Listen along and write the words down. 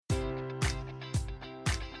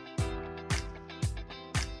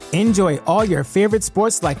Enjoy all your favorite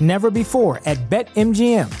sports like never before at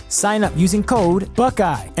BetMGM. Sign up using code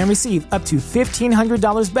Buckeye and receive up to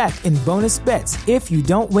 $1,500 back in bonus bets if you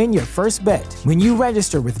don't win your first bet. When you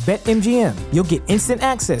register with BetMGM, you'll get instant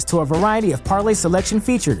access to a variety of parlay selection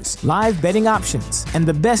features, live betting options, and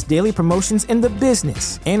the best daily promotions in the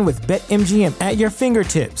business. And with BetMGM at your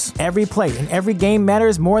fingertips, every play and every game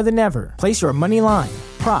matters more than ever. Place your money line,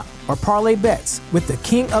 prop, or parlay bets with the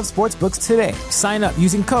king of sportsbooks today. Sign up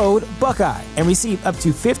using code Buckeye and receive up to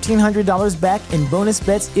 $1,500 back in bonus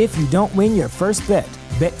bets if you don't win your first bet.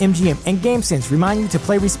 BetMGM and GameSense remind you to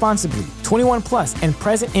play responsibly. 21 plus and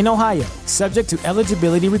present in Ohio, subject to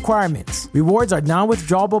eligibility requirements. Rewards are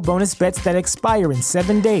non-withdrawable bonus bets that expire in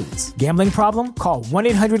 7 days. Gambling problem? Call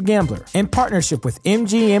 1-800-GAMBLER. In partnership with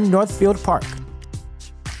MGM Northfield Park.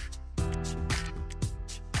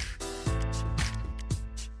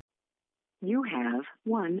 You have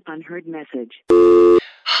one unheard message.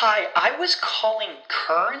 Hi, I was calling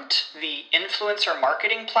Current, the influencer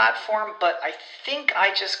marketing platform, but I think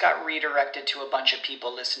I just got redirected to a bunch of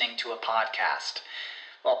people listening to a podcast.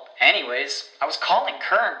 Well, anyways, I was calling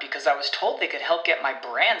Current because I was told they could help get my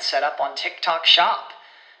brand set up on TikTok Shop,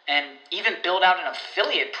 and even build out an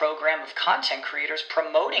affiliate program of content creators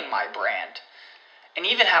promoting my brand, and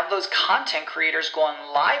even have those content creators go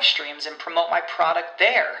on live streams and promote my product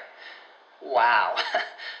there. Wow,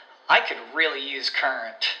 I could really use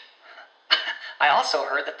Current. I also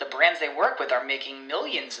heard that the brands they work with are making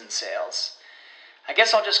millions in sales. I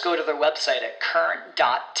guess I'll just go to their website at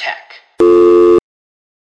current.tech.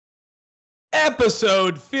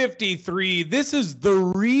 Episode 53. This is the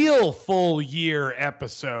real full year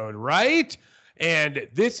episode, right? And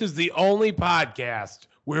this is the only podcast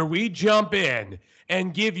where we jump in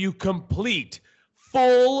and give you complete,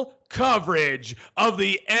 full coverage of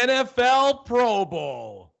the NFL Pro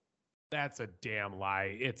Bowl. That's a damn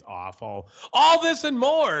lie. It's awful. All this and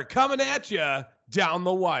more coming at you down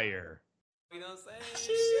the wire.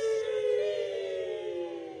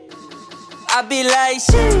 I be like,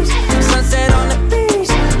 sheesh, sunset on the beach.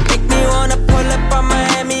 Make me wanna pull up on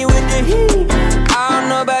Miami with the heat. I don't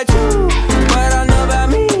know about you, but I know about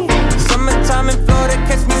me. Summertime in Florida,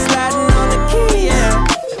 catch me sliding on the key, yeah.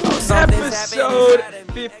 Episode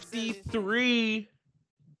 53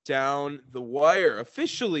 down the wire.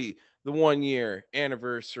 Officially the 1 year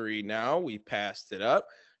anniversary now. We passed it up.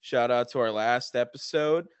 Shout out to our last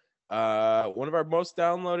episode. One of our most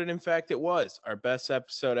downloaded. In fact, it was our best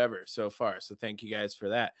episode ever so far. So thank you guys for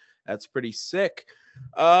that. That's pretty sick.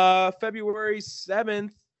 February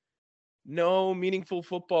 7th. No meaningful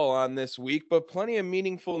football on this week, but plenty of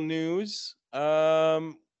meaningful news.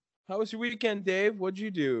 How was your weekend, Dave? What'd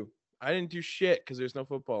you do? I didn't do shit because there's no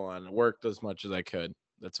football on. I worked as much as I could.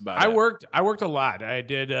 That's about it. I worked a lot. I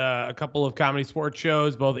did a couple of comedy sports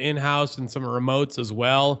shows, both in-house and some remotes as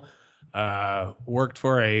well. Worked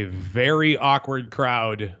for a very awkward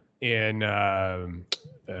crowd in out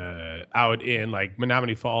in like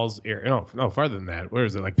Menominee Falls area. No, farther than that. Where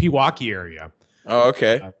is it? Like Pewaukee area. Oh,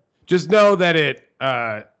 okay. Just know that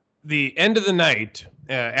the end of the night,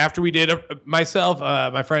 after we did myself,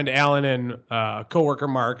 my friend Alan, and coworker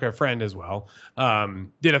Mark, a friend as well,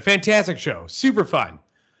 did a fantastic show. Super fun.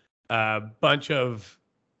 Bunch of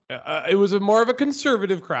it was more of a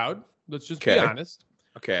conservative crowd. Let's just be honest.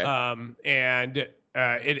 Okay. And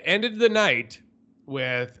it ended the night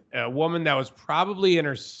with a woman that was probably in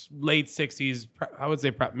her late 60s, I would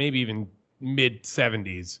say maybe even mid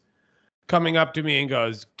 70s, coming up to me and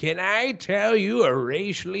goes, "Can I tell you a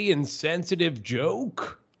racially insensitive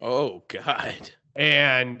joke?" Oh, God.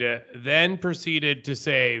 And then proceeded to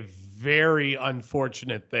say very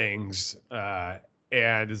unfortunate things.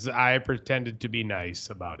 And I pretended to be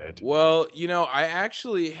nice about it. Well, I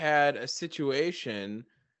actually had a situation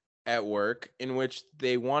at work in which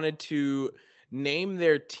they wanted to name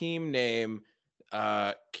their team name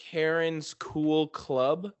Karen's Cool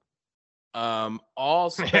Club, all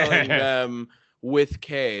spelling them with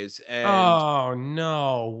K's. And, oh,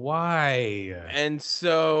 no. Why? And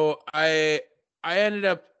so I ended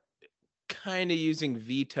up kind of using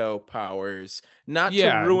veto powers, not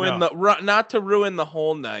to ruin the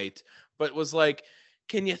whole night, but was like,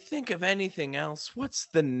 can you think of anything else? What's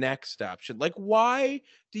the next option? Like, why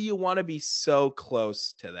do you want to be so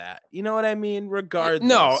close to that? You know what I mean? Regardless.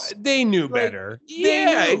 No, they knew better.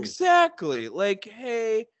 Yeah, exactly. Like,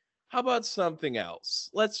 hey, how about something else?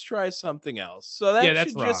 Let's try something else. So that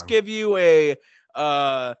should just give you a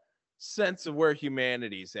sense of where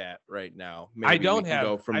humanity's at right now. Maybe I don't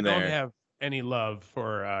go from there. don't have any love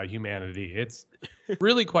for humanity. It's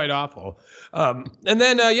really quite awful. And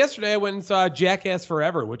then yesterday I went and saw Jackass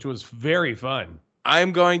Forever, which was very fun.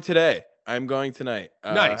 I'm going today. I'm going tonight.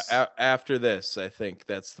 Nice. After this, I think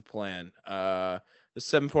that's the plan. The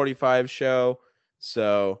 7:45 show.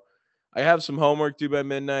 So I have some homework due by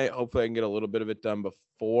midnight. Hopefully I can get a little bit of it done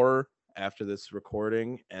before after this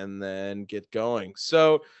recording and then get going.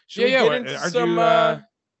 So should we get into some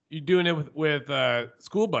you doing it with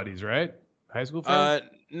school buddies, right? High school friends?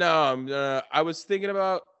 No, I was thinking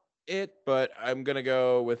about it, but I'm gonna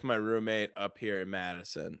go with my roommate up here in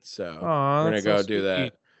Madison. So we're gonna go do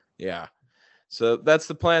that. Yeah. So that's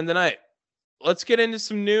the plan tonight. Let's get into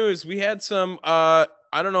some news. We had some I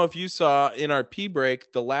don't know if you saw in our P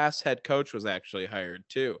break, the last head coach was actually hired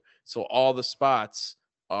too. So all the spots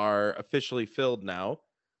are officially filled now.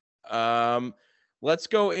 Let's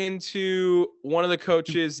go into one of the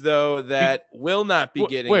coaches though that will not be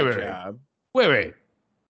getting a job. Wait.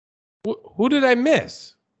 Who did I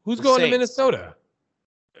miss? Who's going to Minnesota?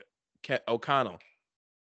 O'Connell.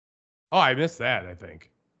 Oh, I missed that, I think.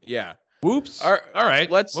 Yeah. Whoops. All right.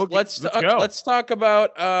 Let's talk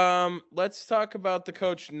about the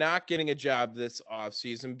coach not getting a job this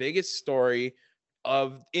offseason. Biggest story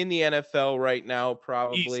in the NFL right now,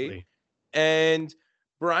 probably. Easily. And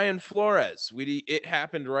Brian Flores. It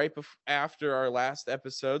happened right after our last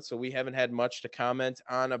episode, so we haven't had much to comment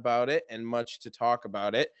on about it and much to talk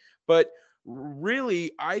about it. But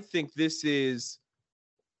really, I think this is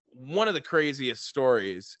one of the craziest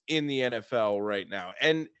stories in the NFL right now.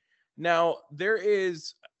 And now there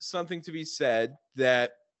is something to be said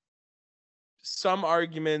that some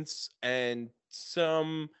arguments and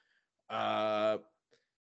some,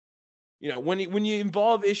 when you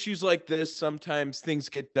involve issues like this, sometimes things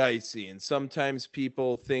get dicey and sometimes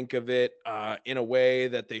people think of it in a way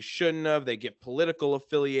that they shouldn't have. They get political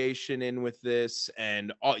affiliation in with this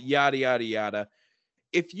and yada, yada, yada.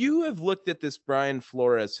 If you have looked at this Brian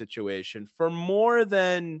Flores situation for more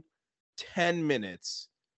than 10 minutes,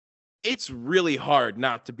 it's really hard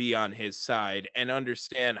not to be on his side and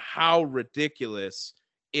understand how ridiculous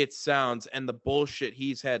it sounds and the bullshit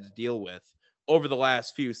he's had to deal with over the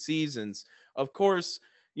last few seasons. Of course,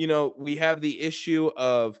 we have the issue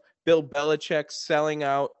of Bill Belichick selling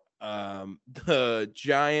out the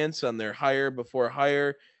Giants on their hire before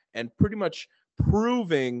hire and pretty much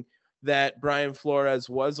proving that Brian Flores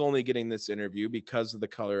was only getting this interview because of the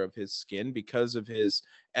color of his skin, because of his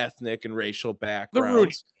ethnic and racial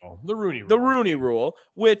background. The Rooney Rule,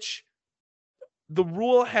 which the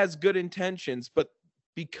rule has good intentions, but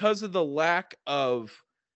because of the lack of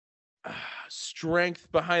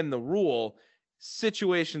strength behind the rule,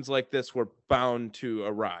 situations like this were bound to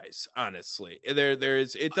arise. Honestly, it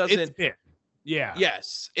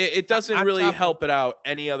doesn't really help it out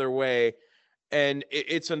any other way. And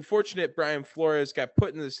it's unfortunate Brian Flores got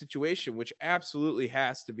put in the situation, which absolutely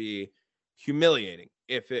has to be humiliating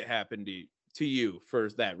if it happened to you for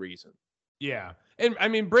that reason. Yeah. And I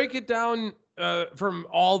mean, break it down from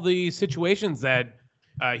all the situations that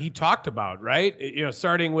he talked about, right?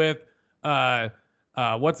 Starting with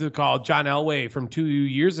what's it called? John Elway from 2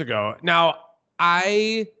 years ago. Now,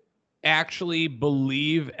 I actually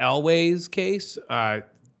believe Elway's case,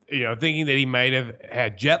 thinking that he might have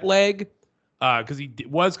had jet lag because he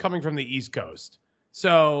was coming from the East Coast.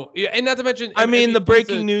 So, and not to mention, the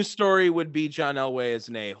breaking news story would be John Elway as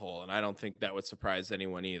an a-hole, and I don't think that would surprise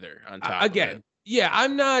anyone either. On top of it. Yeah,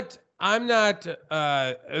 I'm not.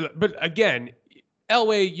 But again,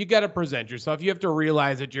 Elway, you got to present yourself. You have to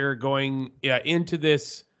realize that you're going into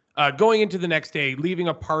this, going into the next day, leaving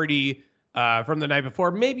a party from the night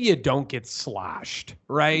before. Maybe you don't get sloshed,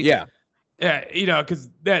 right? Yeah. Because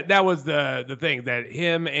that was the thing that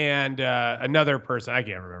him and another person, I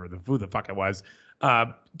can't remember who the fuck it was,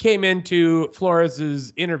 came into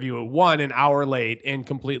Flores's interview an hour late and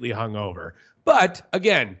completely hungover. But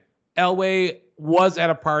again, Elway was at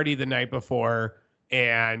a party the night before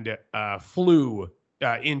and flew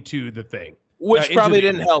into the thing. Which probably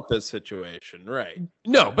didn't help his situation, right?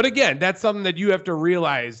 No, but again, that's something that you have to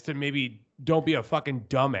realize to maybe don't be a fucking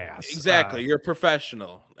dumbass. Exactly. You're a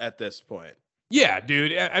professional at this point. Yeah,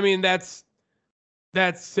 dude. I mean, that's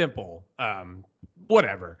simple.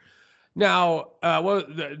 Whatever. Now,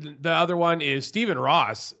 the other one is Stephen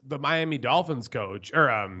Ross, the Miami Dolphins coach, or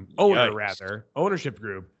ownership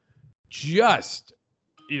group, just,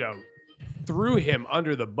 threw him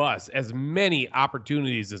under the bus as many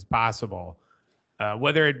opportunities as possible.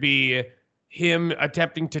 Whether it be him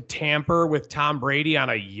attempting to tamper with Tom Brady on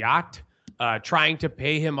a yacht, trying to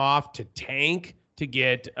pay him off to tank to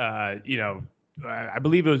get, I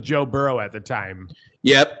believe it was Joe Burrow at the time.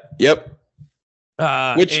 Yep.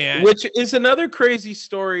 Which is another crazy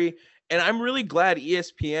story. And I'm really glad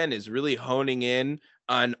ESPN is really honing in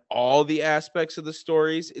on all the aspects of the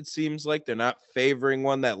stories. It seems like they're not favoring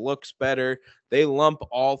one that looks better. They lump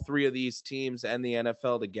all three of these teams and the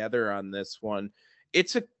NFL together on this one.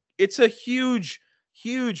 It's a huge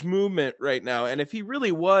movement right now. And if he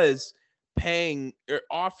really was paying or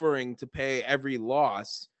offering to pay every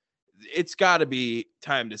loss, it's got to be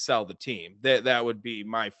time to sell the team. That would be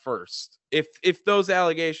my first. If those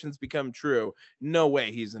allegations become true, no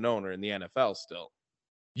way he's an owner in the NFL still.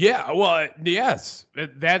 Yeah, well, yes,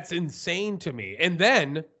 that's insane to me. And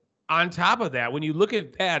then on top of that, when you look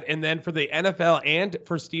at that, and then for the NFL and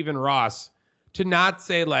for Stephen Ross to not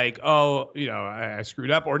say like, oh, I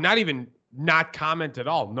screwed up, or not even not comment at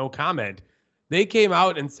all, no comment. They came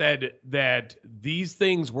out and said that these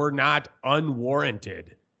things were not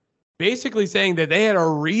unwarranted. Basically saying that they had a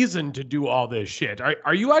reason to do all this shit.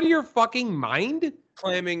 Are you out of your fucking mind?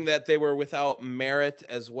 Claiming that they were without merit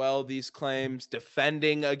as well, these claims.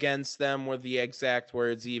 Defending against them were the exact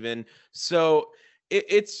words even. So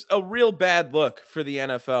it's a real bad look for the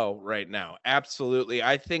NFL right now. Absolutely.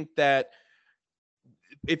 I think that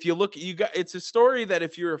if you look, it's a story that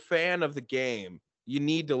if you're a fan of the game, you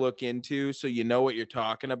need to look into so you know what you're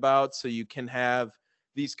talking about, so you can have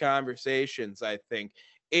these conversations. I think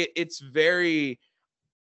it's very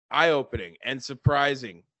eye-opening and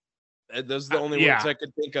surprising. Those are the only words I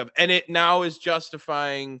could think of. And it now is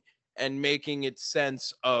justifying and making it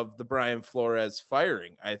sense of the Brian Flores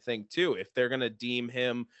firing, I think, too. If they're going to deem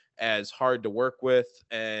him as hard to work with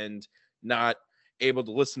and not able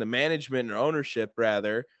to listen to management or ownership,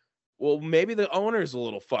 rather, well, maybe the owner's a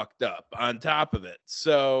little fucked up on top of it.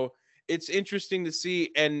 So it's interesting to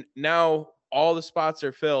see. And now all the spots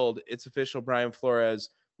are filled. It's official. Brian Flores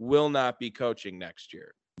will not be coaching next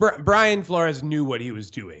year. Brian Flores knew what he was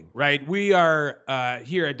doing, right? We are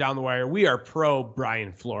here at Down the Wire. We are pro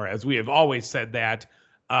Brian Flores. We have always said that.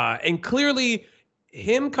 And clearly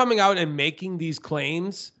him coming out and making these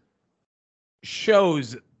claims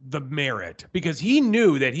shows the merit, because he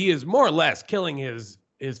knew that he is more or less killing his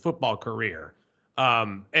football career.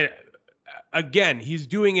 And again, he's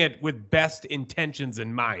doing it with best intentions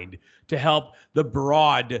in mind to help the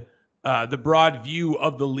broad view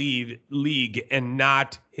of the league and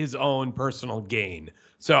not his own personal gain.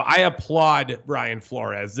 So I applaud Brian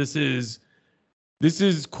Flores. This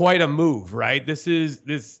is quite a move, right? This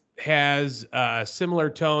has similar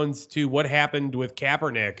tones to what happened with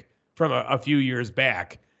Kaepernick from a few years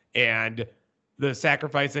back, and the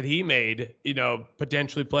sacrifice that he made,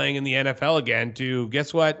 potentially playing in the NFL again to,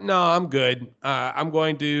 guess what? No, I'm good. I'm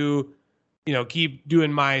going to, keep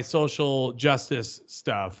doing my social justice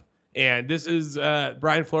stuff. And this is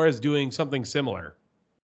Brian Flores doing something similar.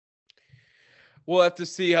 We'll have to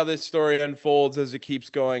see how this story unfolds as it keeps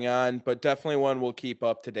going on, but definitely one we'll keep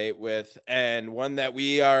up to date with, and one that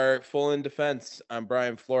we are full in defense on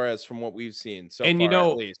Brian Flores from what we've seen so and far,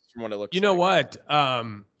 at least from what it looks like. You know what?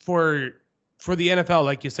 For the NFL,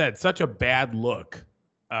 like you said, such a bad look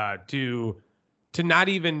to not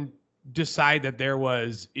even decide that there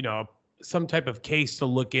was, some type of case to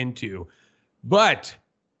look into. But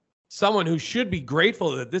someone who should be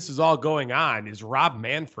grateful that this is all going on is Rob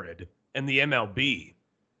Manfred and the MLB,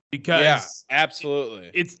 because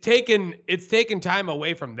absolutely, it's taken time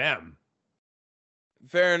away from them.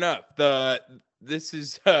 Fair enough. This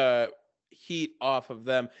is heat off of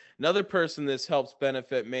them. Another person this helps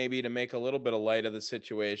benefit, maybe to make a little bit of light of the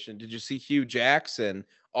situation. Did you see Hugh Jackson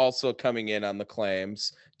also coming in on the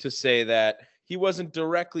claims to say that he wasn't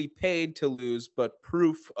directly paid to lose, but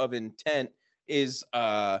proof of intent is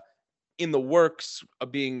in the works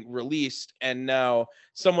of being released? And now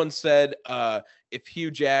someone said if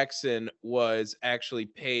Hugh Jackson was actually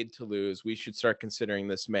paid to lose, we should start considering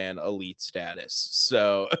this man elite status.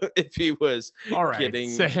 So if he was all right,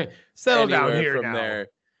 getting settle down here from now. There,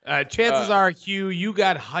 chances are, Hugh, you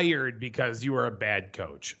got hired because you were a bad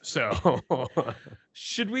coach. So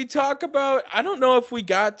should we talk about, I don't know if we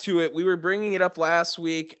got to it. We were bringing it up last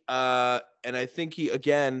week. And I think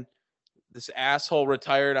this asshole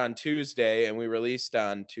retired on Tuesday, and we released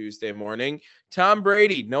on Tuesday morning. Tom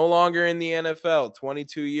Brady, no longer in the NFL,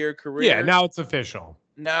 22-year career. Yeah, now it's official.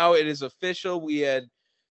 Now it is official. We had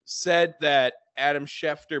said that Adam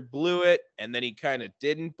Schefter blew it, and then he kind of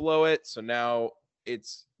didn't blow it. So now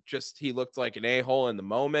it's just he looked like an a-hole in the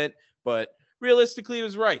moment, but realistically he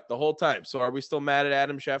was right the whole time. So are we still mad at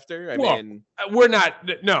Adam Schefter? I mean, we're not.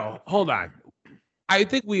 No, hold on. I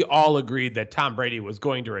think we all agreed that Tom Brady was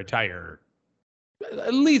going to retire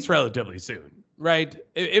at least relatively soon, right?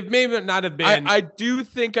 It may not have been. I do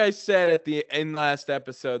think I said in last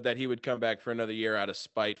episode that he would come back for another year out of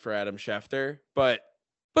spite for Adam Schefter, but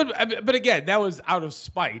But again, that was out of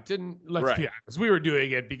spite, and let's be Right. honest, we were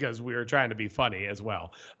doing it because we were trying to be funny as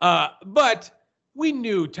well. But we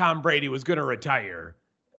knew Tom Brady was going to retire.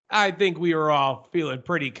 I think we were all feeling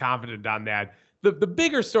pretty confident on that. The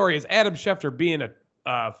bigger story is Adam Schefter being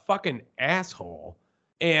a fucking asshole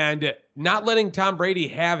and not letting Tom Brady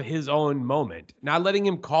have his own moment, not letting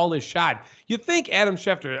him call his shot. You think Adam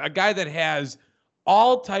Schefter, a guy that has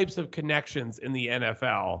all types of connections in the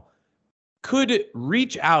NFL, could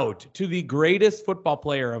reach out to the greatest football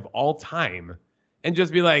player of all time and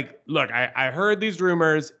just be like, look, I heard these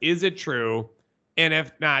rumors. Is it true? And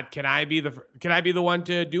if not, can I be the one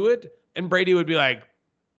to do it? And Brady would be like,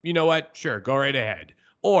 you know what? Sure, go right ahead.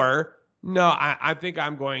 Or no, I think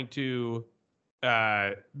I'm going to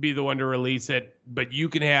be the one to release it, but you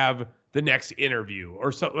can have the next interview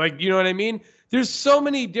or so. Like, you know what I mean? There's so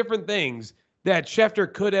many different things that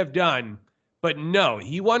Schefter could have done, but no,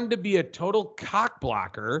 he wanted to be a total cock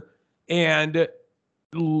blocker and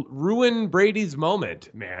ruin Brady's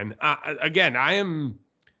moment, man. Again, I am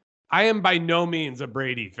by no means a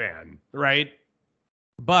Brady fan, right?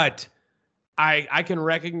 But I can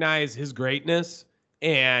recognize his greatness,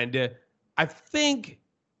 and I think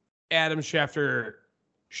Adam Schefter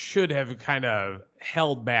should have kind of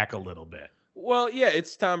held back a little bit. Well, yeah,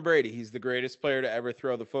 it's Tom Brady. He's the greatest player to ever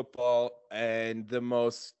throw the football and the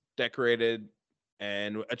most decorated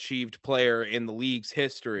and achieved player in the league's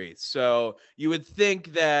history. So you would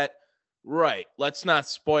think that, right, let's not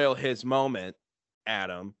spoil his moment,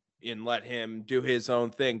 Adam, and let him do his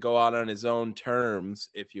own thing, go out on his own terms,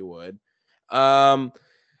 if you would.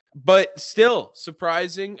 But still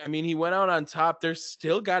surprising. I mean, he went out on top. There's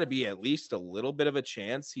still got to be at least a little bit of a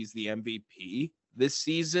chance he's the MVP this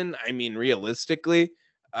season. I mean, realistically,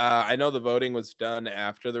 I know the voting was done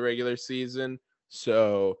after the regular season,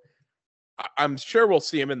 so I'm sure we'll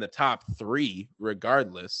see him in the top 3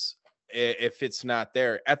 regardless, if it's not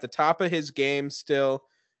there. At the top of his game still,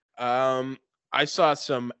 I saw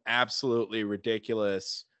some absolutely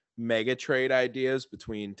ridiculous mega trade ideas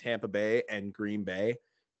between Tampa Bay and Green Bay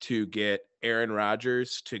to get Aaron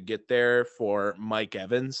Rodgers to get there for Mike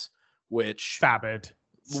Evans, which... Stop it.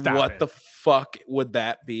 What the fuck would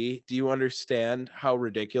that be? Do you understand how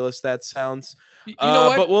ridiculous that sounds? You know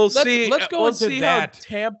what? But let's go into see that. how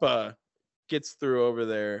Tampa gets through over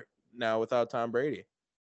there now without Tom Brady.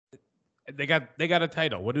 They got a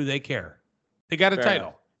title. What do they care? They got a Fair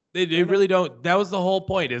title. enough. They really don't. That was the whole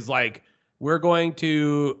point, is like, we're going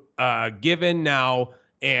to give in now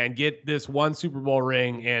and get this one Super Bowl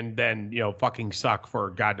ring and then, fucking suck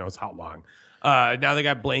for God knows how long. Now they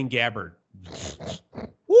got Blaine Gabbert.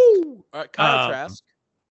 Woo! All right, Kyle Trask.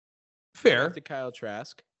 Fair. The Kyle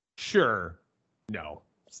Trask. Sure. No,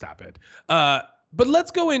 stop it. But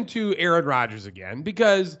let's go into Aaron Rodgers again,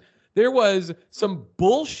 because there was some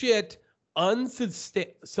bullshit,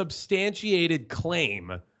 unsubstantiated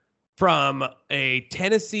claim from a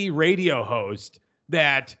Tennessee radio host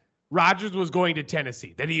that Rodgers was going to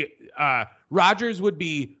Tennessee, that Rodgers would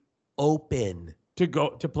be open to go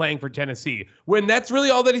to playing for Tennessee, when that's really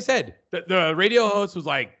all that he said. The radio host was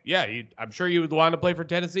like, yeah, I'm sure you would want to play for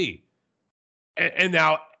Tennessee. And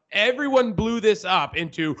now everyone blew this up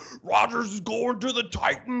into Rodgers is going to the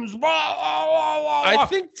Titans. I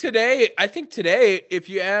think today, if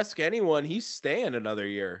you ask anyone, he's staying another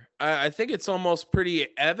year. I think it's almost pretty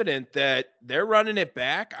evident that they're running it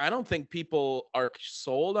back. I don't think people are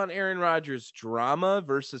sold on Aaron Rodgers' drama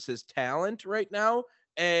versus his talent right now.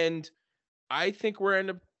 And I think we're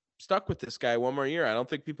stuck with this guy one more year. I don't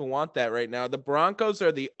think people want that right now. The Broncos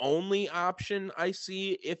are the only option I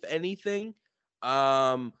see, if anything.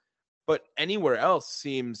 But anywhere else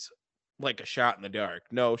seems like a shot in the dark.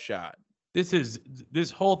 No shot.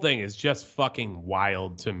 This whole thing is just fucking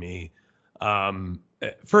wild to me.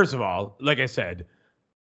 First of all, like I said,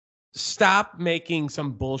 stop making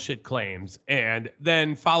some bullshit claims, and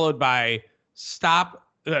then followed by stop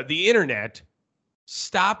the internet.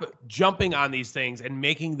 Stop jumping on these things and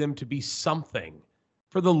making them to be something.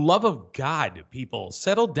 For the love of God, people,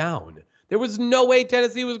 settle down. There was no way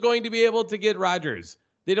Tennessee was going to be able to get Rodgers.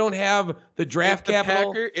 They don't have the draft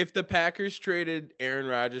capital. If the Packers traded Aaron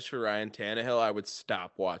Rodgers for Ryan Tannehill, I would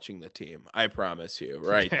stop watching the team. I promise you,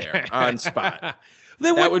 right there, on spot.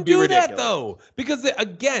 They wouldn't do that, though, because,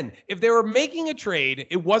 again, if they were making a trade,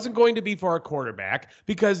 it wasn't going to be for a quarterback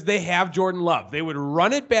because they have Jordan Love. They would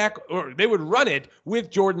run it back, or they would run it with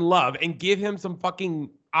Jordan Love and give him some fucking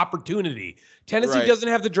opportunity. Tennessee doesn't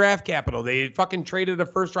have the draft capital. They fucking traded a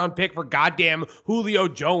first-round pick for goddamn Julio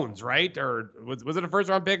Jones, right? Or was it a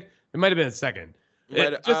first-round pick? It might have been a second.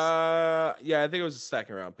 Yeah, I think it was a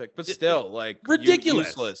second-round pick, but still, like, ridiculous.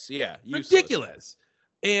 Useless. Yeah, useless. Ridiculous.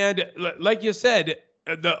 And like you said,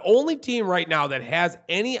 the only team right now that has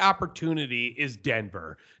any opportunity is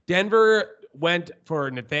Denver. Denver went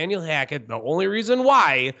for Nathaniel Hackett. The only reason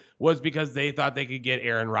why was because they thought they could get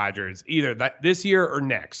Aaron Rodgers either this year or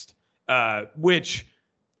next, which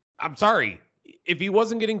I'm sorry. If he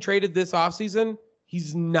wasn't getting traded this offseason,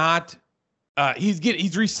 he's not.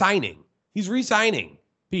 He's resigning. He's resigning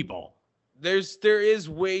people. There is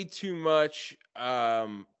way too much.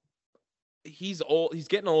 He's old. He's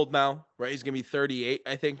getting old now, right? He's gonna be 38.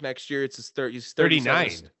 I think next year it's his 30. He's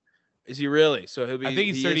 39. Is he really? So he'll be. I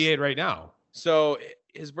think he's 38 right now. So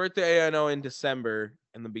his birthday, I know, in December,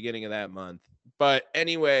 in the beginning of that month. But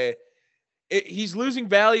anyway, he's losing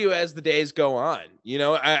value as the days go on. You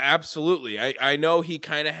know, absolutely. I know he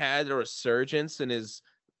kind of had a resurgence in his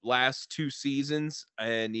last 2 seasons,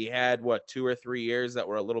 and he had 2 or 3 years that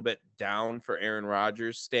were a little bit down for Aaron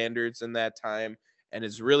Rodgers standards in that time, and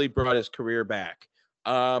has really brought his career back.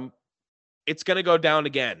 It's going to go down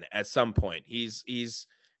again at some point.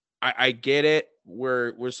 I get it.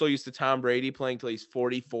 We're so used to Tom Brady playing till he's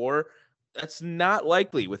 44. That's not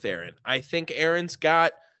likely with Aaron. I think Aaron's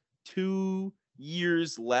got 2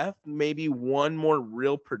 years left, maybe 1 more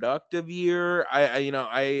real productive year.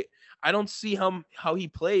 I don't see how he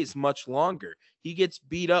plays much longer. He gets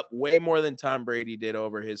beat up way more than Tom Brady did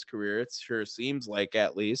over his career. It sure seems like,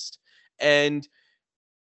 at least. And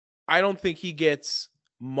I don't think he gets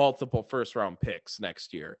multiple first-round picks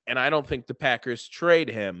next year. And I don't think the Packers trade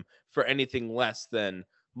him for anything less than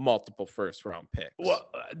multiple first-round picks. Well,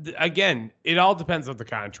 again, it all depends on the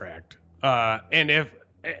contract. And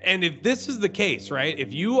if this is the case, right?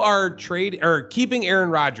 If you are keeping Aaron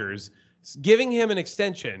Rodgers, giving him an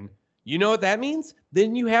extension, you know what that means?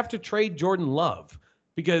 Then you have to trade Jordan Love,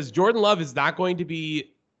 because Jordan Love is not going to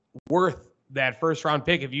be worth that first-round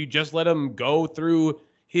pick if you just let him go through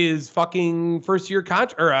his fucking first-year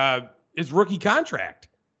contract or his rookie contract,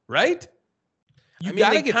 right?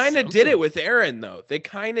 They kind of did it with Aaron, though. They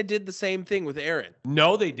kind of did the same thing with Aaron.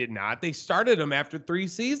 No, they did not. They started him after 3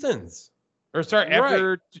 seasons.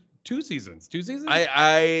 After 2 seasons. 2 seasons?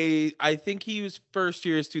 I think he was first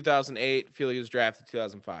year is 2008. I feel he was drafted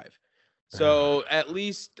 2005. So at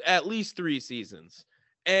least 3 seasons.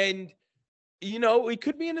 And, we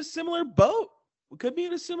could be in a similar boat. We could be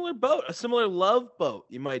in a similar boat, a similar love boat,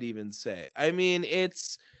 you might even say. I mean,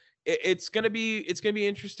 it's gonna be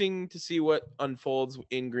interesting to see what unfolds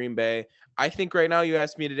in Green Bay. I think right now, you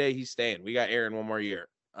asked me today, he's staying. We got Aaron 1 more year.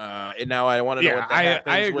 And now I want to know what that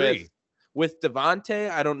happens I agree. with Devontae.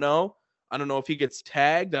 I don't know. I don't know if he gets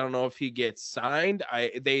tagged. I don't know if he gets signed.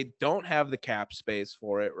 They don't have the cap space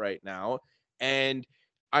for it right now. And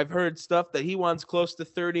I've heard stuff that he wants close to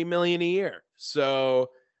 $30 million a year.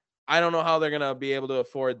 So I don't know how they're going to be able to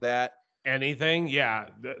afford that. Anything? Yeah.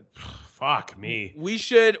 Fuck me. We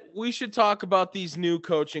should talk about these new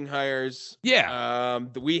coaching hires. Yeah.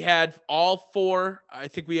 We had all 4. I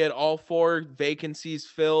think we had all 4 vacancies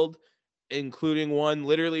filled, including one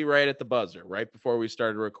literally right at the buzzer, right before we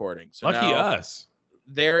started recording. So lucky us.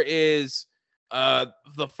 There is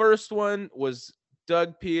the first one was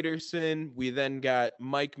Doug Peterson. We then got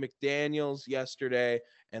Mike McDaniels yesterday,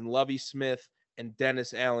 and Lovie Smith and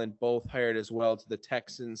Dennis Allen both hired as well to the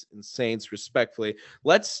Texans and Saints, respectively.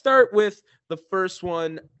 Let's start with the first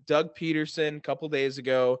one, Doug Peterson, a couple days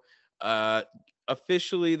ago,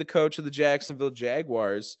 officially the coach of the Jacksonville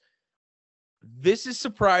Jaguars. This is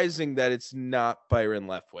surprising that it's not Byron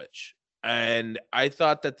Leftwich. And I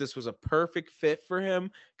thought that this was a perfect fit for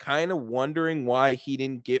him, kind of wondering why he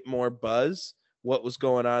didn't get more buzz, what was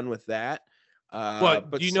going on with that.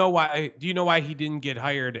 But do you know why he didn't get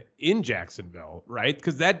hired in Jacksonville, right?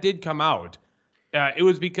 Because that did come out. It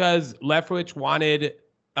was because Leftwich wanted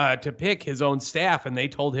to pick his own staff, and they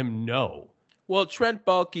told him no. Well, Trent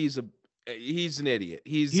Baalke's he's an idiot.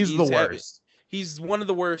 He's the worst. He's one of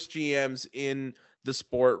the worst GMs in the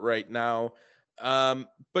sport right now.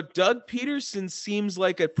 But Doug Peterson seems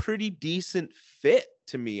like a pretty decent fit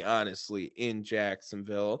to me, honestly, in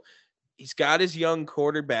Jacksonville. He's got his young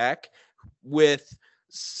quarterback with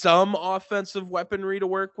some offensive weaponry to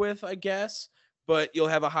work with, I guess. But you'll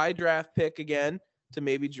have a high draft pick again to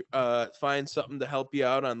maybe find something to help you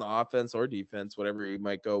out on the offense or defense, whatever you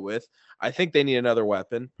might go with. I think they need another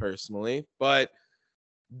weapon, personally. But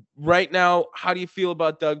right now, how do you feel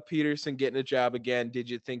about Doug Peterson getting a job again? Did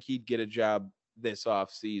you think he'd get a job this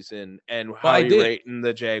offseason? And how are you rating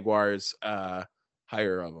the Jaguars'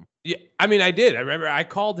 hire of him? Yeah, I mean, I did. I remember I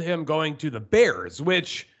called him going to the Bears,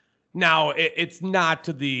 which now it's not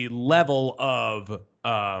to the level of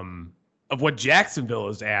what Jacksonville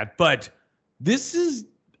is at, but this is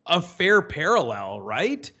a fair parallel,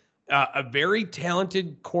 right? a very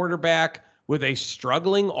talented quarterback with a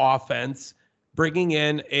struggling offense, bringing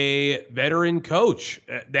in a veteran coach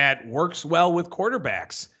that works well with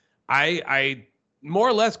quarterbacks. I more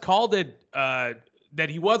or less called it that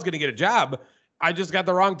he was going to get a job. I just got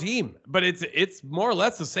the wrong team, but it's more or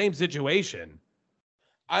less the same situation.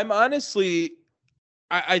 I'm honestly,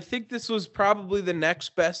 I think this was probably the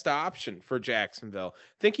next best option for Jacksonville.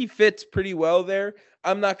 I think he fits pretty well there.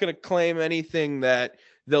 I'm not going to claim anything that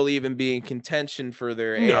they'll even be in contention for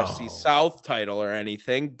their AFC South title or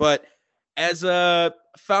anything, but as a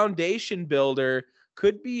foundation builder,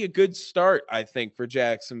 could be a good start, I think, for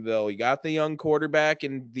Jacksonville. You got the young quarterback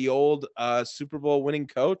and the old Super Bowl winning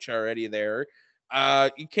coach already there.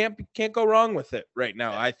 You can't go wrong with it right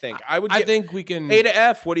now. I think I think we can A to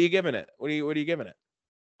F. What are you giving it? What are you giving it?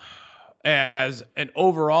 As an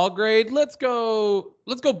overall grade, let's go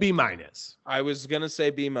B-. I was gonna say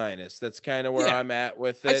B-. That's kind of where I'm at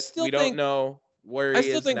with it. We don't know where I he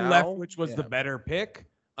still is think now. Leftwich was the better pick,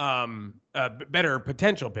 better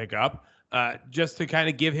potential pickup, just to kind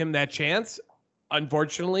of give him that chance.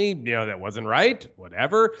 Unfortunately, that wasn't right.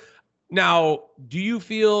 Whatever. Now, do you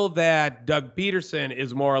feel that Doug Peterson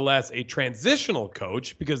is more or less a transitional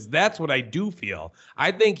coach? Because that's what I do feel.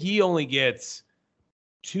 I think he only gets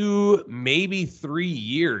 2, maybe 3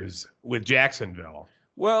 years with Jacksonville.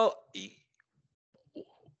 Well,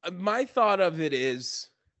 my thought of it is,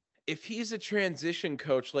 if he's a transition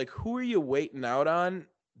coach, like, who are you waiting out on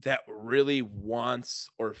that really wants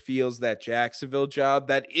or feels that Jacksonville job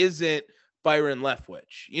that isn't Byron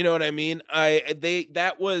Leftwich? You know what I mean?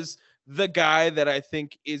 That was the guy that I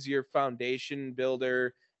think is your foundation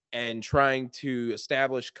builder and trying to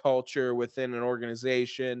establish culture within an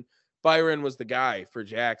organization. Byron was the guy for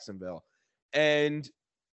Jacksonville. And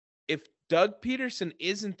if Doug Peterson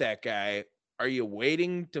isn't that guy, are you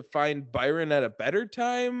waiting to find Byron at a better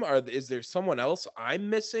time? Or is there someone else I'm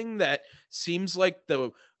missing that seems like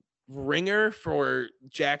the ringer for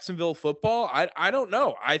Jacksonville football? I don't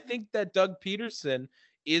know. I think that Doug Peterson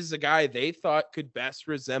is a guy they thought could best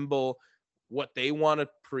resemble what they want to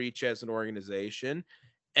preach as an organization.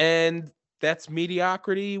 And that's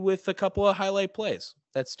mediocrity with a couple of highlight plays.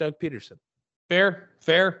 That's Doug Peterson. Fair.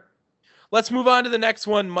 Let's move on to the next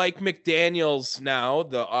one. Mike McDaniels, now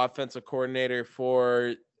the offensive coordinator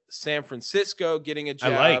for San Francisco, getting a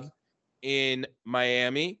job in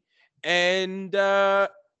Miami. And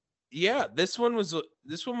this one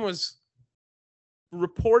was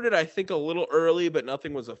reported, I think, a little early, but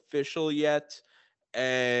nothing was official yet.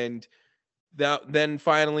 And then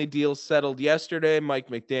finally deals settled yesterday. Mike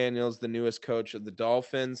McDaniels, the newest coach of the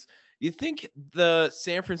Dolphins. You think the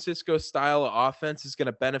San Francisco style of offense is going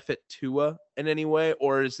to benefit Tua in any way,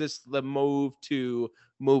 or is this the move to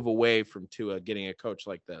move away from Tua getting a coach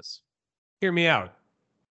like this? Hear me out.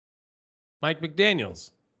 Mike McDaniels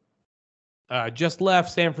just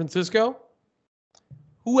left San Francisco.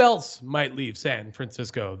 Who else might leave San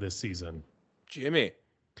Francisco this season? Jimmy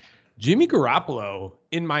Garoppolo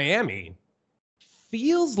in Miami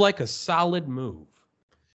feels like a solid move.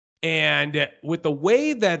 And with the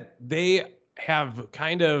way that they have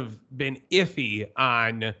kind of been iffy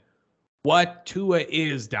on what Tua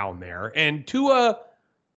is down there, and Tua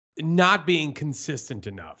not being consistent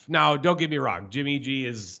enough. Now, don't get me wrong. Jimmy G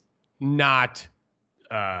is not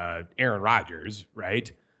Aaron Rodgers,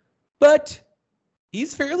 right? But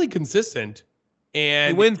he's fairly consistent.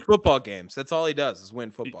 And he wins football games. That's all he does is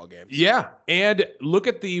win football games. Yeah. And look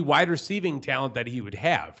at the wide receiving talent that he would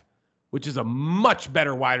have, which is a much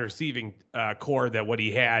better wide receiving core than what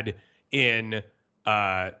he had in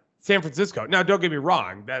San Francisco. Now, don't get me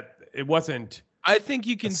wrong, that it wasn't. I think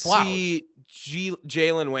you can see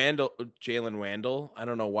Jalen Waddle. I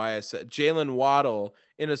don't know why I said Jalen Waddle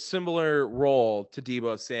in a similar role to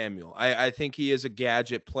Deebo Samuel. I think he is a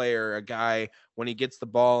gadget player, a guy when he gets the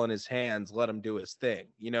ball in his hands, let him do his thing,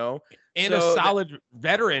 And a solid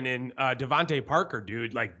veteran in Devontae Parker,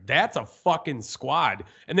 dude. Like, that's a fucking squad.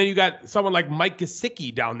 And then you got someone like Mike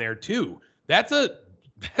Gesicki down there too. That's a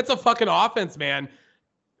fucking offense, man.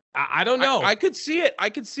 I don't know. I could see it.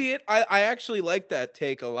 I actually like that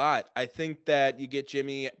take a lot. I think that you get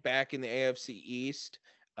Jimmy back in the AFC East.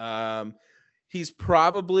 He's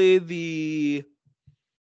probably the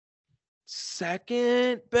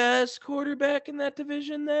second best quarterback in that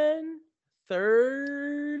division then.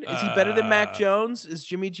 Third? Is he better than Mac Jones? Is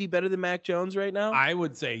Jimmy G better than Mac Jones right now? I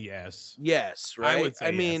would say yes. Yes, right? I would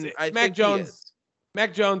say yes. I think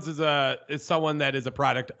Mac Jones is someone that is a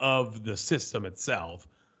product of the system itself.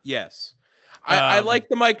 Yes. I like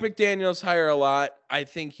the Mike McDaniels hire a lot. I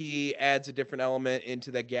think he adds a different element into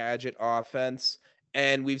the gadget offense.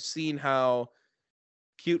 And we've seen how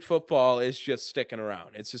cute football is just sticking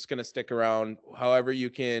around. It's just going to stick around. However, you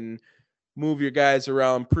can move your guys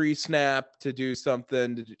around pre-snap to do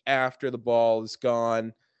something after the ball is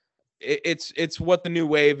gone. It's what the new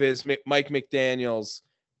wave is. Mike McDaniels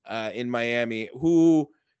in Miami, who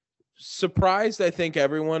surprised, I think,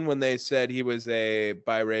 everyone when they said he was a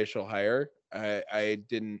biracial hire. I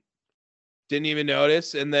didn't even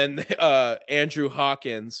notice. And then Andrew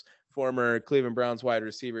Hawkins, former Cleveland Browns wide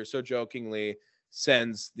receiver, so jokingly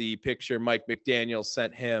sends the picture Mike McDaniel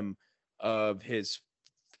sent him of his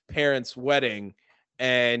parents' wedding.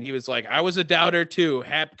 And he was like, I was a doubter too.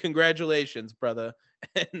 Congratulations, brother.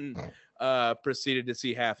 And proceeded to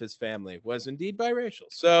see half his family was indeed biracial.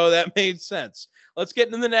 So that made sense. Let's get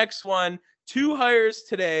into the next one. 2 hires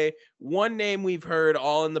today. One name we've heard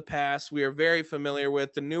all in the past. We are very familiar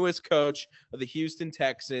with the newest coach of the Houston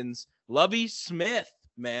Texans, Lovie Smith,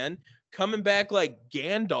 man. Coming back like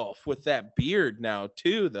Gandalf with that beard now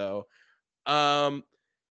too, though.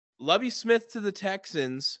 Lovie Smith to the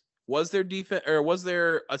Texans was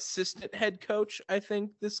their assistant head coach, I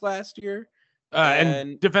think, this last year.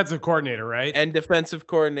 And defensive coordinator, right? And defensive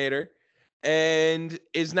coordinator. And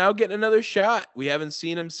is now getting another shot. We haven't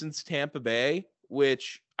seen him since Tampa Bay,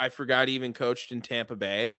 which I forgot he even coached in Tampa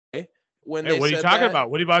Bay. What are you talking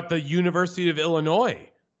about? What about the University of Illinois?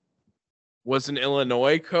 Was an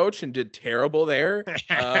Illinois coach and did terrible there.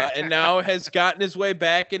 And now has gotten his way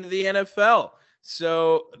back into the NFL.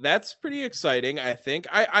 So that's pretty exciting, I think.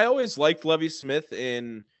 I always liked Lovie Smith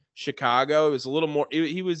in Chicago. It was a little more,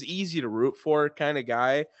 he was easy to root for kind of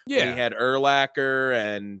guy. Yeah. He had Urlacher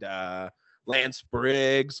and Lance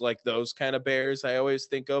Briggs, like those kind of Bears I always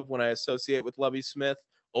think of when I associate with Lovie Smith.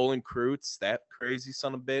 Olin Kreutz, that crazy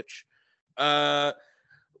son of a bitch.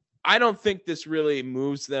 I don't think this really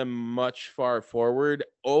moves them much far forward.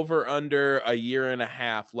 Over under a year and a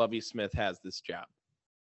half, Lovie Smith has this job.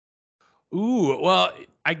 Ooh, well,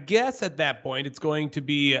 I guess at that point it's going to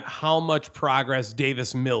be how much progress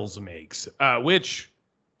Davis Mills makes, which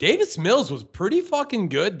Davis Mills was pretty fucking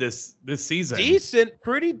good this season.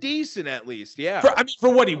 Pretty decent at least, yeah.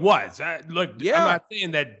 For what he was. Look, yeah. I'm not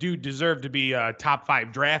saying that dude deserved to be a top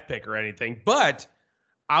 5 draft pick or anything, but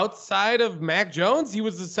outside of Mac Jones, he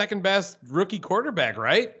was the second best rookie quarterback,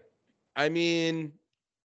 right? I mean,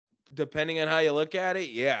 depending on how you look at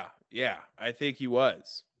it, yeah, I think he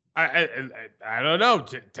was. I don't know.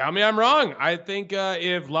 Tell me I'm wrong. I think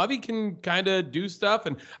if Lovie can kind of do stuff,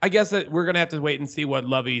 and I guess that we're going to have to wait and see what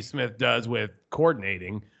Lovie Smith does with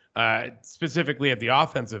coordinating, specifically at the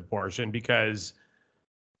offensive portion, because,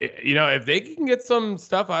 if they can get some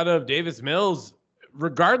stuff out of Davis Mills,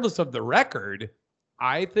 regardless of the record,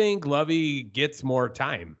 I think Lovie gets more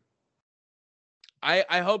time.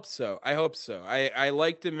 I hope so. I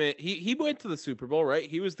liked him. He went to the Super Bowl, right?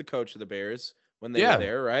 He was the coach of the Bears when they were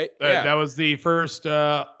there, right? That was the first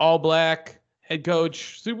all-black head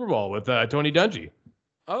coach Super Bowl with Tony Dungy.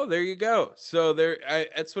 Oh, there you go. So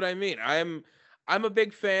that's what I mean. I'm a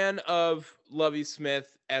big fan of Lovie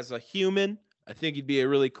Smith as a human. I think he'd be a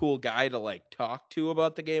really cool guy to talk to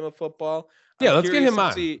about the game of football. Yeah, let's get him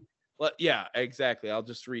on. Yeah, exactly. I'll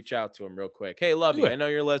just reach out to him real quick. Hey, Lovie, I know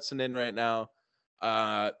you're listening right now.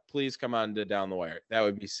 Please come on to Down the Wire. That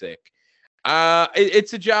would be sick.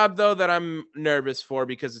 It's a job though that I'm nervous for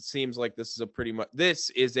because it seems like this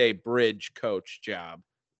is a bridge coach job.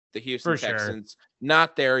 The Houston Texans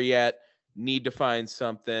not there yet. Need to find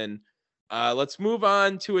something. Let's move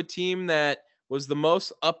on to a team that was the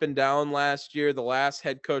most up and down last year. The last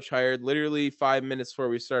head coach hired literally 5 minutes before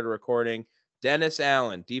we started recording. Dennis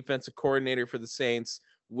Allen, defensive coordinator for the Saints,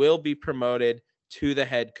 will be promoted to the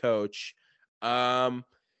head coach. Kind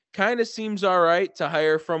of seems all right to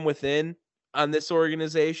hire from within on this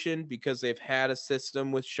organization because they've had a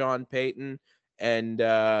system with Sean Payton and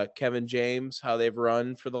Kevin James, how they've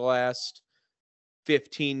run for the last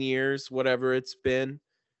 15 years, whatever it's been.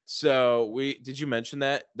 So did you mention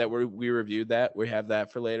that we reviewed that? We have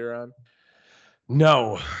that for later on?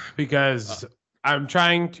 No, because I'm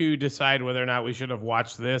trying to decide whether or not we should have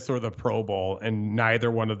watched this or the Pro Bowl, and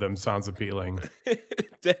neither one of them sounds appealing.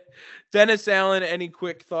 Dennis Allen, any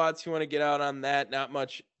quick thoughts you want to get out on that? Not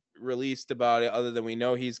much released about it other than we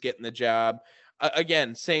know he's getting the job.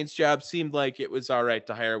 Again, Saints job seemed like it was all right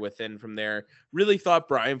to hire within from there. Really thought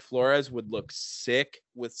Brian Flores would look sick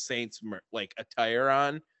with Saints attire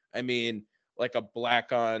on. I mean, like a black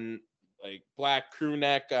crew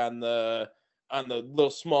neck on the little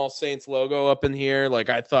small Saints logo up in here.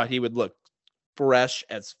 I thought he would look fresh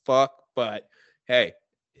as fuck, but hey,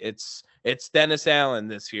 it's Dennis Allen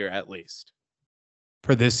this year at least.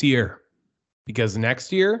 For this year. Because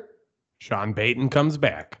next year, Sean Payton comes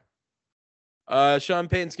back. Sean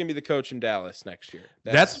Payton's going to be the coach in Dallas next year.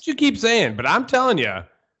 That's what you keep saying, but I'm telling you,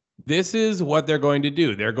 this is what they're going to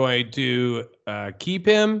do. They're going to keep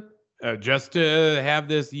him just to have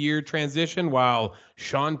this year transition while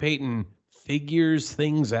Sean Payton figures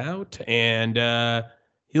things out, and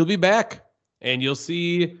he'll be back. And you'll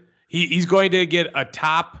see he's going to get a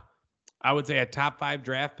top 5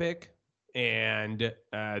 draft pick, and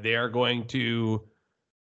they are going to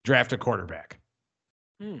draft a quarterback.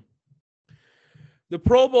 The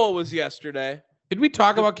Pro Bowl was yesterday. Did we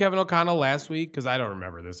talk about Kevin O'Connell last week? Because I don't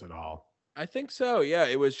remember this at all. I think so. Yeah,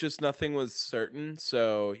 it was just nothing was certain,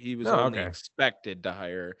 so he was only expected to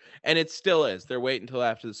hire, and it still is. They're waiting until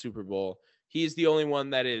after the Super Bowl. He's the only one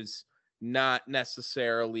that is not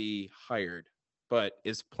necessarily hired, but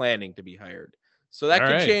is planning to be hired. So that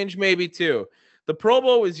could change maybe too. The Pro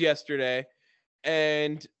Bowl was yesterday,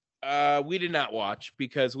 and we did not watch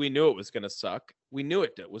because we knew it was going to suck. We knew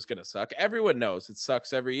it was going to suck. Everyone knows it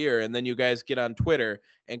sucks every year. And then you guys get on Twitter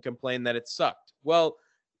and complain that it sucked. Well,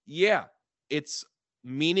 yeah, it's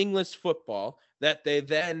meaningless football that they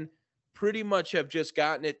then pretty much have just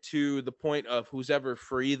gotten it to the point of who's ever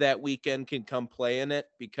free that weekend can come play in it,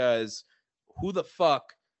 because who the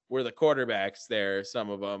fuck were the quarterbacks there? Some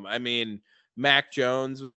of them. I mean, Mac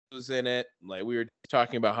Jones was in it. Like, we were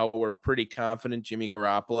talking about how we're pretty confident Jimmy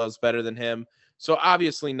Garoppolo is better than him. So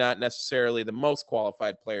obviously not necessarily the most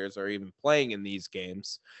qualified players are even playing in these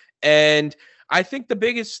games. And I think the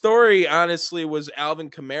biggest story, honestly, was Alvin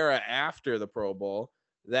Kamara after the Pro Bowl.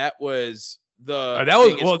 That was the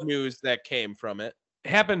biggest news that came from it.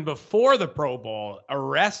 Happened before the Pro Bowl,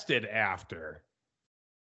 arrested after.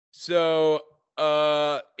 So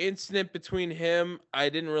incident between him, I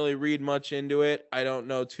didn't really read much into it. I don't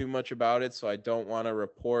know too much about it, so I don't want to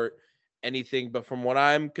report anything. But from what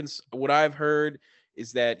I've heard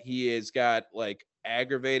is that he has got like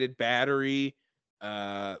aggravated battery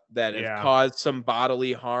that have caused some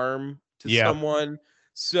bodily harm to someone.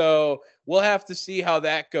 So we'll have to see how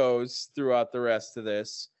that goes throughout the rest of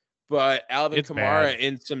this. But Alvin Kamara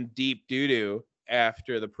in some deep doo-doo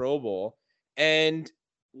after the Pro Bowl. And,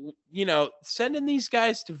 you know, sending these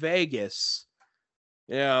guys to Vegas,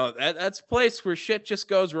 you know, that's a place where shit just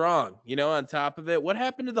goes wrong. You know, on top of it, what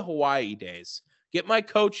happened to the Hawaii days? Get my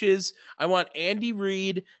coaches. I want Andy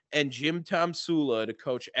Reid and Jim Tomsula to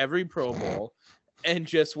coach every Pro Bowl and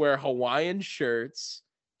just wear Hawaiian shirts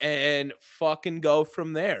and fucking go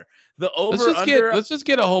from there. Let's just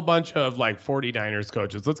get a whole bunch of like 49ers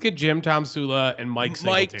coaches. Let's get Jim Tomsula and Mike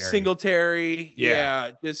Singletary.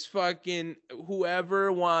 Yeah. Just fucking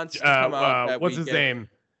whoever wants to come out. What's his name?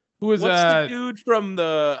 What's the dude from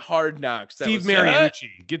the Hard Knocks? Steve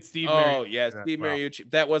Mariucci. Get Steve Mariucci. Oh, yeah, Steve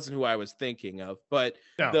Mariucci. That wasn't who I was thinking of. But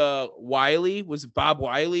the Wiley was Bob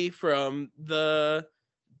Wiley from the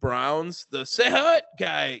Browns, the Sehat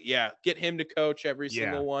guy. Yeah, get him to coach every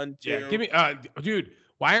single one, too. Yeah, give me, dude,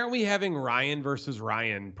 why aren't we having Ryan versus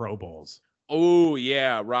Ryan Pro Bowls? Oh,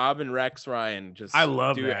 yeah, Rob and Rex Ryan. I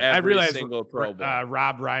love that. I realize single Pro Bowl.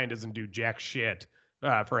 Rob Ryan doesn't do jack shit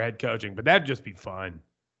for head coaching, but that'd just be fun.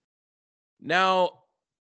 Now,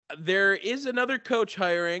 there is another coach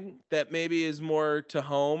hiring that maybe is more to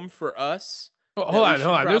home for us. Hold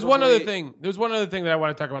on. There's one other thing that I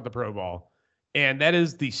want to talk about the Pro Bowl, and that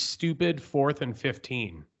is the stupid 4th and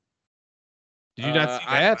 15. Did you not see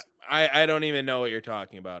that? I don't even know what you're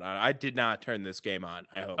talking about. I did not turn this game on.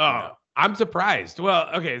 I hope. Oh, I'm surprised. Well,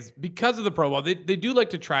 okay, because of the Pro Bowl, they do like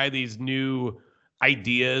to try these new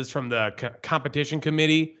ideas from the competition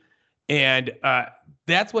committee. And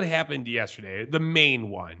that's what happened yesterday. The main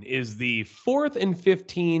one is the 4th and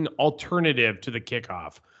 15 alternative to the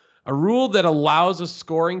kickoff, a rule that allows a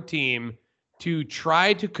scoring team to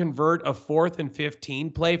try to convert a 4th and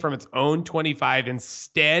 15 play from its own 25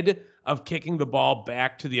 instead of kicking the ball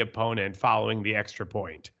back to the opponent following the extra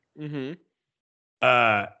point. Mm-hmm.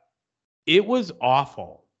 It was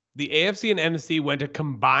awful. The AFC and NFC went a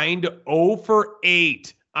combined 0 for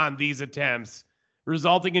 8 on these attempts,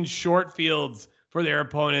 resulting in short fields for their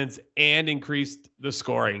opponents and increased the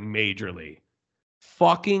scoring majorly.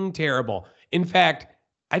 Fucking terrible. In fact,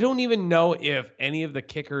 I don't even know if any of the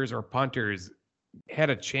kickers or punters had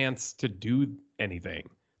a chance to do anything.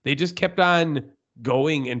 They just kept on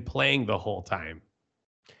going and playing the whole time.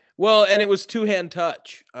 Well, and it was 2-hand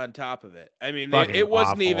touch on top of it. I mean, it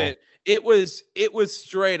wasn't even, it was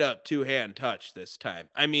straight up 2-hand touch this time.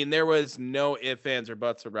 I mean, there was no ifs, ands, or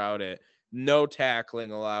buts about it. No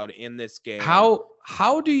tackling allowed in this game.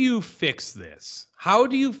 How do you fix this? How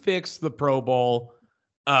do you fix the Pro Bowl?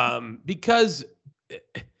 Because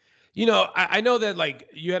You know, I know that like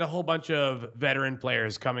you had a whole bunch of veteran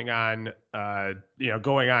players coming on,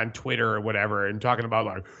 going on Twitter or whatever and talking about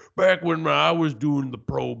like back when I was doing the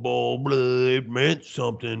Pro Bowl, blah, it meant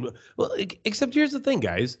something. Well, except here's the thing,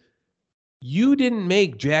 guys. You didn't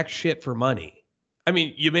make jack shit for money. I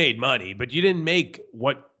mean, you made money, but you didn't make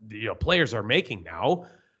what players are making now.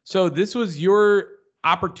 So this was your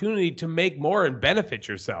opportunity to make more and benefit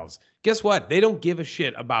yourselves. Guess what? They don't give a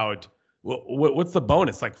shit about what's the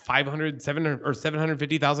bonus, like $500, $700, or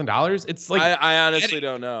 $750,000. It's like I honestly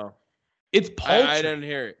don't know. It's paltry. I didn't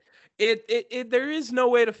hear it. There is no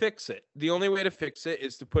way to fix it. The only way to fix it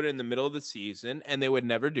is to put it in the middle of the season, and they would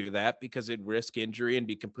never do that because it'd risk injury and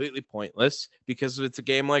be completely pointless because it's a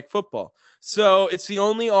game like football. So it's the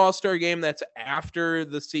only All-Star game that's after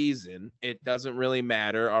the season. It doesn't really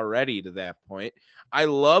matter already to that point. I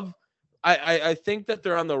think that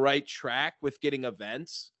they're on the right track with getting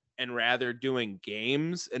events and rather doing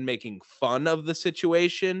games and making fun of the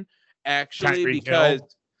situation, actually, because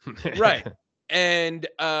right. And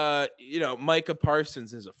Micah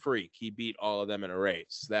Parsons is a freak. He beat all of them in a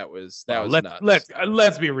race. That was nuts.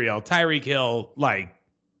 Let's be real. Tyreek Hill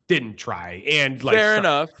didn't try, and fair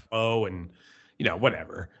enough. Oh, and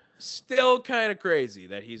whatever. Still kind of crazy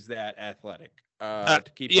that he's that athletic. To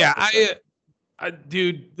keep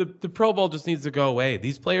dude, the Pro Bowl just needs to go away.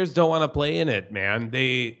 These players don't want to play in it, man.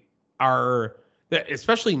 They are,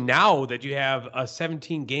 especially now that you have a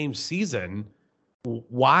 17-game season.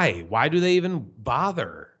 Why do they even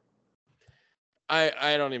bother?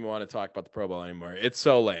 I don't even want to talk about the Pro Bowl anymore. It's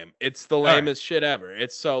so lame. It's the lamest shit ever.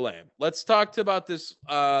 It's so lame. Let's talk about this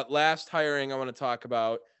last hiring I want to talk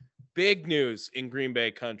about. Big news in Green Bay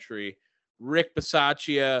country. Rick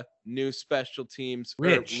Bisaccia, new special teams.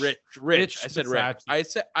 Rich. I said Rick.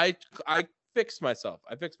 I fixed myself.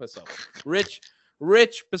 Rich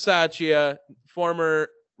Bisaccia, former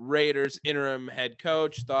Raiders interim head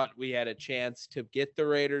coach, thought we had a chance to get the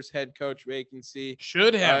Raiders head coach vacancy.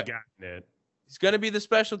 Should have gotten it. He's going to be the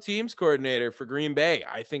special teams coordinator for Green Bay.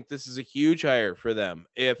 I think this is a huge hire for them.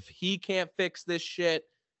 If he can't fix this shit,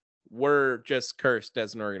 we're just cursed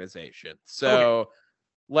as an organization. So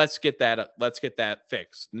let's get that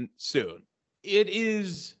fixed soon. It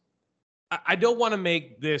is. I don't want to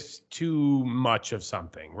make this too much of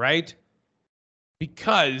something, right?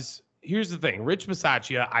 Because here's the thing. Rich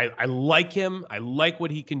Bisaccia, I like him. I like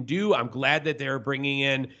what he can do. I'm glad that they're bringing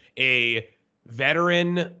in a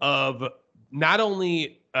veteran of not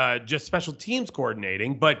only just special teams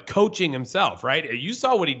coordinating, but coaching himself, right? You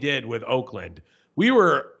saw what he did with Oakland. We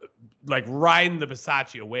were like riding the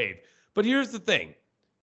Bisaccia wave. But here's the thing.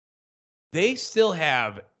 They still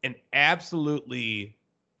have an absolutely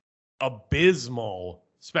abysmal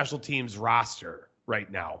special teams roster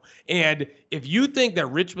right now. And if you think that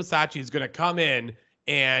Rich Bisaccia is going to come in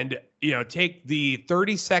and, take the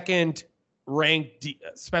 32nd ranked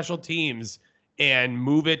special teams and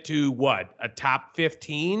move it to a top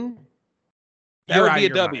 15? That would be a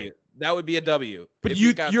W. Mind. That would be a W. But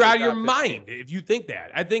you're out of your mind if you think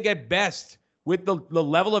that. I think at best, with the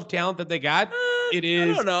level of talent that they got, it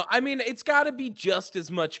is. I don't know. I mean, it's got to be just as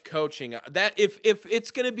much coaching. That if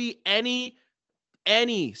it's going to be any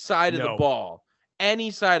side of the ball,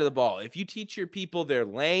 if you teach your people their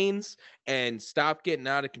lanes and stop getting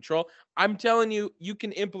out of control, I'm telling you, you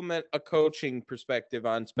can implement a coaching perspective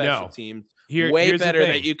on special teams way better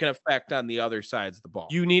that you can affect on the other sides of the ball.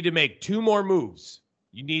 You need to make 2 more moves.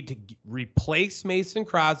 You need to replace Mason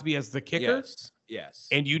Crosby as the kicker. Yes.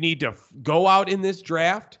 And you need to go out in this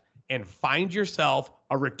draft and find yourself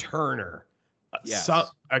a returner. Yes.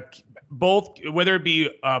 Both, whether it be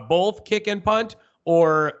both kick and punt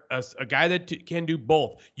or a guy that can do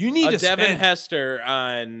both. You need Devin Hester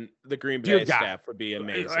on the Green Bay staff would be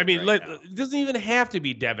amazing. I mean, it doesn't even have to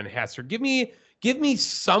be Devin Hester. Give me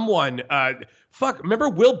someone. Remember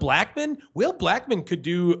Will Blackman? Will Blackman could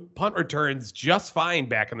do punt returns just fine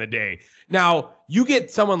back in the day. Now, you get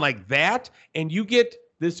someone like that, and you get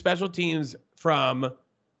the special teams from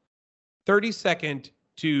 32nd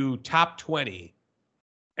to top 20,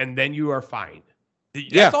 and then you are fine.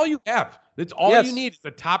 That's all you have. That's all you need is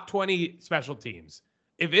the top 20 special teams.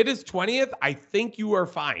 If it is 20th, I think you are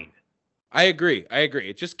fine. I agree.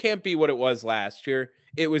 It just can't be what it was last year.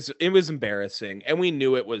 It was embarrassing, and we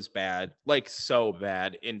knew it was bad, like so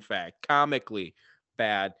bad, in fact, comically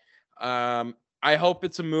bad. I hope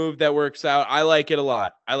it's a move that works out. I like it a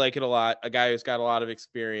lot. A guy who's got a lot of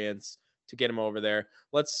experience to get him over there.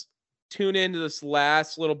 Let's tune into this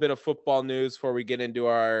last little bit of football news before we get into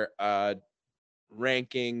our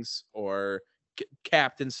rankings or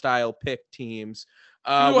captain style pick teams.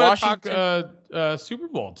 Washington talk Super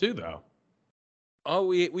Bowl too, though. Oh,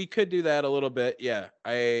 we could do that a little bit. Yeah,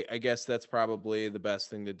 I guess that's probably the best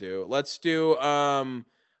thing to do. Let's do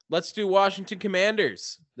Washington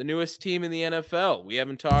Commanders, the newest team in the NFL. We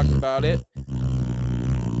haven't talked about it,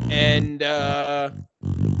 and I'm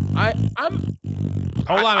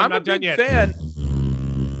not done yet. Fan.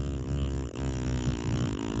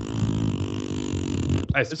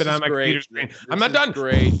 I spit on my computer screen. I'm not done.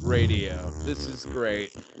 Great radio. This is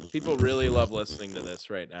great. People really love listening to this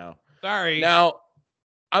right now. Sorry. Now,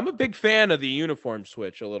 I'm a big fan of the uniform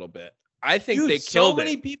switch a little bit. I think they killed it. So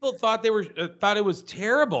many people thought thought it was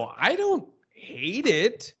terrible. I don't hate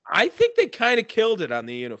it. I think they kind of killed it on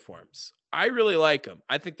the uniforms. I really like them.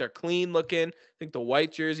 I think they're clean looking. I think the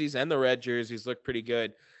white jerseys and the red jerseys look pretty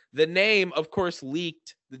good. The name, of course,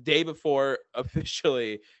 leaked the day before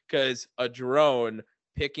officially because a drone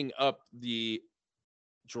picking up the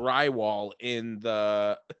drywall in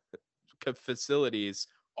the facilities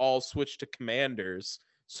all switched to Commanders.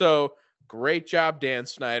 So great job, Dan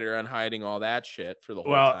Snyder, on hiding all that shit for the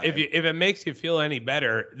whole time. If it makes you feel any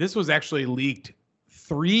better, this was actually leaked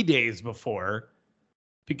 3 days before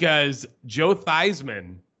because Joe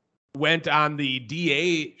Theismann went on the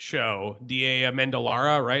DA show, DA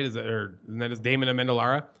Amendolara, right? Isn't that his Damon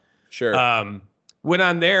Amendolara? Sure. Went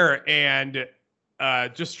on there and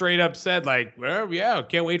just straight up said, like, well, yeah,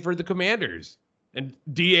 can't wait for the Commanders. And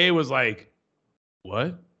DA was like,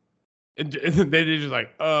 what? And they just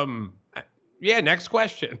like, yeah, next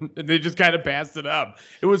question. And they just kind of passed it up.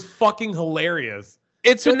 It was fucking hilarious.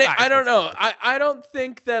 I don't know. I don't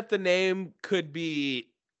think that the name could be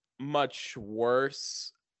much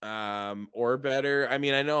worse or better. I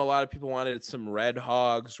mean, I know a lot of people wanted some Red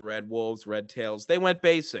Hogs, Red Wolves, Red Tails. They went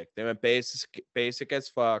basic. They went basic as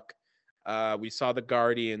fuck. We saw the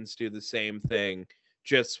Guardians do the same thing.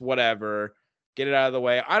 Just whatever. Get it out of the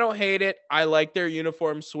way. I don't hate it. I like their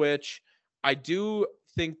uniform switch. I do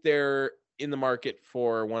think they're in the market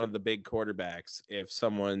for one of the big quarterbacks if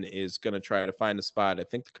someone is going to try to find a spot. I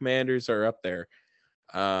think the Commanders are up there.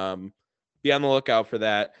 Be on the lookout for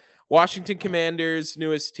that. Washington Commanders,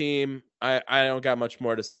 newest team. I don't got much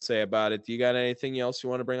more to say about it. Do you got anything else you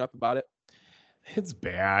want to bring up about it? It's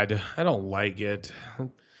bad. I don't like it.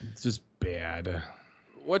 It's just bad.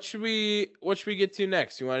 What should we get to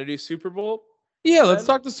next? You want to do Super Bowl? Yeah, let's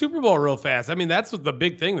talk the Super Bowl real fast. I mean, that's the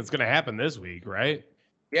big thing that's going to happen this week, right?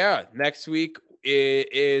 Yeah, next week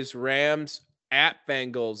is Rams at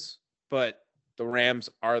Bengals, but the Rams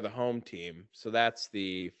are the home team. So that's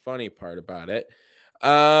the funny part about it.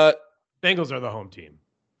 Bengals are the home team.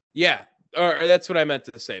 Yeah, or that's what I meant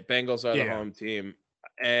to say. Bengals are the home team.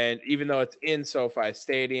 And even though it's in SoFi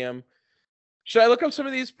Stadium, should I look up some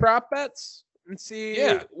of these prop bets and see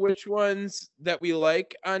which ones that we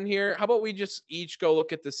like on here? How about we just each go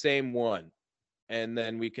look at the same one, and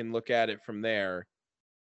then we can look at it from there.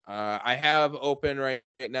 I have open right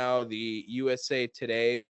now the USA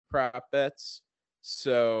Today prop bets.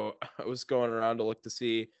 So I was going around to look to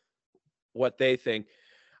see what they think.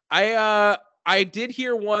 I did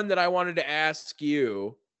hear one that I wanted to ask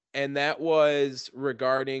you, and that was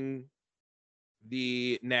regarding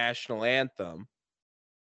the national anthem.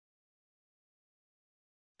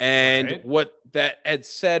 And what that had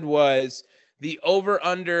said was the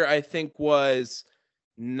over-under, I think, was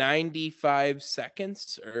 95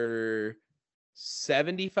 seconds or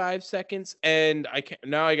 75 seconds. And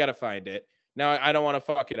now I got to find it. Now I don't want to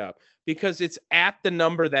fuck it up because it's at the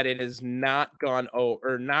number that it has not gone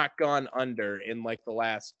under in like the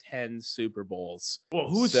last 10 Super Bowls. Well,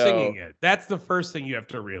 who's singing it? That's the first thing you have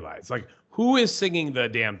to realize. Like, who is singing the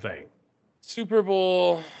damn thing? Super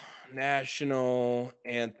Bowl national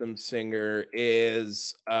anthem singer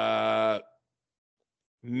is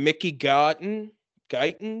Mickey Guyton.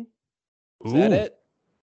 Is that it?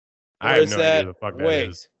 I have no idea who the fuck that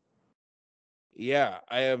is. Yeah,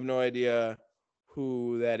 I have no idea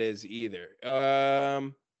who that is either.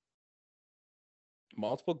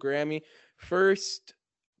 Multiple Grammy. First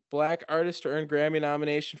Black artist to earn Grammy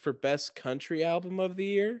nomination for Best Country Album of the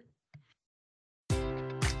Year.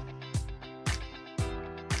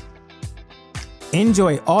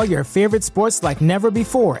 Enjoy all your favorite sports like never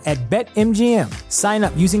before at BetMGM. Sign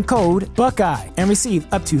up using code Buckeye and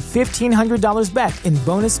receive up to $1,500 back in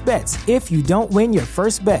bonus bets if you don't win your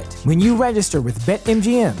first bet. When you register with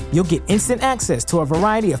BetMGM, you'll get instant access to a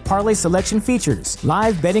variety of parlay selection features,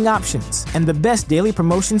 live betting options, and the best daily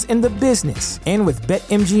promotions in the business. And with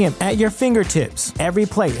BetMGM at your fingertips, every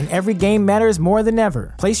play and every game matters more than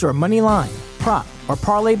ever. Place your money line, prop, or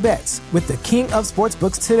parlay bets with the king of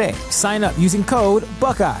sportsbooks today. Sign up using code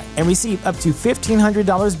Buckeye and receive up to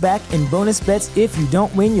 $1,500 back in bonus bets if you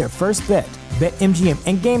don't win your first bet. BetMGM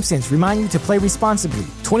and GameSense remind you to play responsibly.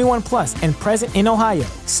 21 plus and present in Ohio,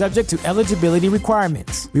 subject to eligibility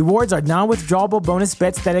requirements. Rewards are non-withdrawable bonus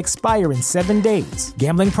bets that expire in 7 days.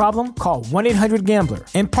 Gambling problem? Call 1-800-GAMBLER.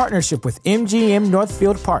 In partnership with MGM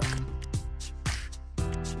Northfield Park.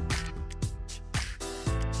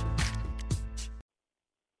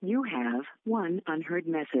 You have one unheard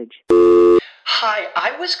message. Hi,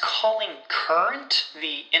 I was calling Current,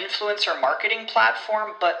 the influencer marketing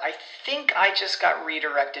platform, but I think I just got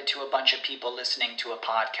redirected to a bunch of people listening to a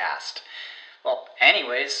podcast. Well,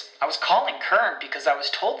 anyways, I was calling Current because I was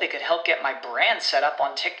told they could help get my brand set up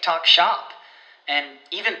on TikTok Shop, and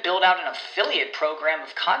even build out an affiliate program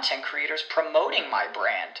of content creators promoting my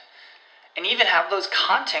brand, and even have those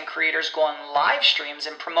content creators go on live streams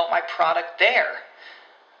and promote my product there.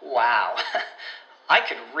 Wow, I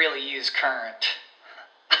could really use Current.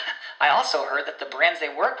 I also heard that the brands they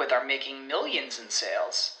work with are making millions in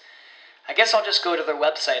sales. I guess I'll just go to their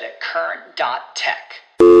website at current.tech.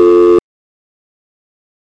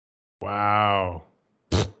 Wow.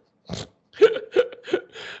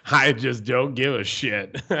 I just don't give a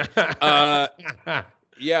shit. Yeah,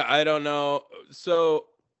 I don't know. So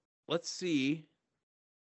let's see.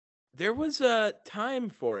 There was a time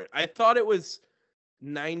for it. I thought it was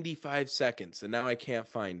 95 seconds, and now I can't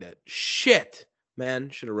find it. Shit, man.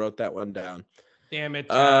 Should have wrote that one down. Damn it.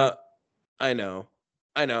 I know.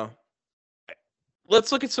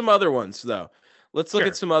 Let's look at some other ones, though. Let's look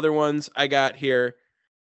at some other ones I got here.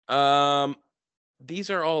 These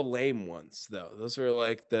are all lame ones, though. Those are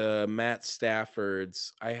like the Matt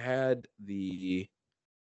Staffords. I had the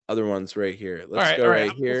other ones right here. Let's go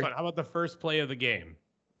right here. How about the first play of the game?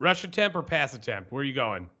 Rush attempt or pass attempt? Where are you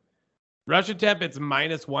going? Rush attempt, it's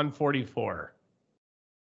minus 144.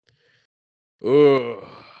 Oh,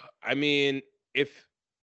 I mean, if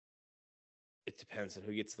it depends on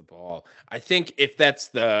who gets the ball. I think if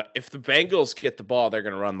the Bengals get the ball, they're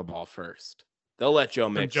going to run the ball first. They'll let Joe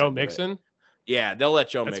Mixon. Yeah, they'll let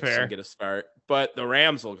Joe Mixon get a start, but the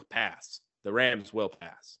Rams will pass. The Rams will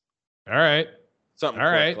pass. All right. Something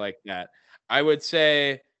quick like that. I would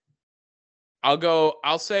say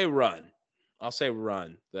I'll say run. I'll say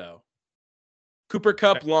run, though. Cooper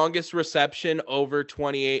Kupp, longest reception, over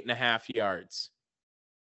 28.5 yards.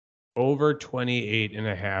 Over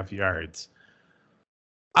 28.5 yards.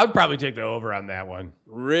 I would probably take the over on that one.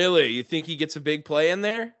 Really? You think he gets a big play in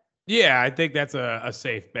there? Yeah, I think that's a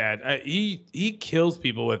safe bet. He kills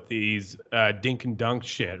people with these dink and dunk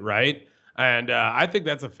shit, right? And I think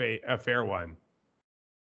that's a fair one.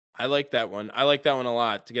 I like that one. I like that one a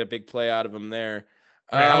lot, to get a big play out of him there.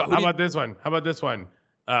 How about this one?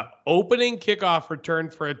 Opening kickoff return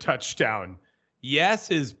for a touchdown. Yes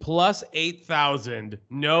is plus 8,000.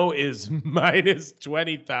 No is minus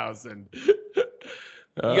 20,000. You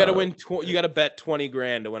got to win. You got to bet 20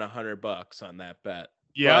 grand to win $100 on that bet.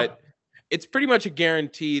 Yeah, it's pretty much a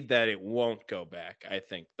guaranteed that it won't go back. I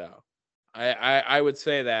think, though. I would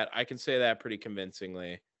say that. I can say that pretty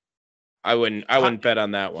convincingly. I wouldn't bet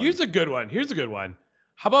on that one. Here's a good one.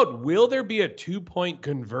 How about, will there be a 2-point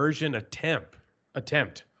conversion attempt?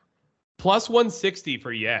 Plus 160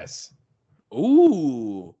 for yes.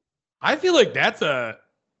 Ooh. I feel like that's a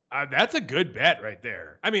good bet right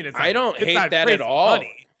there. I mean, I don't hate that at all.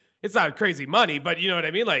 Money. It's not crazy money, but you know what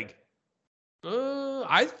I mean? Like,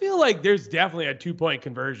 I feel like there's definitely a 2-point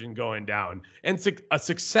conversion going down. And a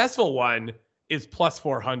successful one is plus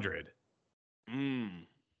 400.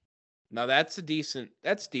 Now that's decent.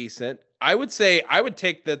 I would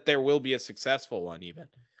take that there will be a successful one even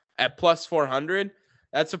at plus 400.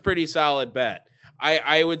 That's a pretty solid bet.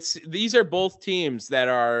 I would these are both teams that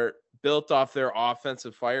are built off their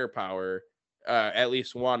offensive firepower. At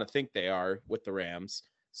least want to think they are with the Rams.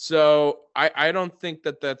 So I don't think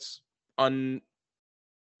that's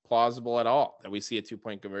unplausible at all that we see a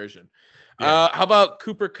 2-point conversion. Yeah. How about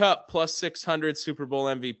Cooper Kupp plus 600 Super Bowl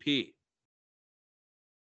MVP?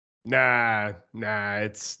 Nah,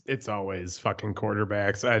 it's always fucking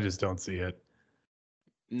quarterbacks. I just don't see it.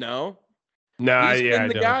 No. He's been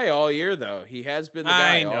the guy all year, though. He has been the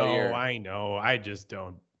guy all year. I know. I just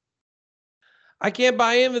don't. I can't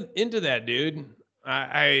buy into that, dude.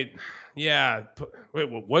 Wait,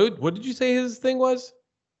 what did you say his thing was?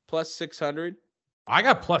 Plus 600. I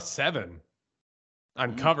got plus 7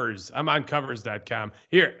 on covers. I'm on covers.com.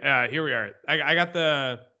 Here we are. I got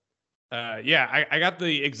the. I got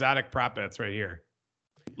the exotic prop bets right here.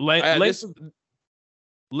 Length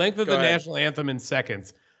of the national anthem in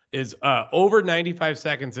seconds is over 95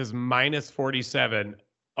 seconds is minus 47.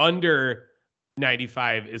 Under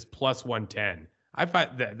 95 is plus 110. I find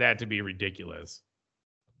that to be ridiculous.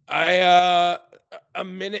 A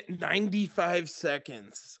minute 95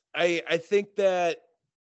 seconds. I think that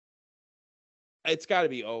it's got to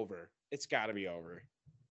be over. It's got to be over.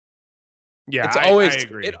 Yeah, It's I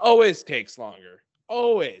agree. It always takes longer.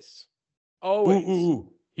 Always.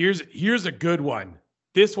 Ooh. Here's a good one.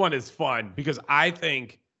 This one is fun because I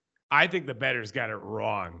think the bettors got it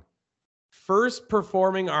wrong. First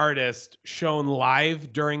performing artist shown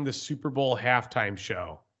live during the Super Bowl halftime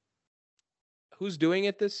show. Who's doing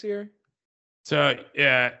it this year? So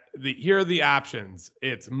here are the options.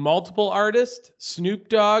 It's multiple artists: Snoop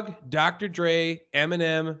Dogg, Dr. Dre,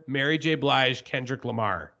 Eminem, Mary J. Blige, Kendrick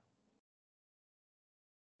Lamar.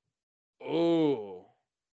 Oh,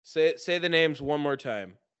 say the names one more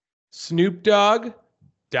time. Snoop Dogg,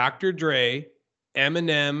 Dr. Dre,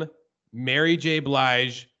 Eminem, Mary J.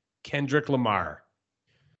 Blige, Kendrick Lamar.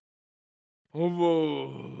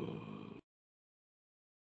 Oh.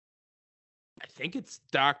 I think it's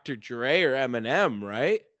Dr. Dre or Eminem,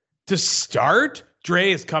 right? To start,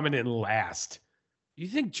 Dre is coming in last. You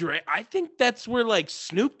think Dre? I think that's where like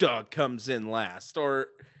Snoop Dogg comes in last. Or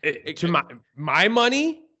to my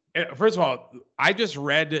money, first of all, I just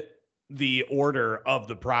read the order of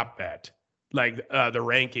the prop bet, like the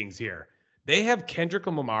rankings here. They have Kendrick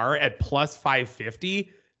Lamar at plus 550.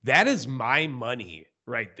 That is my money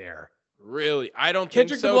right there. Really? I don't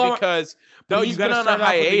Kendrick think so Lamar, because no, he's been on a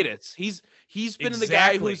hiatus. He's been the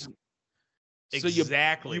guy who's so you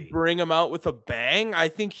bring him out with a bang. I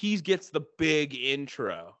think he gets the big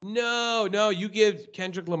intro. No, you give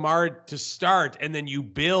Kendrick Lamar to start and then you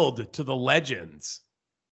build to the legends.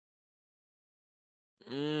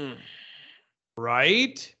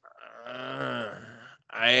 Right?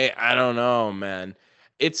 I don't know, man.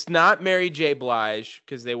 It's not Mary J. Blige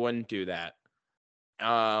because they wouldn't do that.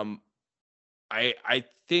 I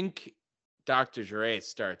think Dr. Dre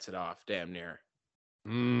starts it off damn near.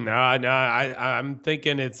 No, I'm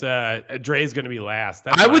thinking it's Dre's gonna be last.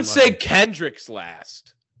 I would say Kendrick's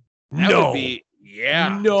last. That would be,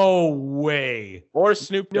 yeah. No way. Or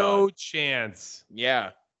Snoop Dogg. No chance.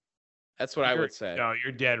 Yeah. That's what I would say. No,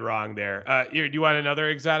 you're dead wrong there. Do you want another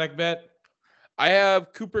exotic bet? I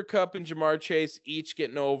have Cooper Kupp and Jamar Chase each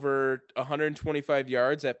getting over 125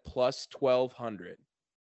 yards at plus 1,200.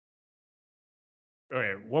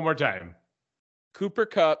 Okay, one more time. Cooper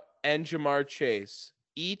Kupp and Jamar Chase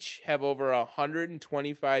each have over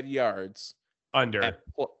 125 yards under at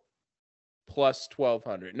plus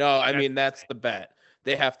 1,200. No, I mean, that's the bet.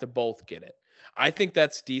 They have to both get it. I think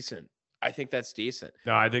that's decent. No, I think that's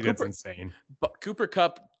insane. But Cooper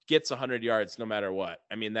Kupp gets 100 yards no matter what.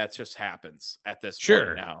 I mean, that just happens at this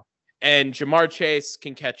point now. And Jamar Chase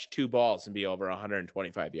can catch 2 balls and be over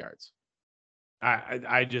 125 yards.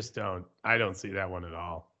 I just don't. I don't see that one at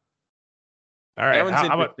all. All right. That one's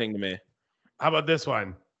interesting to me. How about this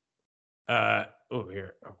one? Here.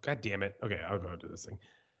 Oh, God damn it. Okay, I'll go to this thing.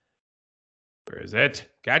 Where is it?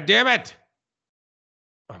 God damn it.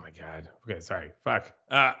 Oh my God. Okay, sorry. Fuck.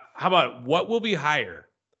 How about what will be higher?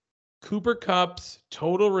 Cooper Kupp's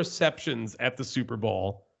total receptions at the Super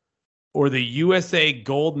Bowl or the USA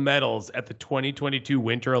gold medals at the 2022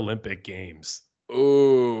 Winter Olympic Games?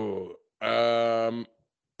 Ooh. The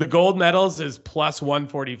gold medals is plus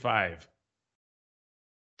 145.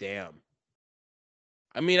 Damn.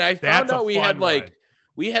 I mean, I found out we had like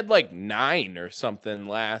 9 or something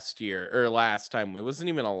last year or last time. It wasn't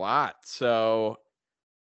even a lot. So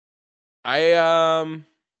right?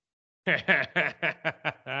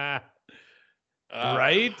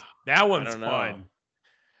 That one's fun.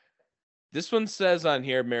 This one says on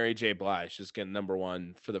here Mary J. Blige is getting number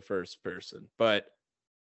 1 for the first person, but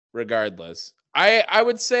regardless, I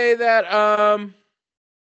would say that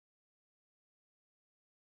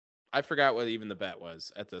I forgot what even the bet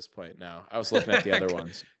was at this point now. I was looking at the other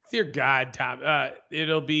ones. Dear God, Tom.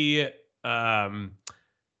 It'll be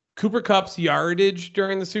Cooper Kupp's yardage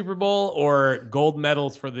during the Super Bowl or gold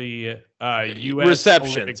medals for the U.S.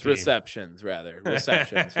 receptions,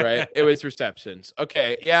 right? It was receptions.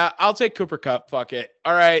 Okay, yeah, I'll take Cooper Kupp. Fuck it.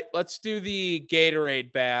 All right, let's do the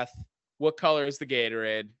Gatorade bath. What color is the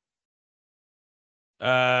Gatorade?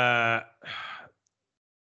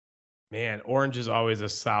 Man, orange is always a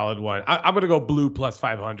solid one. I'm going to go blue plus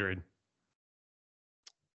 500.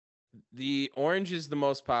 The orange is the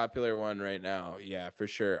most popular one right now. Yeah, for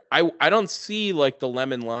sure. I don't see like the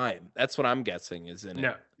lemon lime. That's what I'm guessing is in it.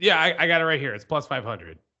 No. Yeah, I got it right here. It's plus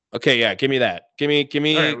 500. Okay, yeah, give me that. Give me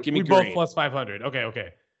we green. Both plus 500. Okay.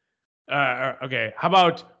 Okay. How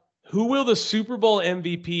about who will the Super Bowl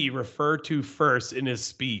MVP refer to first in his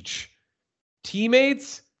speech?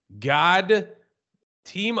 Teammates, God,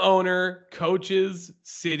 team owner, coaches,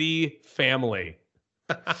 city, family.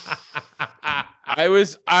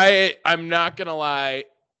 I'm not gonna lie.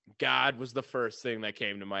 God was the first thing that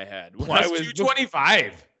came to my head. Plus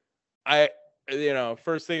 225.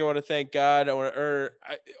 First thing I want to thank God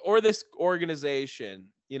or this organization.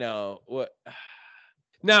 What?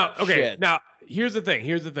 Now, okay. Shit. Now, here's the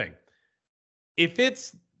thing. If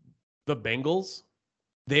it's the Bengals,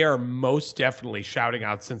 they are most definitely shouting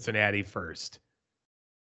out Cincinnati first.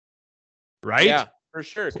 Right? Yeah, for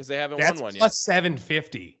sure, because they haven't won one yet. Plus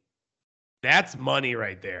 750. That's money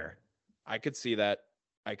right there. I could see that.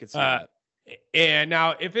 That. And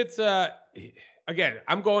now, if it's again,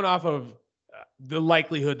 I'm going off of the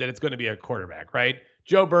likelihood that it's going to be a quarterback, right?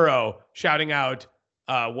 Joe Burrow shouting out,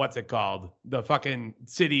 what's it called? The fucking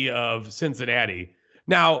city of Cincinnati.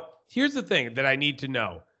 Now, here's the thing that I need to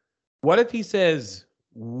know. What if he says,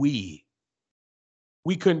 we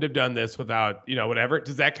couldn't have done this without, whatever.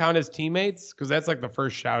 Does that count as teammates? Because that's like the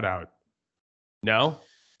first shout out. No?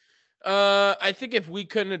 I think if we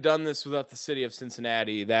couldn't have done this without the city of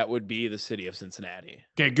Cincinnati, that would be the city of Cincinnati.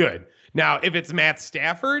 Okay, good. Now, if it's Matt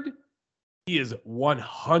Stafford, he is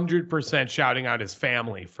 100% shouting out his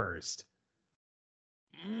family first.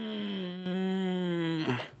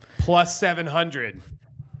 Plus 700.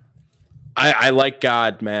 I like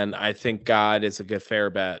God, man. I think God is a good fair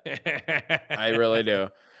bet. I really do.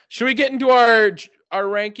 Should we get into our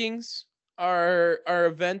rankings? Our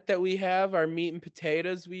event that we have, our meat and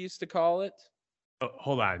potatoes, we used to call it. Oh,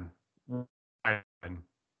 hold on.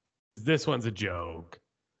 This one's a joke.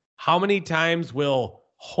 How many times will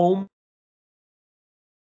home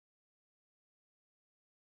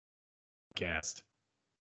cast?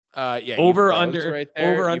 Yeah. Over under right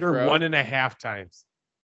there. over under 1.5 times.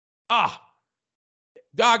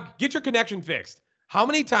 Dog, get your connection fixed. How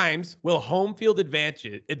many times will home field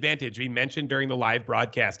advantage be mentioned during the live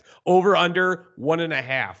broadcast? Over under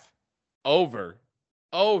 1.5. Over.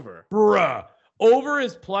 Bruh. Over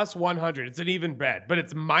is plus 100. It's an even bet, but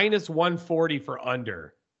it's minus 140 for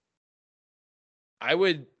under.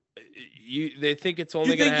 They think it's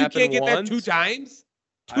only going to happen once? You can't get that 2 times?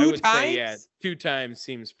 Two times? Say, yeah, 2 times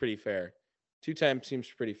seems pretty fair. 2 times seems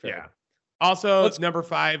pretty fair. Yeah. Also, number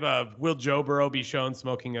 5 of will Joe Burrow be shown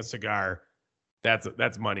smoking a cigar?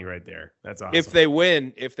 That's money right there. That's awesome. If they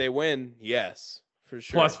win, yes, for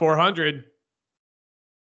sure. Plus 400.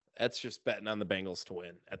 That's just betting on the Bengals to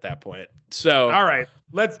win at that point. So, all right,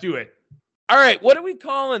 let's do it. All right, what are we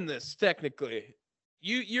calling this technically?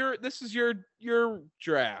 This is your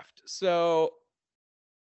draft. So,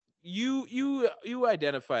 you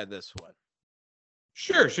identify this one.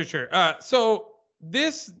 Sure. So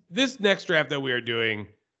this next draft that we are doing.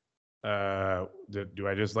 Do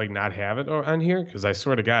I just not have it on here? Because I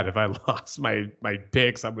swear to God, if I lost my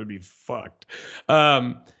picks, I'm gonna be fucked.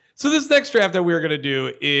 So this next draft that we're gonna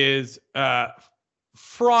do is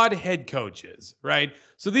fraud head coaches, right?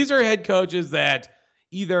 So these are head coaches that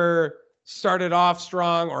either started off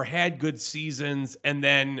strong or had good seasons and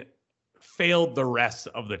then failed the rest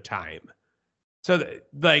of the time. So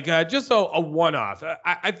just a one-off.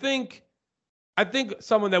 I think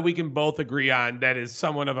someone that we can both agree on that is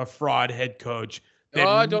somewhat of a fraud head coach.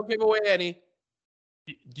 Don't give away any.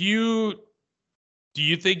 Do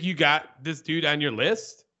you think you got this dude on your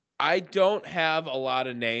list? I don't have a lot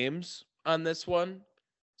of names on this one,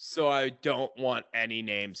 so I don't want any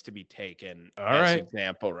names to be taken as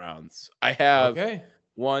example rounds. I have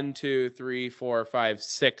 1, 2, 3, 4, 5,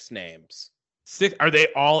 6 names. 6? Are they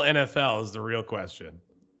all NFL? Is the real question.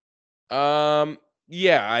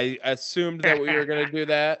 Yeah, I assumed that we were going to do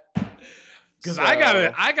that. Because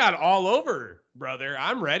I got all over, brother.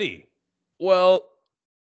 I'm ready. Well,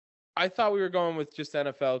 I thought we were going with just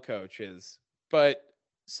NFL coaches, but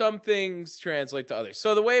some things translate to others.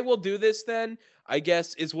 So the way we'll do this then, I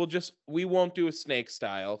guess, is we won't do a snake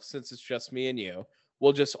style since it's just me and you.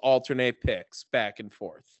 We'll just alternate picks back and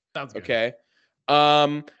forth. Sounds good. Okay.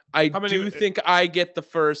 I do think I get the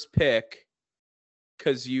first pick.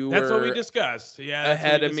 Because that's what we discussed. Yeah,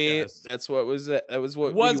 ahead of me. That's what was it. That was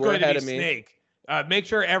what was going ahead to of be me. Snake. Make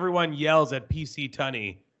sure everyone yells at PC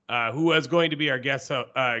Tunney, who was going to be our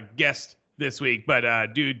guest this week.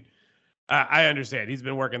 But dude, I understand. He's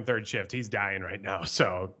been working third shift. He's dying right now.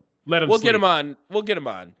 So let him. We'll get him on.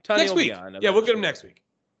 Tunney next week. On yeah, we'll get him next week.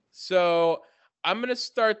 So I'm gonna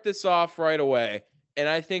start this off right away, and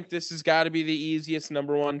I think this has got to be the easiest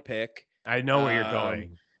number 1 pick. I know where you're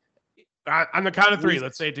going. On the count of 3,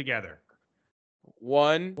 let's say it together.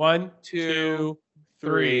 1, 2,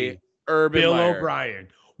 3. Urban Bill Meyer. O'Brien.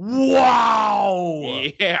 Wow.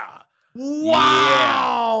 Yeah.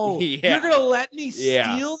 Wow. Yeah. You're going to let me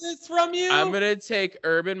steal this from you? I'm going to take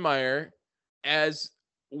Urban Meyer as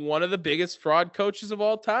one of the biggest fraud coaches of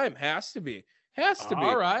all time. Has to be.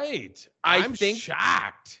 All right. I I'm think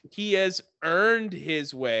shocked. he has earned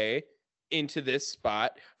his way into this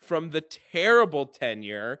spot from the terrible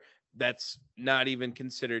tenure that's not even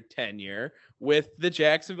considered tenure with the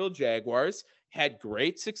Jacksonville Jaguars, had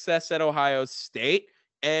great success at Ohio State,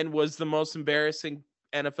 and was the most embarrassing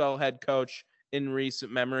NFL head coach in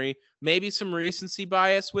recent memory. Maybe some recency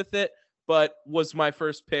bias with it, but was my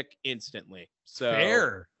first pick instantly. So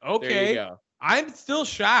Fair. there Okay. you go. I'm still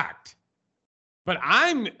shocked. But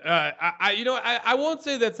I won't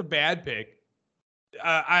say that's a bad pick.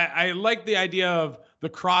 I like the idea of the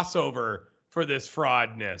crossover for this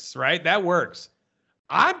fraudness, right? That works.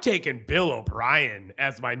 I'm taking Bill O'Brien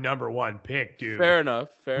as my number one pick, dude. Fair enough.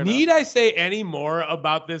 Need I say any more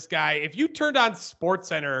about this guy? If you turned on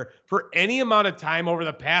SportsCenter for any amount of time over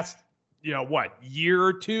the past, year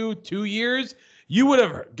or 2 years, you would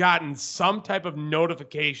have gotten some type of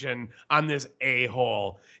notification on this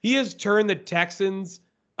a-hole. He has turned the Texans,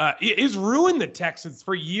 he's ruined the Texans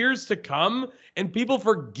for years to come, and people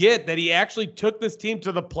forget that he actually took this team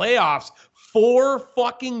to the playoffs 4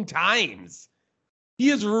 fucking times. He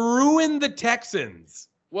has ruined the Texans.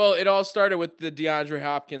 Well, it all started with the DeAndre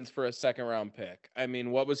Hopkins for a second-round pick. I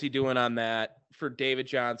mean, what was he doing on that for David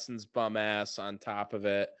Johnson's bum ass on top of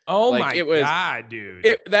it? Oh, God,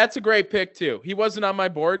 dude. That's a great pick, too. He wasn't on my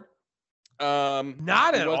board.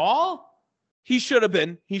 Not at all? He should have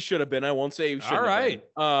been. I won't say he should have All right.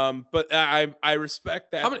 been. But I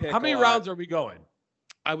respect that pick How many a lot. rounds are we going?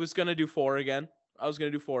 I was going to do 4 again.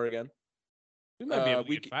 We might be able to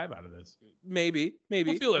get 5 out of this. Maybe.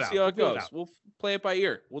 We'll feel it out. See how it We'll feel it goes. out. We'll play it by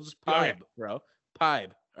ear. We'll just Oh, yeah. pibe, bro. Pibe.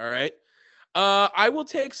 All right. I will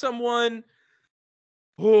take someone.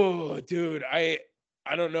 Oh, dude. I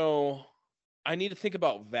don't know. I need to think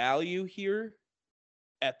about value here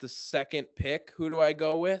at the second pick. Who do I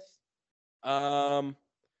go with? I'm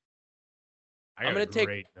gonna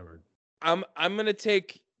take. I'm gonna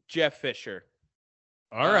take Jeff Fisher.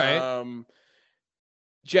 All right.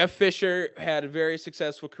 Jeff Fisher had a very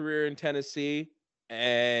successful career in Tennessee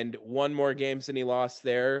and won more games than he lost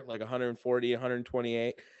there, like 140,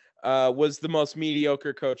 128. Was the most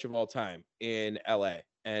mediocre coach of all time in LA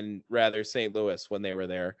and rather St. Louis when they were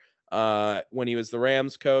there. When he was the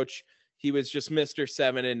Rams coach, he was just Mr.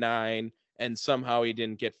 7-9, and somehow he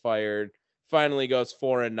didn't get fired. Finally goes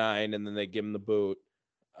 4-9, and then they give him the boot.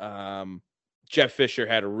 Jeff Fisher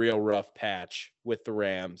had a real rough patch with the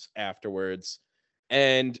Rams afterwards,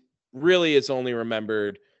 and really is only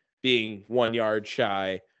remembered being 1 yard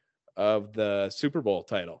shy of the Super Bowl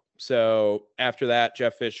title. So after that,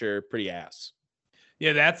 Jeff Fisher, pretty ass.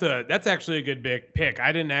 Yeah, that's actually a good big pick.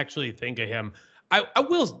 I didn't actually think of him. I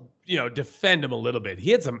will, defend him a little bit.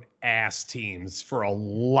 He had some ass teams for a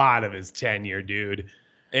lot of his tenure, dude.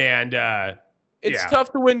 And it's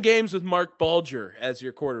tough to win games with Mark Bulger as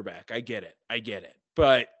your quarterback. I get it.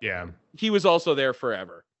 But yeah, he was also there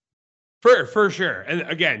forever. For sure. And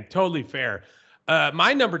again, totally fair.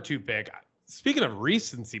 My number 2 pick, speaking of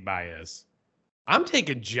recency bias, I'm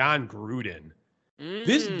taking John Gruden.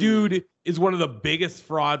 This dude is one of the biggest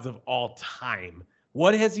frauds of all time.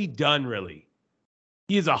 What has he done, really?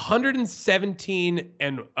 He is 117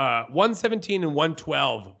 and 117 and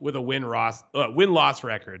 112 with a win-loss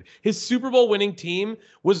record. His Super Bowl winning team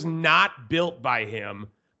was not built by him,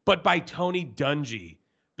 but by Tony Dungy.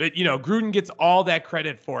 But, Gruden gets all that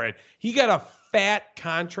credit for it. He got a fat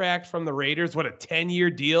contract from the Raiders, what, a 10-year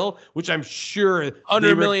deal, which I'm sure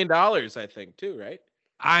 $100 million, I think, too, right?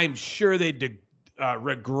 I'm sure they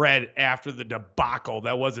regret after the debacle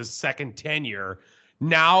that was his second tenure.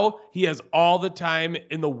 Now he has all the time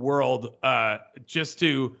in the world just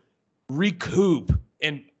to recoup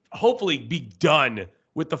and hopefully be done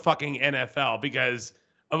with the fucking NFL because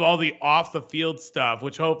of all the off-the-field stuff,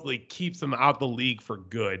 which hopefully keeps him out the league for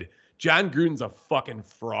good. John Gruden's a fucking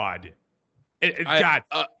fraud. God,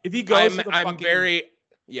 if he goes to the fucking...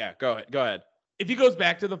 Yeah, go ahead. If he goes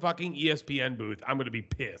back to the fucking ESPN booth, I'm going to be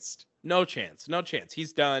pissed. No chance.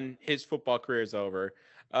 He's done. His football career is over.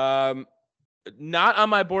 Not on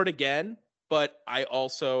my board again, but I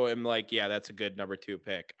also am like, yeah, that's a good number 2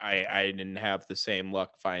 pick. I didn't have the same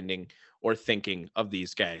luck finding or thinking of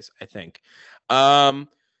these guys, I think.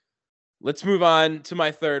 Let's move on to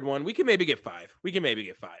my third one. We can maybe get 5.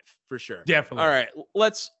 For sure. Definitely. All right.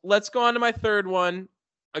 Let's go on to my third one.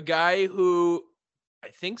 A guy who I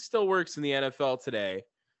think still works in the NFL today.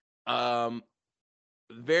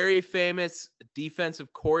 Very famous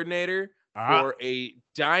defensive coordinator for a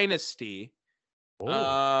dynasty.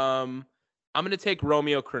 I'm going to take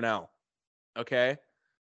Romeo Crennel. Okay.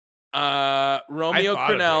 Romeo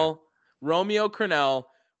Crennel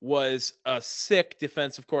was a sick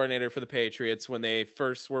defensive coordinator for the Patriots when they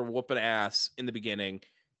first were whooping ass in the beginning.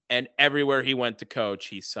 And everywhere he went to coach,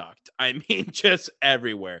 he sucked. I mean, just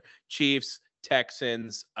everywhere. Chiefs,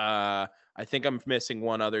 Texans. I think I'm missing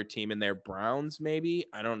one other team in there. Browns, maybe?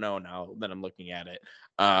 I don't know now that I'm looking at it.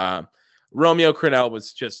 Romeo Crennel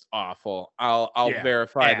was just awful. I'll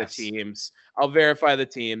verify the teams. I'll verify the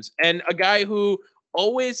teams. And a guy who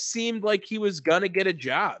always seemed like he was going to get a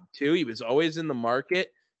job, too. He was always in the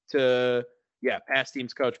market to, past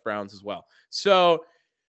teams coach Browns as well. So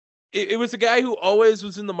it was a guy who always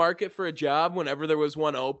was in the market for a job whenever there was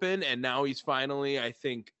one open. And now he's finally, I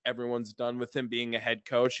think everyone's done with him being a head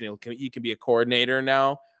coach, and he can be a coordinator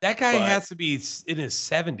now. That guy has to be in his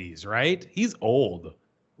 70s, right? He's old.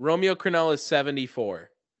 Romeo Crennel is 74.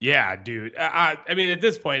 Yeah, dude. I mean, at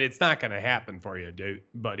this point, it's not going to happen for you,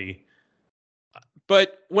 buddy.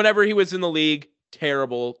 But whenever he was in the league,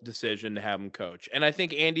 terrible decision to have him coach. And I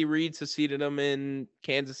think Andy Reid succeeded him in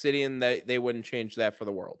Kansas City, and they wouldn't change that for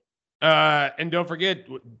the world. And don't forget,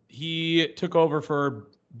 he took over for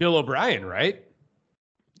Bill O'Brien, right?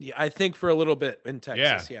 Yeah, I think for a little bit in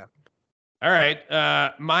Texas, yeah. All right.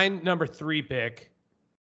 My number 3 pick,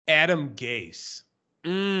 Adam Gase.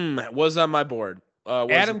 Was on my board.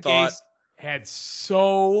 Adam Gase had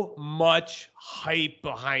so much hype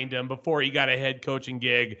behind him before he got a head coaching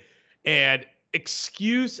gig, and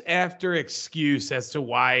excuse after excuse as to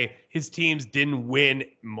why his teams didn't win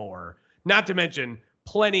more. Not to mention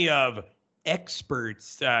plenty of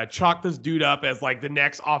experts chalk this dude up as like the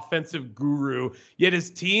next offensive guru, yet his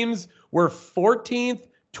teams were 14th,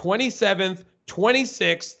 27th,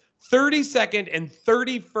 26th, 32nd, and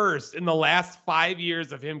 31st in the last 5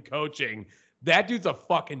 years of him coaching. That dude's a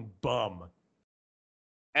fucking bum.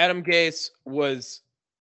 Adam Gase was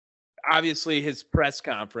obviously his press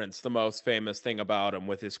conference, the most famous thing about him,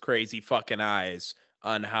 with his crazy fucking eyes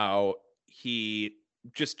on how he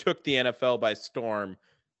just took the NFL by storm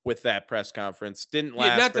with that press conference. Didn't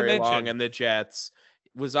last very long in the Jets.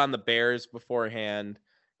 Was on the Bears beforehand.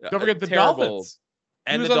 Don't forget the Dolphins.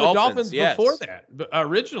 And he was the on Dolphins, the Dolphins before that,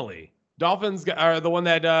 originally. Dolphins are the one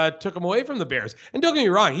that took him away from the Bears. And don't get me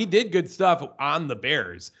wrong, he did good stuff on the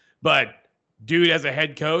Bears. But dude, as a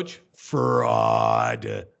head coach,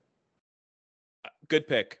 fraud. Good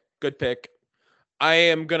pick. I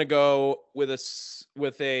am going to go with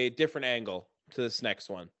a different angle to this next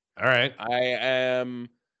one. All right. I am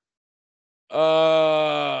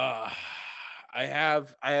I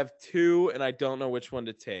have 2 and I don't know which one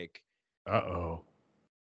to take. Uh-oh.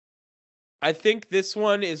 I think this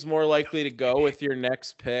one is more likely to go with your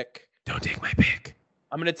next pick. Don't take my pick.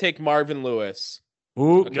 I'm going to take Marvin Lewis.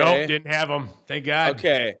 Ooh, okay. Nope, didn't have him. Thank God.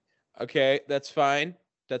 Okay, that's fine.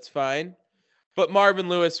 But Marvin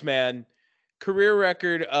Lewis, man, career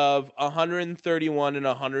record of 131 and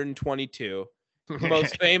 122.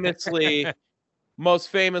 Most famously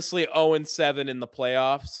 0-7 in the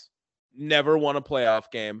playoffs. Never won a playoff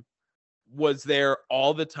game. Was there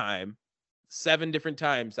all the time. 7 different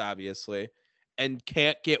times, obviously, and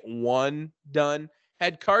can't get one done.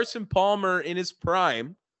 Had Carson Palmer in his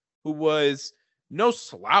prime, who was no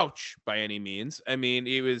slouch by any means. I mean,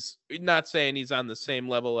 he was not saying he's on the same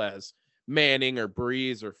level as Manning or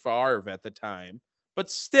Breeze or Favre at the time,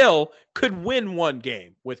 but still could win one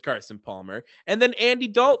game with Carson Palmer. And then Andy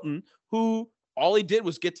Dalton, who all he did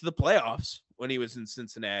was get to the playoffs when he was in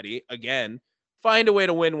Cincinnati. Again, find a way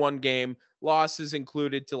to win one game. Losses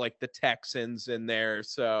included to like the Texans in there.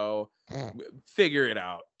 So figure it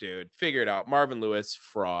out, dude. Figure it out. Marvin Lewis,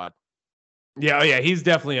 fraud. Yeah, he's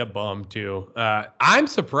definitely a bum too. I'm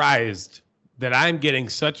surprised that I'm getting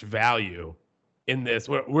such value in this.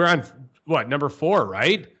 We're on what, number 4,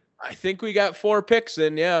 right? I think we got 4 picks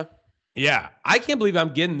in, yeah. Yeah, I can't believe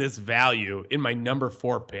I'm getting this value in my number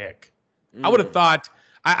 4 pick. I would have thought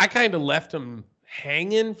I kind of left him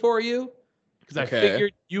hanging for you. Because I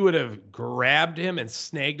figured you would have grabbed him and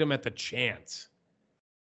snagged him at the chance.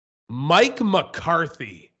 Mike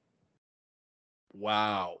McCarthy.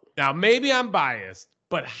 Wow. Now, maybe I'm biased,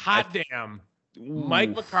 but hot damn,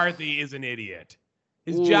 Mike McCarthy is an idiot.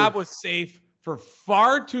 His job was safe for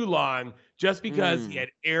far too long just because he had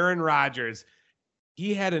Aaron Rodgers.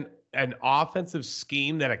 He had an offensive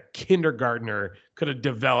scheme that a kindergartner could have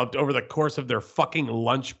developed over the course of their fucking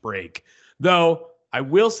lunch break. Though, I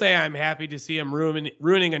will say I'm happy to see him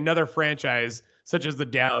ruining another franchise such as the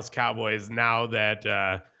Dallas Cowboys now that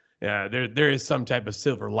there is some type of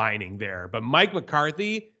silver lining there. But Mike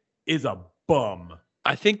McCarthy is a bum.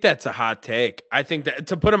 I think that's a hot take. I think that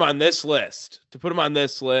to put him on this list,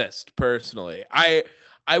 personally, I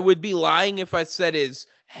would be lying if I said his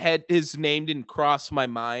name didn't cross my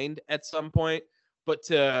mind at some point. but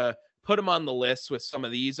to put him on the list with some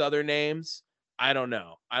of these other names, I don't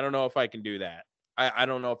know. I don't know if I can do that. I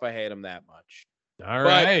don't know if I hate him that much. All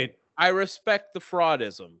right. I respect the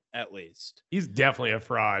fraudism, at least. He's definitely a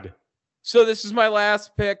fraud. So this is my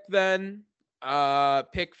last pick then.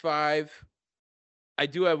 Pick 5. I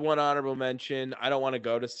do have one honorable mention. I don't want to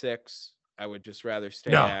go to 6. I would just rather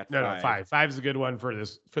stay at 5. No, 5. 5 is a good one for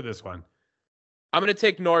this one. I'm going to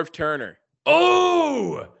take Norv Turner.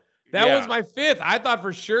 Oh, that was my 5th. I thought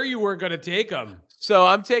for sure you weren't going to take him. So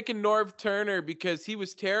I'm taking Norv Turner because he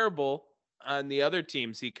was terrible on the other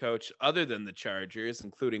teams he coached other than the Chargers,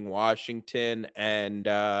 including Washington and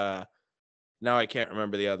now I can't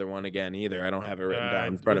remember the other one again either. I don't have it written down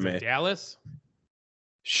in front of me. Dallas?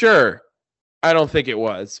 Sure. I don't think it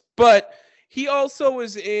was. But he also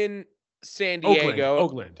was in San Diego.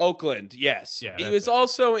 Oakland, yes. Yeah, he was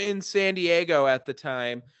also in San Diego at the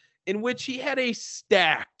time, in which he had a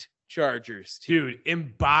stacked Chargers team. Dude,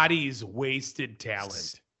 embodies wasted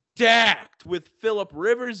talent. Stacked with Phillip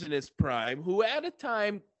Rivers in his prime, who at a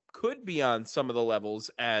time could be on some of the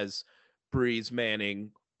levels as Breeze,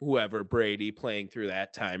 Manning, whoever, Brady, playing through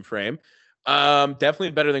that time frame.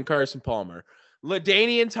 Definitely better than Carson Palmer.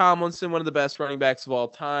 LaDainian Tomlinson, one of the best running backs of all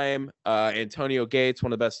time. Antonio Gates,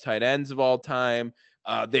 one of the best tight ends of all time.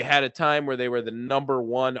 They had a time where they were the number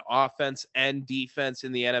 1 offense and defense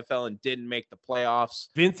in the NFL and didn't make the playoffs.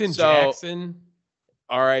 Vincent Jackson.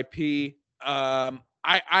 RIP.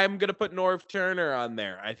 I'm going to put Norv Turner on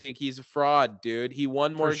there. I think he's a fraud, dude. He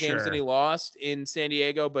won more games than he lost in San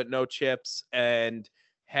Diego, but no chips, and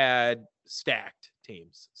had stacked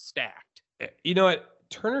teams. Stacked. You know what?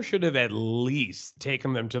 Turner should have at least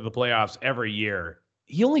taken them to the playoffs every year.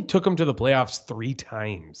 He only took them to the playoffs 3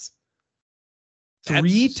 times.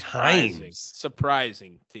 Three times.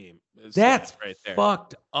 Surprising team. That's right there.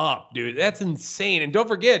 Fucked up, dude. That's insane. And don't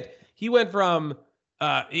forget, he went from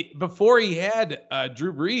before he had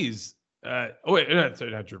Drew Brees. Not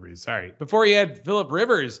Drew Brees. Sorry. Before he had Phillip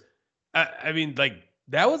Rivers. I mean, like,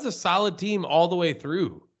 that was a solid team all the way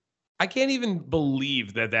through. I can't even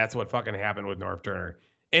believe that that's what fucking happened with Norv Turner.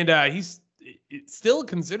 And he's still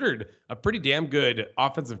considered a pretty damn good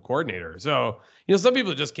offensive coordinator. So, some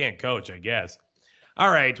people just can't coach, I guess. All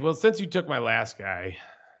right. Well, since you took my last guy,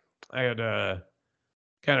 I had to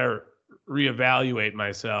kind of reevaluate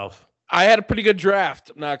myself. I had a pretty good draft.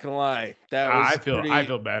 I'm not gonna lie. I feel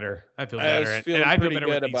better. I feel better. And I feel better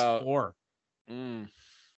with these 4.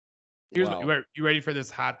 You ready for this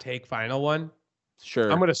hot take final one?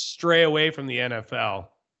 Sure. I'm going to stray away from the NFL.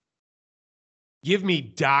 Give me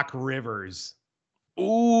Doc Rivers.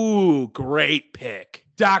 Ooh, great pick.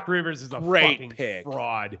 Doc Rivers is a great fucking pick.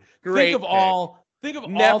 Fraud. Great Think of all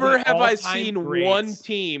Never have I seen greats. one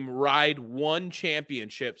team ride one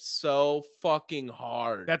championship so fucking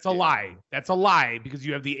hard. That's a lie. That's a lie because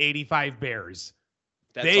you have the 85 Bears.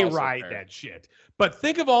 They ride that shit. But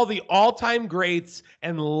think of all the all-time greats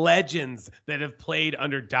and legends that have played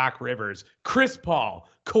under Doc Rivers. Chris Paul,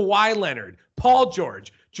 Kawhi Leonard, Paul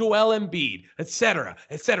George, Joel Embiid, etc.,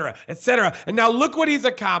 etc., etc. And now look what he's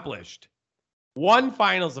accomplished. 1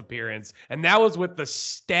 finals appearance, and that was with the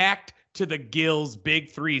stacked to the gills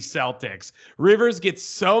Big 3 Celtics. Rivers gets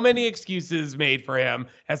so many excuses made for him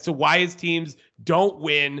as to why his teams don't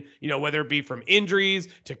win, whether it be from injuries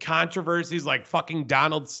to controversies like fucking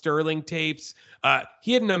Donald Sterling tapes.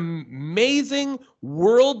 He had an amazing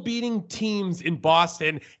world-beating teams in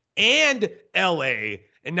Boston and LA,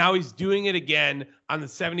 and now he's doing it again on the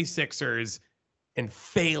 76ers and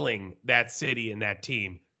failing that city and that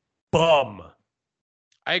team. Bum.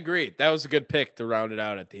 I agree. That was a good pick to round it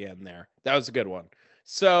out at the end there. That was a good one.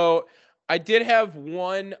 So I did have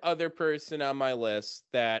one other person on my list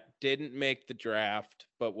that didn't make the draft,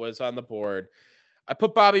 but was on the board. I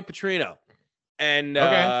put Bobby Petrino. And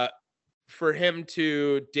for him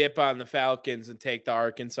to dip on the Falcons and take the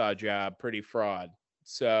Arkansas job, pretty fraud.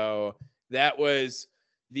 So that was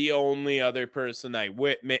the only other person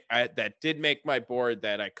that did make my board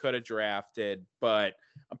that I could have drafted, but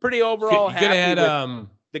I'm pretty overall happy with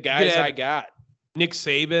the guys I got. Nick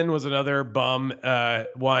Saban was another bum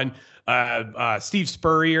one. Steve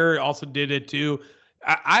Spurrier also did it too.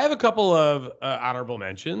 I have a couple of honorable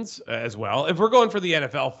mentions as well. If we're going for the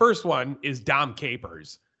NFL, first one is Dom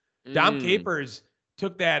Capers. Dom Capers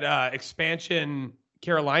took that expansion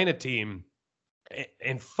Carolina team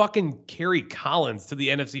and fucking carry Collins to the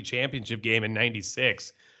NFC Championship game in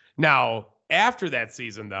 '96. Now, after that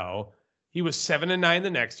season, though, he was 7-9 the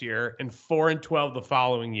next year and 4-12 the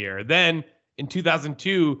following year. Then in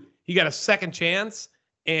 2002, he got a second chance,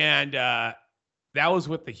 and that was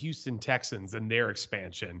with the Houston Texans and their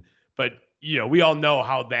expansion. But we all know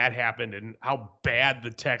how that happened and how bad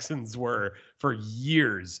the Texans were for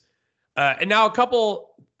years. And now a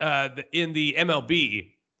couple in the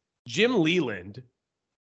MLB, Jim Leland,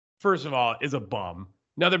 first of all, is a bum.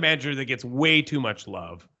 Another manager that gets way too much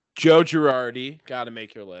love. Joe Girardi, got to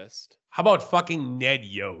make your list. How about fucking Ned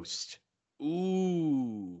Yost?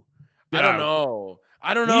 Ooh, I don't know.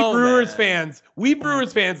 We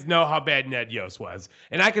Brewers fans know how bad Ned Yost was.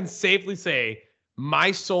 And I can safely say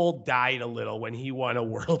my soul died a little when he won a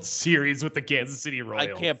World Series with the Kansas City Royals.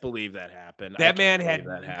 I can't believe that happened. That man had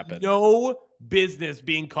no business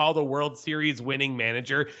being called a World Series winning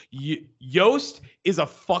manager. Yost is a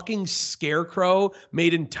fucking scarecrow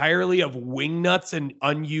made entirely of wingnuts and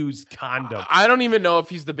unused condoms. I don't even know if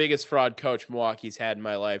he's the biggest fraud coach Milwaukee's had in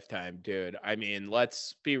my lifetime, dude. I mean,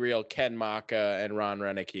 let's be real. Ken Maka and Ron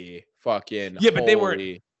Renicky, fucking but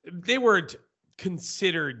they weren't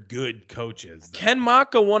considered good coaches. Ken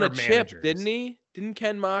Maka won a chip, didn't he? Didn't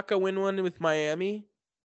Ken Maka win one with Miami?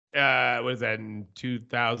 Was that in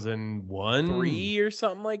 2001? 3 or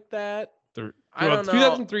something like that? I don't know.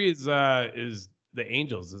 2003 is the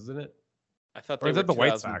Angels, isn't it? I thought or is that the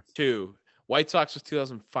White Sox? White Sox was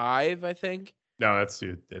 2005, I think. No, that's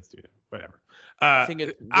two. Whatever. I think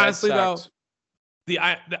honestly though, the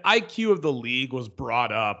IQ of the league was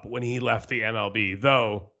brought up when he left the MLB,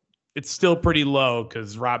 though it's still pretty low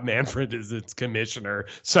because Rob Manfred is its commissioner.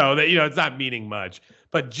 So that, it's not meaning much.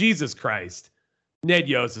 But Jesus Christ, Ned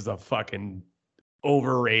Yost is a fucking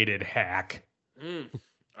overrated hack.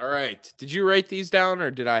 All right. Did you write these down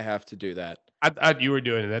or did I have to do that? I thought you were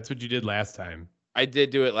doing it. That's what you did last time. I did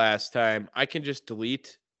do it last time. I can just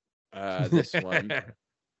delete this one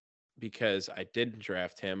because I didn't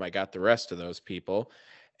draft him. I got the rest of those people.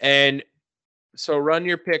 And so run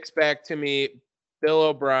your picks back to me. Bill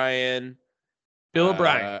O'Brien,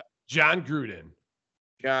 John Gruden,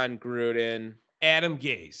 Adam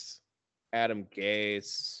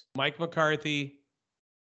Gase, Mike McCarthy.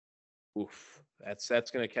 Oof, that's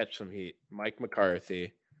gonna catch some heat. Mike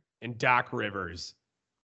McCarthy and Doc Rivers.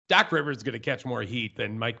 Doc Rivers is gonna catch more heat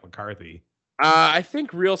than Mike McCarthy. I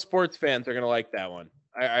think real sports fans are gonna like that one.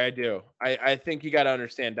 I do. I think you got to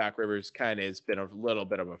understand Doc Rivers kind of has been a little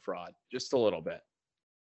bit of a fraud, just a little bit.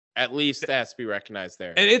 At least that has to be recognized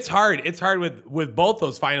there. And it's hard. It's hard with both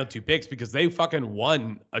those final two picks because they fucking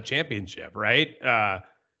won a championship, right?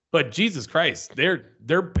 But Jesus Christ,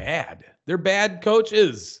 they're bad. They're bad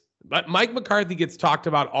coaches. But Mike McCarthy gets talked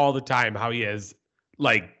about all the time, how he has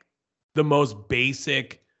like the most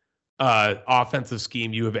basic offensive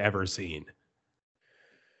scheme you have ever seen.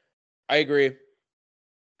 I agree.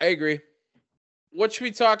 What should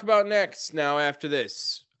we talk about next now after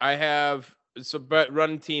this? I have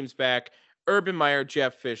running teams back. Urban Meyer,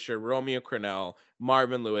 Jeff Fisher, Romeo Crennel,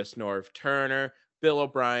 Marvin Lewis, Norv Turner, Bill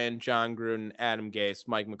O'Brien, John Gruden, Adam Gase,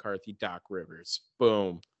 Mike McCarthy, Doc Rivers.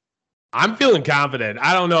 Boom. I'm feeling confident.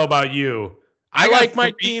 I don't know about you. I like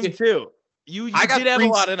my team too. You did have a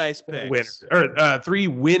lot of nice picks. Three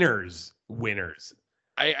winners.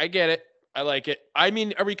 I get it. I like it. I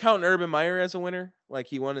mean, are we counting Urban Meyer as a winner? Like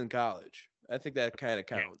he won in college. I think that kind of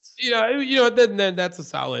counts. Then that's a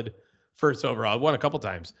solid first overall. Won a couple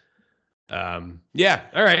times. Yeah.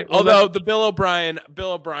 All right. Although the Bill O'Brien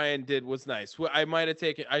was nice. I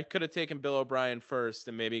could have taken Bill O'Brien first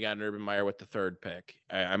and maybe gotten Urban Meyer with the third pick.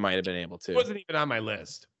 I might have been able to. It wasn't even on my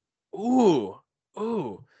list. Ooh.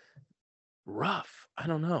 Rough. I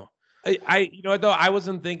don't know. I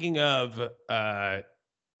wasn't thinking of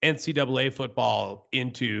NCAA football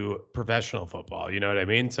into professional football. You know what I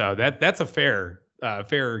mean? So that's a fair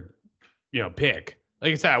pick.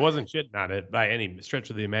 Like I said, I wasn't shitting on it by any stretch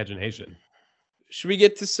of the imagination. Should we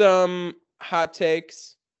get to some hot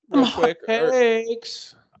takes real quick?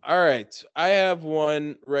 All right. I have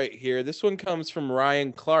one right here. This one comes from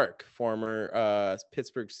Ryan Clark, former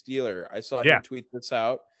Pittsburgh Steeler. I saw him tweet this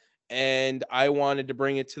out, and I wanted to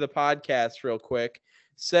bring it to the podcast real quick.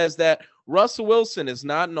 Says that Russell Wilson is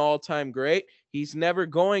not an all-time great. He's never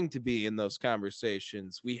going to be in those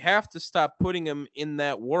conversations. We have to stop putting him in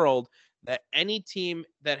that world that any team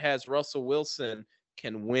that has Russell Wilson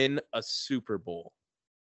can win a Super Bowl.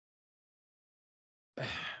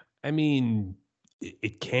 I mean,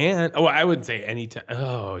 it can. Oh, I wouldn't say any time.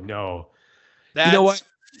 Oh, no. That's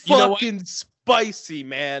fucking spicy,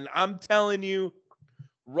 man. I'm telling you,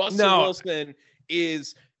 Russell Wilson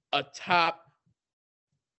is a top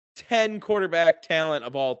 10 quarterback talent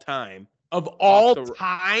of all time. Of all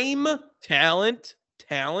time? Talent,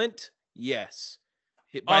 yes.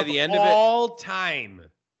 By the end of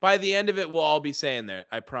it, we'll all be saying that.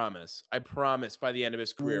 I promise. By the end of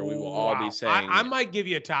his career, we will all be saying. I might give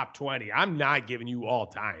you a top 20. I'm not giving you all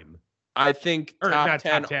time. I think Or top not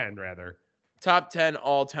 10, top 10, rather. top 10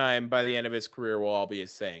 all time by the end of his career. We'll all be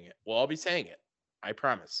saying it. We'll all be saying it. I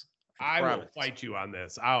promise. I will fight you on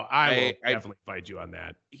this. I will definitely fight you on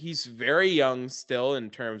that. He's very young still in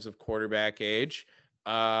terms of quarterback age.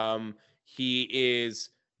 He is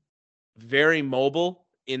very mobile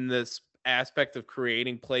in this aspect of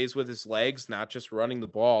creating plays with his legs, not just running the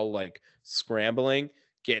ball, like scrambling,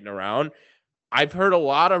 getting around. I've heard a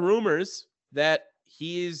lot of rumors that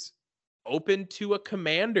he is open to a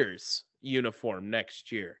Commander's uniform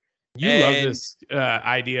next year. You love this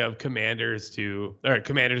idea of Commanders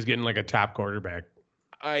getting like a top quarterback.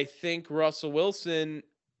 I think Russell Wilson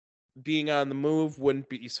being on the move wouldn't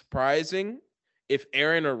be surprising. If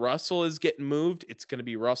Aaron or Russell is getting moved, it's going to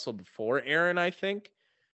be Russell before Aaron, I think.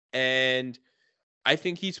 And I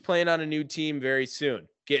think he's playing on a new team very soon.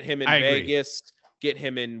 Get him in Vegas, get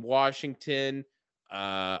him in Washington.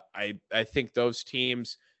 I think those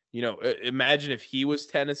teams, imagine if he was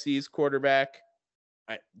Tennessee's quarterback.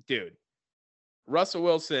 Dude, Russell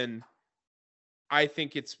Wilson, I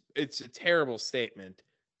think it's a terrible statement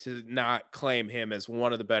to not claim him as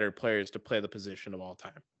one of the better players to play the position of all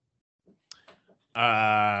time.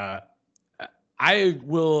 I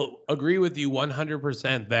will agree with you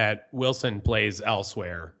 100% that Wilson plays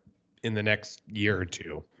elsewhere in the next year or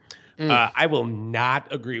two. I will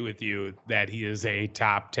not agree with you that he is a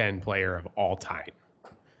top 10 player of all time.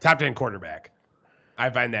 Top 10 quarterback. I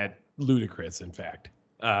find that ludicrous, in fact.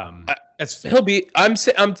 He'll be. I'm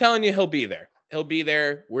telling you, he'll be there. He'll be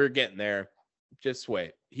there. We're getting there. Just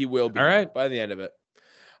wait. He will be. All right. By the end of it.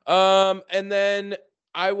 And then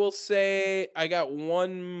I will say I got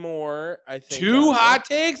one more. I think 2 hot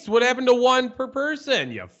takes. What happened to one per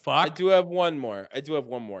person? You fuck. I do have one more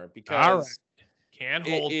because all right. Can't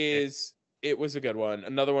hold it was a good one.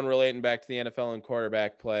 Another one relating back to the NFL and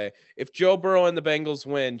quarterback play. If Joe Burrow and the Bengals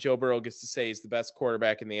win, Joe Burrow gets to say he's the best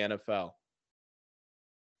quarterback in the NFL.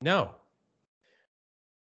 No.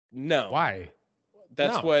 Why?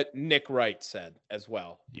 That's what Nick Wright said as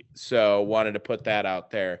well. So wanted to put that out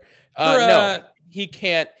there. No, he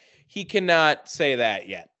cannot say that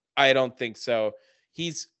yet. I don't think so.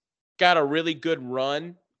 He's got a really good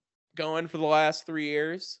run going for the last 3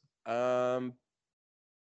 years.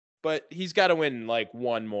 But he's got to win like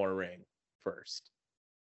one more ring first.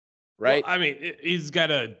 Right? Well, I mean, he's got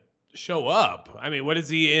to show up. I mean, what is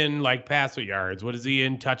he in like passer yards? What is he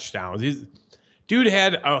in touchdowns? Dude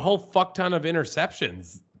had a whole fuck ton of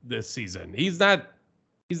interceptions this season. He's not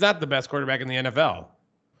the best quarterback in the NFL.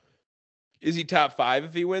 Is he top 5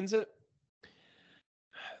 if he wins it?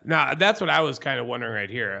 Now, that's what I was kind of wondering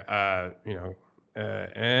right here. NFL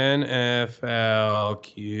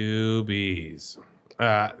QBs.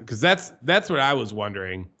 Because that's what I was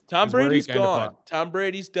wondering. Tom Brady's gone. Tom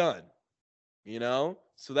Brady's done.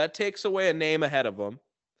 So that takes away a name ahead of him.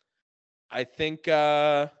 I think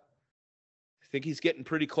he's getting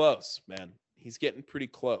pretty close, man. He's getting pretty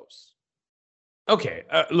close. Okay,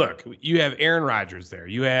 look, you have Aaron Rodgers there.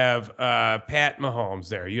 You have Pat Mahomes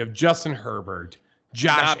there. You have Justin Herbert,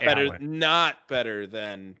 Josh Allen. Not better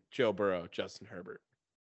than Joe Burrow, Justin Herbert.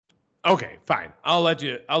 Okay, fine. I'll let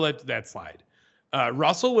that slide.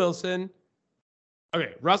 Russell Wilson.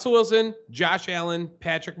 Okay, Russell Wilson, Josh Allen,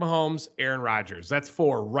 Patrick Mahomes, Aaron Rodgers. That's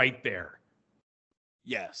 4 right there.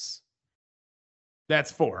 Yes.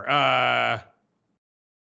 That's 4. Oh,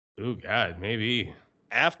 God, maybe.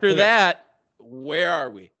 After that, where are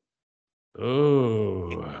we?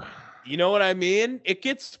 Oh. You know what I mean? It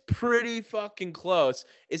gets pretty fucking close.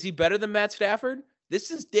 Is he better than Matt Stafford?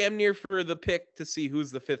 This is damn near for the pick to see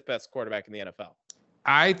who's the 5th best quarterback in the NFL.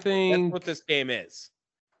 I think that's what this game is.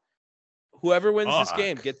 Whoever wins this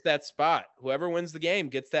game gets that spot. Whoever wins the game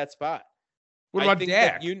gets that spot. What about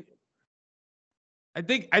Dak? I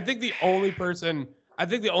think the only person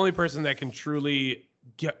that can truly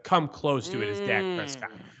come close to it is Dak Prescott.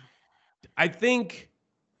 I think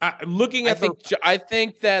I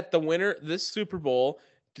think that the winner this Super Bowl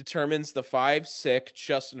determines the 5-6.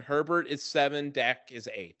 Justin Herbert is 7. Dak is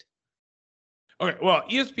 8. Okay, well,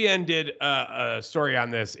 ESPN did a story on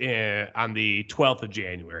this on the 12th of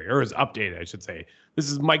January, or it was updated, I should say. This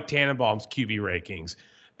is Mike Tannenbaum's QB rankings.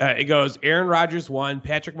 It goes Aaron Rodgers 1,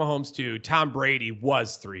 Patrick Mahomes 2, Tom Brady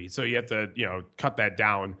was 3. So you have to, cut that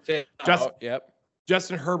down.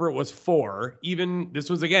 Justin Herbert was 4. Even this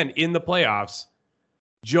was again in the playoffs.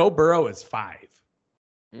 Joe Burrow is 5.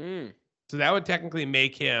 So that would technically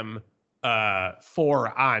make him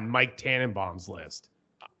 4 on Mike Tannenbaum's list.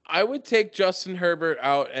 I would take Justin Herbert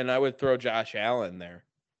out and I would throw Josh Allen there.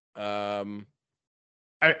 Before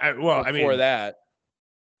that,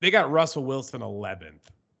 they got Russell Wilson 11th.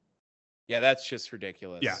 Yeah, that's just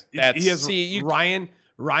ridiculous. Yeah, he has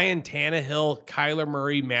Ryan Tannehill, Kyler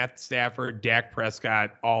Murray, Matt Stafford, Dak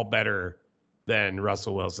Prescott, all better than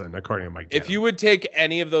Russell Wilson, according to Mike. If you would take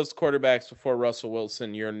any of those quarterbacks before Russell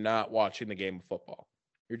Wilson, you're not watching the game of football.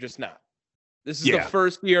 You're just not. This is the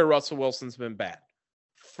first year Russell Wilson's been bad.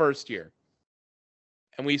 First year.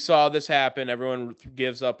 And we saw this happen. Everyone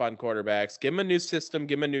gives up on quarterbacks. Give him a new system.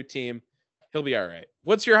 Give him a new team. He'll be all right.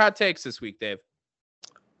 What's your hot takes this week, Dave?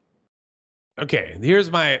 Okay,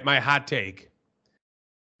 here's my hot take.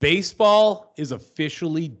 Baseball is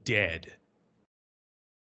officially dead.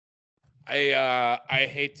 I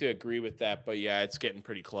hate to agree with that, but yeah, it's getting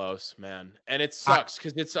pretty close, man. And it sucks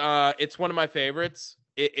because it's one of my favorites.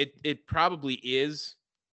 It probably is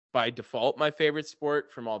by default my favorite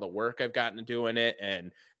sport from all the work I've gotten to doing it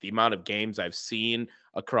and the amount of games I've seen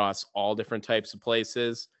across all different types of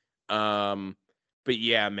places. But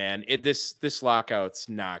yeah, man, this lockout's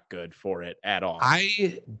not good for it at all.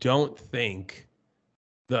 I don't think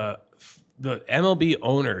the MLB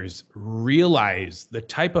owners realize the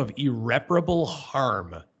type of irreparable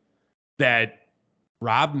harm that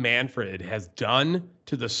Rob Manfred has done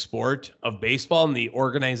to the sport of baseball and the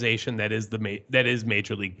organization that is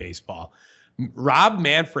Major League Baseball. Rob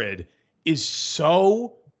Manfred is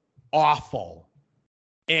so awful,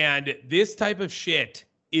 and this type of shit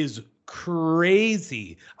is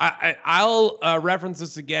crazy. I'll reference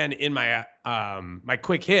this again in my my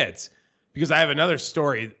quick hits because I have another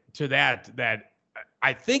story to that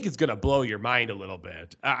I think is going to blow your mind a little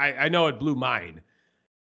bit. I know it blew mine.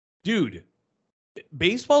 Dude,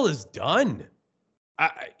 baseball is done.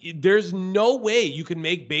 There's no way you can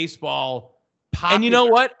make baseball popular. And you know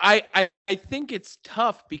what? I think it's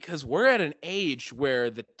tough because we're at an age where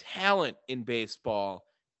the talent in baseball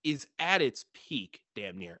is at its peak,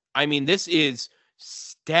 damn near. I mean, this is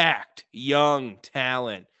stacked young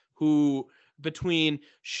talent who between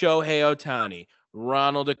Shohei Ohtani,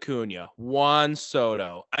 Ronald Acuna, Juan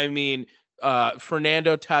Soto,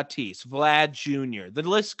 Fernando Tatis, Vlad Jr. The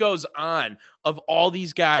list goes on of all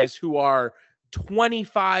these guys who are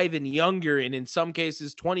 25 and younger, and in some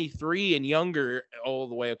cases 23 and younger all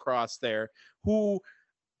the way across there, who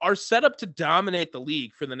are set up to dominate the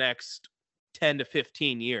league for the next 10 to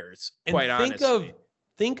 15 years, quite honestly.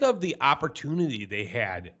 Think of the opportunity they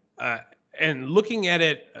had, and look at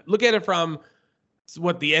it from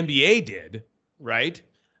what the NBA did, right?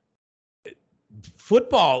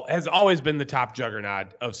 Football has always been the top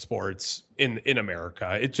juggernaut of sports in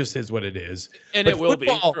America. It just is what it is. And but it will be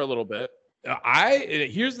for a little bit.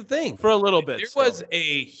 Here's the thing. For a little bit. There was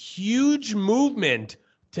a huge movement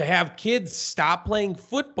to have kids stop playing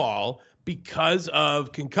football because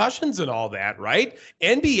of concussions and all that, right?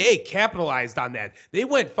 NBA capitalized on that. They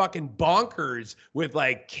went fucking bonkers with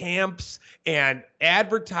like camps and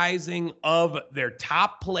advertising of their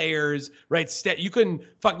top players, right? You couldn't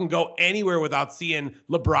fucking go anywhere without seeing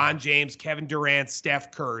LeBron James, Kevin Durant,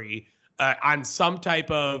 Steph Curry on some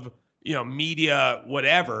type of, media,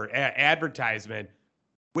 whatever, advertisement.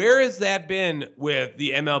 Where has that been with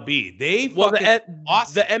the MLB? The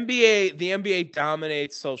NBA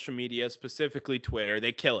dominates social media, specifically Twitter.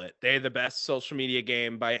 They kill it. They're the best social media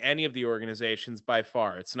game by any of the organizations by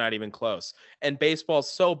far. It's not even close. And baseball's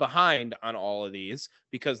so behind on all of these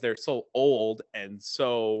because they're so old and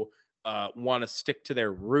so want to stick to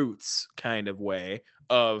their roots kind of way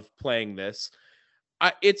of playing this.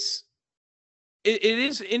 It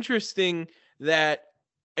is interesting that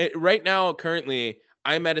right now, currently,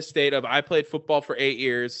 I'm at a state of I played football for 8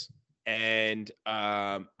 years and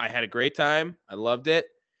I had a great time. I loved it.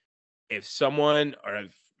 If someone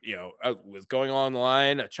was going on the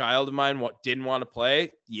line, a child of mine didn't want to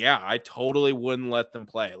play, yeah, I totally wouldn't let them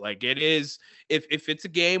play. Like it is, if it's a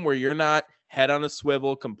game where you're not head on a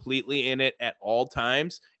swivel completely in it at all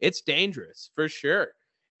times, it's dangerous for sure.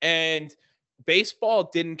 And baseball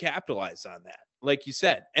didn't capitalize on that, like you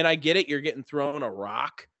said. And I get it. You're getting thrown a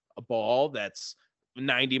ball that's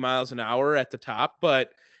 90 miles an hour at the top,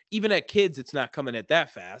 but even at kids, it's not coming at that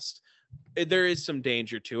fast. There is some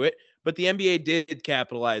danger to it, but the NBA did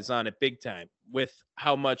capitalize on it big time with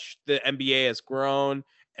how much the NBA has grown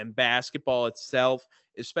and basketball itself,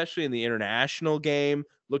 especially in the international game.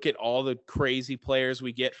 Look at all the crazy players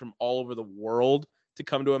we get from all over the world to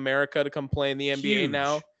come to America to come play in the NBA Huge.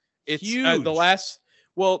 now. It's Huge. Look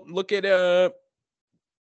at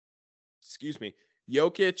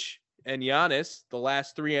Jokic and Giannis, the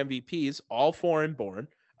last 3 MVPs, all foreign born.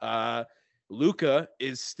 Luka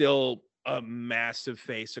is still a massive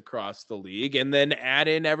face across the league, and then add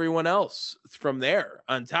in everyone else from there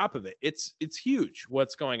on top of it. It's huge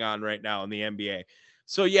what's going on right now in the NBA.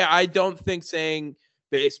 So yeah, I don't think saying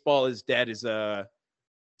baseball is dead is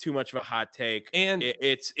too much of a hot take, And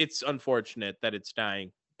it's unfortunate that it's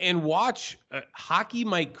dying. And watch, hockey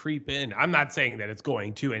might creep in. I'm not saying that it's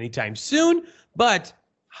going to anytime soon, but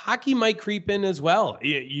hockey might creep in as well.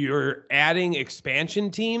 You're adding expansion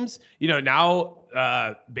teams. Now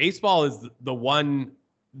baseball is the one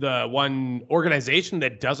organization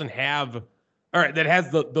that doesn't have, or that has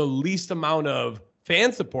the least amount of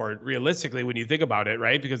fan support, realistically, when you think about it,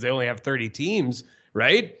 right? Because they only have 30 teams,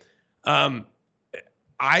 right?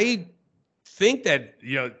 I think that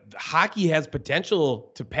hockey has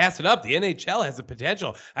potential to pass it up. The NHL has the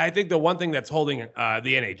potential. I think the one thing that's holding the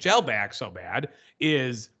NHL back so bad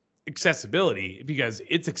is accessibility, because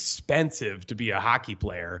it's expensive to be a hockey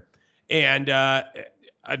player, and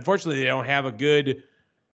unfortunately they don't have a good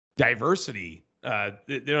diversity.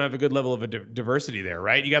 They don't have a good level of diversity there,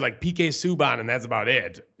 right? You got like PK Subban, and that's about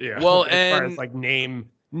it. Yeah. Well, as far as like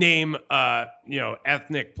name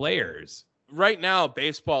ethnic players. Right now,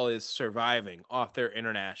 baseball is surviving off their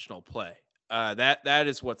international play. That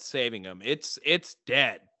is what's saving them. It's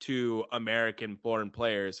dead to American-born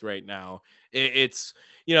players right now. It's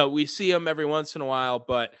we see them every once in a while,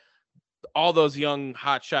 but all those young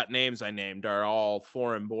hotshot names I named are all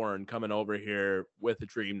foreign-born coming over here with a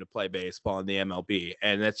dream to play baseball in the MLB,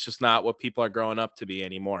 and that's just not what people are growing up to be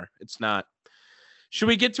anymore. It's not. Should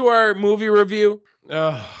we get to our movie review?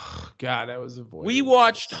 Oh, God, that was avoided. We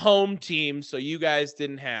watched Home Team, so you guys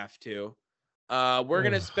didn't have to. We're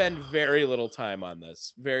going to spend very little time on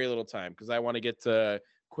this. Very little time, because I want to get to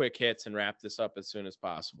quick hits and wrap this up as soon as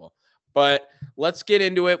possible. But let's get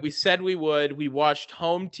into it. We said we would. We watched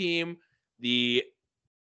Home Team, the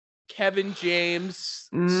Kevin James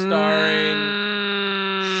starring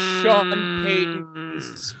Sean Payton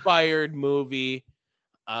inspired movie.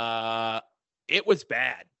 It was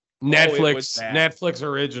bad. Netflix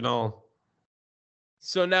original.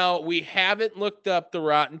 So now we haven't looked up the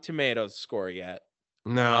Rotten Tomatoes score yet.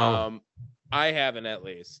 No. I haven't, at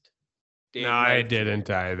least. No, I didn't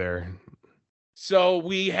either. So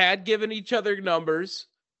we had given each other numbers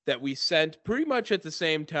that we sent pretty much at the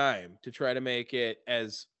same time to try to make it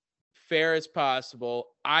as fair as possible.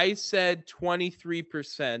 I said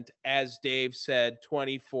 23%, as Dave said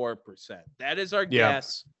 24%. That is our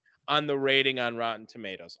guess on the rating on Rotten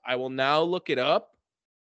Tomatoes. I will now look it up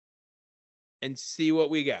and see what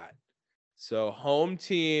we got. So Home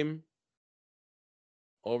Team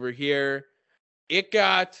over here, it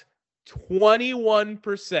got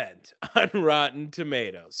 21% on Rotten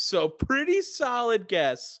Tomatoes. So pretty solid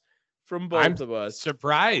guess from both of us.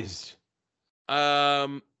 Surprised.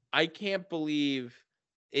 I can't believe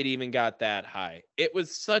it even got that high. It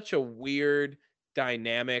was such a weird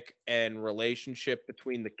dynamic and relationship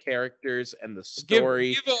between the characters and the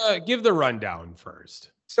story. Give the rundown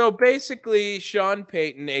first. So basically, Sean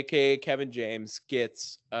Payton, aka Kevin James,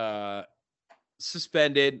 gets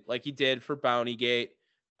suspended like he did for Bountygate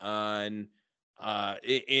in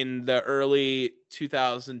the early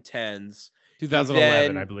 2010s.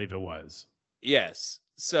 2011, I believe it was. Yes.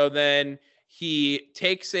 So then he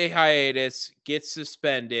takes a hiatus, gets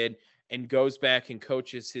suspended, and goes back and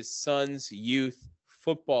coaches his son's youth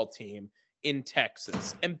football team in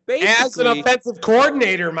Texas. And basically, as an offensive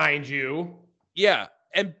coordinator, mind you. Yeah.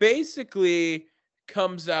 And basically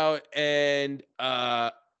comes out and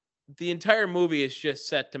the entire movie is just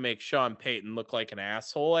set to make Sean Payton look like an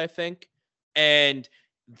asshole, I think. And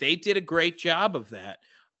they did a great job of that.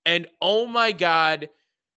 And oh my God,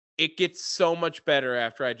 it gets so much better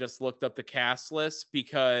after I just looked up the cast list,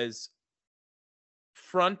 because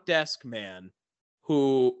front desk man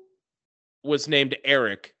who was named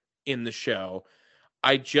Eric in the show,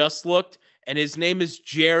 I just looked, and his name is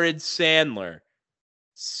Jared Sandler.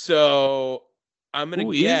 So I'm going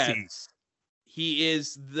to guess he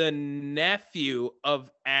is the nephew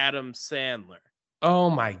of Adam Sandler. Oh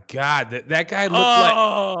my God. That guy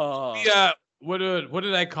looked like, what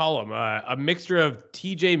did I call him? A mixture of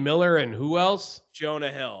TJ Miller and who else?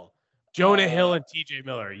 Jonah Hill. Jonah Hill and TJ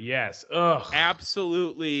Miller. Yes. Ugh.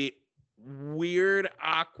 Absolutely weird,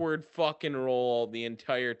 awkward fucking role the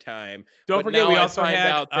entire time. Don't forget, we also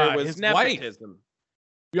had there was his nepotism. Wife.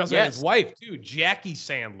 We also had his wife too, Jackie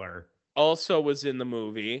Sandler, also was in the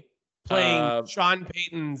movie playing Sean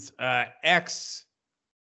Payton's ex-wife,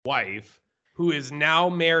 who is now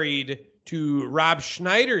married to Rob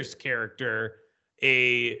Schneider's character,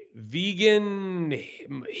 a vegan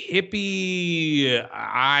hippie.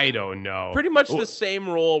 I don't know. Pretty much the same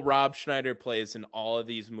role Rob Schneider plays in all of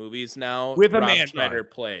these movies now. With a Rob man Schneider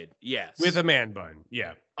bun. played. Yes. With a man bun.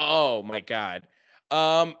 Yeah. Oh my God.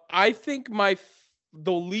 I think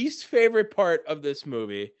the least favorite part of this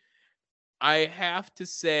movie, I have to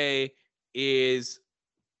say is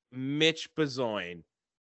Mitch Bazoin.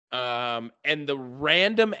 And the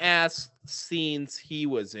random ass scenes he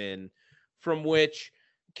was in, from which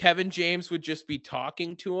Kevin James would just be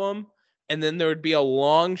talking to him, and then there would be a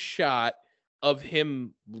long shot of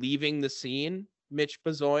him leaving the scene, Mitch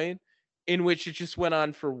Bazoin, in which it just went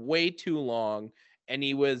on for way too long, and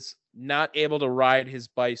he was not able to ride his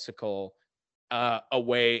bicycle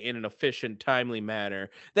away in an efficient, timely manner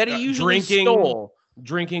that he usually stole.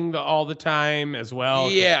 Drinking all the time as well.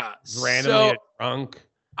 Yeah. Randomly drunk.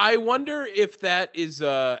 I wonder if that is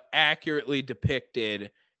accurately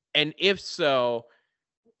depicted. And if so,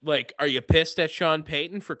 like, are you pissed at Sean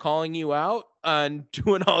Payton for calling you out on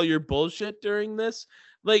doing all your bullshit during this?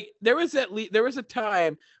 Like, there was a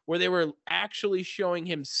time where they were actually showing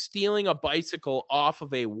him stealing a bicycle off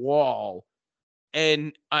of a wall.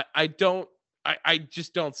 And I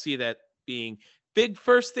just don't see that being big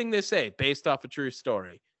first thing they say based off a true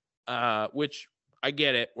story, which I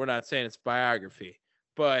get it. We're not saying it's biography,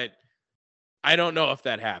 but I don't know if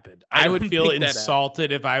that happened. I would feel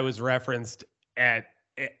insulted if I was referenced at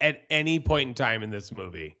any point in time in this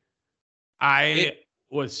movie. I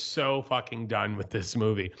was so fucking done with this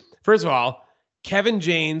movie. First of all, Kevin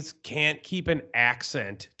James can't keep an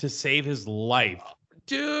accent to save his life.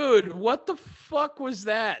 Dude, what the fuck was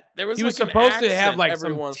that? He was supposed to have like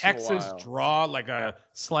some Texas draw, like a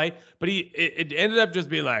slight, but it ended up just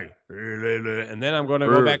being like, and then I'm going to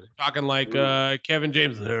go back to talking like Kevin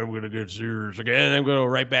James. And then I'm going to get serious again. And I'm going to go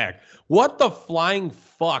right back. What the flying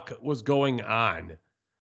fuck was going on?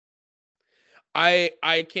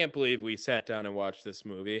 I can't believe we sat down and watched this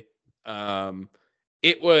movie.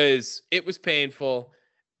 It was painful.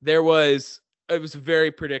 It was a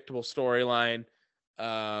very predictable storyline.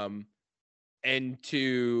 And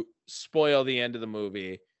to spoil the end of the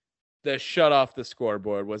movie, the shut off the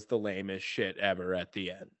scoreboard was the lamest shit ever at the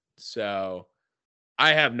end. So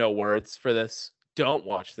I have no words for this. Don't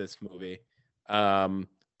watch this movie.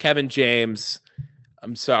 Kevin James,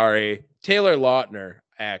 I'm sorry. Taylor Lautner,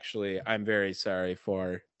 actually, I'm very sorry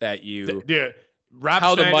for that. Rob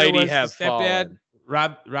Schneider was the stepdad.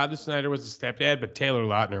 Rob Schneider was the stepdad, but Taylor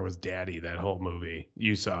Lautner was daddy that whole movie.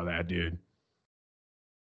 You saw that, dude.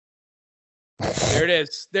 There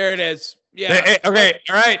it is. Yeah. Hey, okay.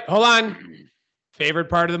 All right. Hold on. Favorite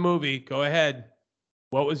part of the movie. Go ahead.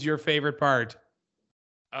 What was your favorite part?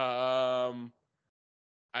 I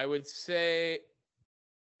would say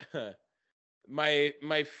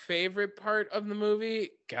my favorite part of the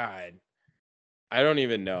movie. God, I don't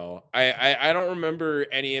even know. I don't remember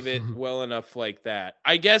any of it well enough like that.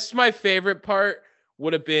 I guess my favorite part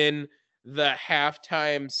would have been the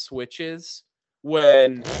halftime switches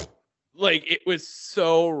when. Like, it was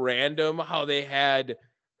so random how they had,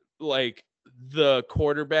 like, the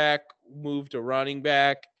quarterback move to running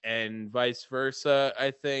back and vice versa,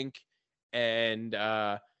 I think. And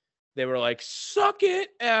they were like, suck it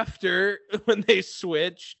after when they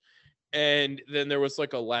switched. And then there was,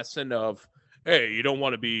 like, a lesson of, hey, you don't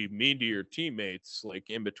want to be mean to your teammates, like,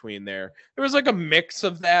 in between there. There was, like, a mix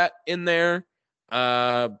of that in there.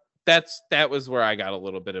 That was where I got a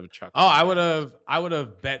little bit of a chuckle. Oh, I would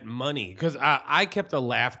have bet money because I kept a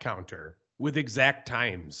laugh counter with exact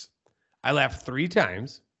times. I laughed 3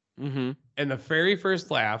 times, and the very first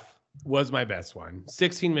laugh was my best one.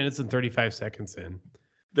 16 minutes and 35 seconds in.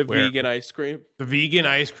 The vegan ice cream? The vegan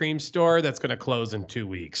ice cream store that's going to close in 2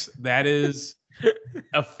 weeks. That is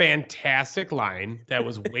a fantastic line that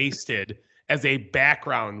was wasted as a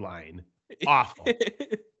background line. Awful.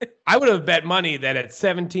 I would have bet money that at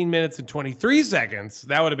 17 minutes and 23 seconds,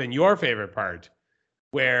 that would have been your favorite part,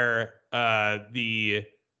 where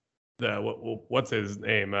what's his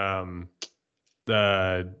name?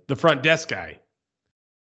 The front desk guy.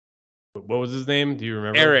 What was his name? Do you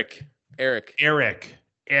remember? Eric.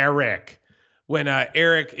 When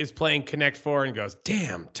Eric is playing Connect 4 and goes,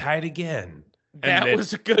 damn, tied again. That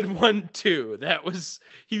was a good one too.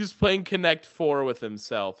 He was playing Connect 4 with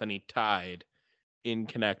himself and he tied in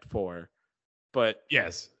Connect 4. But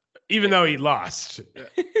yes, even though he lost.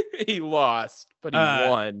 He lost, but he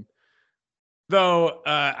won. Though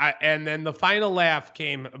and then the final laugh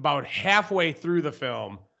came about halfway through the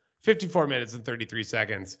film, 54 minutes and 33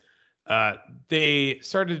 seconds. They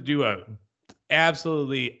started to do a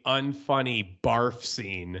absolutely unfunny barf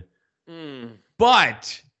scene.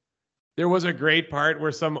 But there was a great part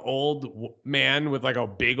where some old man with like a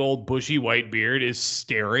big old bushy white beard is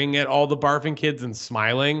staring at all the barfing kids and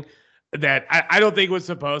smiling. That I don't think was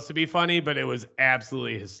supposed to be funny, but it was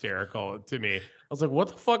absolutely hysterical to me. was like, what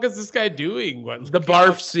the fuck is this guy doing? The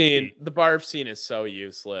barf scene is so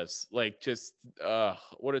useless. Like, just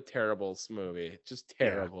what a terrible movie. Just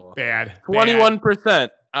terrible. Yeah, bad. 21%.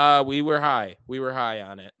 We were high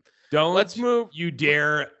on it. Let's move. You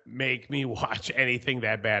dare make me watch anything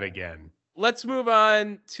that bad again. Let's move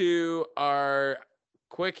on to our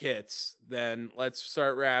quick hits. Then let's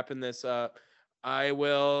start wrapping this up. I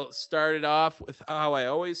will start it off with how I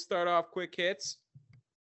always start off quick hits.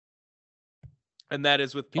 And that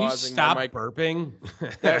is with pausing. Can you stop burping?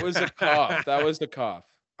 That was a cough. That was the cough.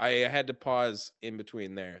 I had to pause in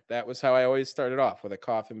between there. That was how I always started off, with a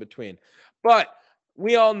cough in between. But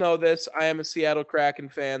we all know this. I am a Seattle Kraken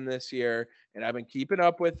fan this year, and I've been keeping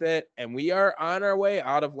up with it. And we are on our way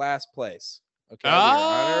out of last place. Okay, we are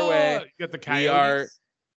on our way. You got the Coyotes.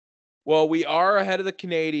 We are ahead of the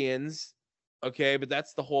Canadians. Okay, but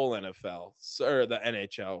that's the whole NFL, or the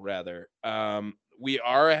NHL rather. We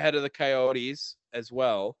are ahead of the Coyotes as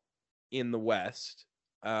well in the West.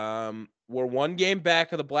 We're one game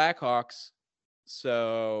back of the Blackhawks.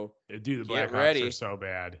 So dude, the Blackhawks are so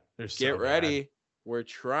bad. They're so get ready. We're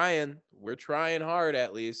trying hard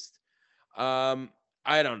at least. I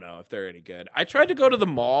don't know if they're any good. I tried to go to the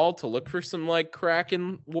mall to look for some like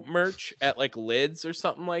Kraken merch at like Lids or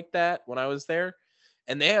something like that when I was there,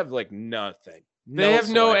 and they have like nothing. They have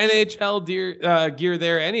no NHL gear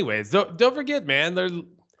there, anyways. Don't forget, man.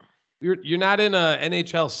 You're not in a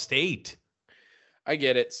NHL state. I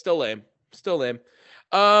get it. Still lame.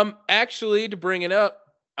 Actually, to bring it up,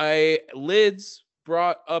 Lids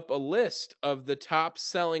brought up a list of the top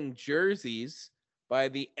selling jerseys by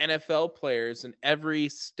the NFL players in every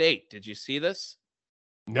state. Did you see this?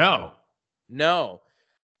 No.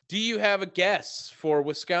 Do you have a guess for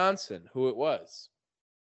Wisconsin who it was?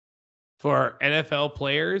 For NFL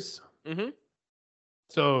players? Mm-hmm.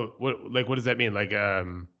 So what does that mean? Like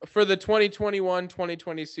for the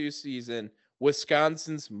 2021-2022 season,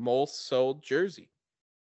 Wisconsin's most sold jersey.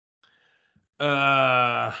 Give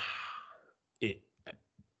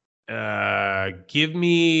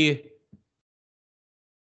me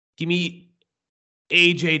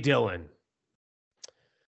AJ Dillon.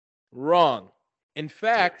 Wrong. In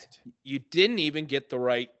fact, you didn't even get the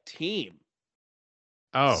right team.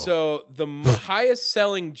 Oh. So the highest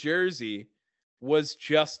selling jersey was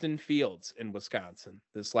Justin Fields in Wisconsin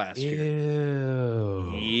this last year.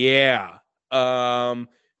 Ew. Yeah.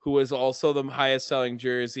 Who was also the highest selling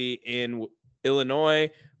jersey in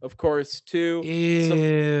Illinois, of course, too.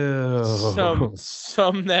 Ew.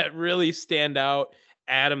 Some that really stand out.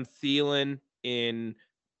 Adam Thielen in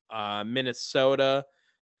Minnesota.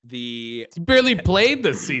 He barely played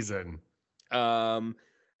this season.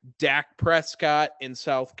 Dak Prescott in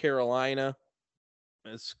South Carolina,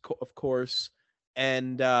 of course,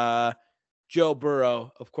 and Joe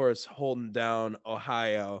Burrow, of course, holding down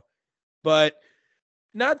Ohio. But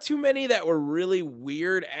not too many that were really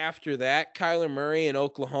weird after that. Kyler Murray in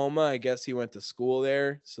Oklahoma, I guess he went to school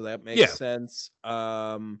there, so that makes sense.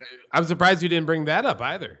 I'm surprised you didn't bring that up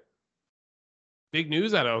either. Big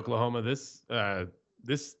news out of Oklahoma this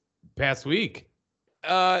past week.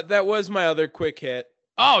 That was my other quick hit.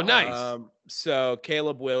 Oh, nice. So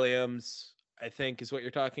Caleb Williams, I think, is what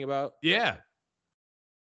you're talking about. Yeah.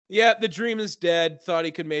 Yeah, the dream is dead. Thought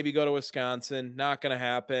he could maybe go to Wisconsin. Not going to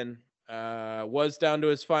happen. Was down to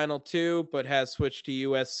his final two, but has switched to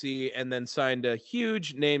USC and then signed a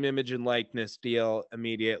huge name, image, and likeness deal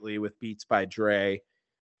immediately with Beats by Dre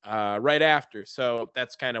right after. So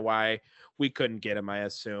that's kind of why we couldn't get him, I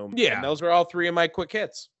assume. Yeah. And those were all three of my quick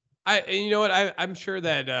hits. And you know what? I'm sure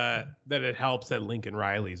that that it helps that Lincoln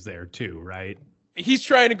Riley's there too, right? He's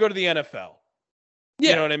trying to go to the NFL.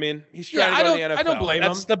 Yeah. You know what I mean? He's trying to go to the NFL. I don't blame him.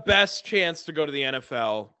 That's the best chance to go to the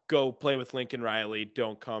NFL. Go play with Lincoln Riley.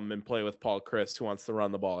 Don't come and play with Paul Chryst, who wants to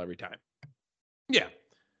run the ball every time. Yeah.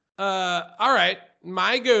 All right.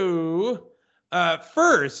 My go.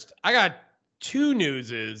 First, I got two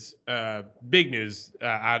newses, big news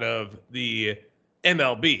out of the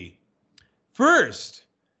MLB. First,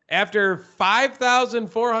 after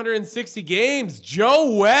 5,460 games,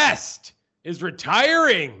 Joe West is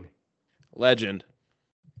retiring. Legend.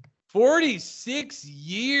 46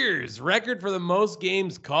 years. Record for the most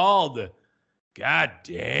games called. God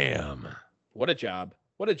damn. What a job.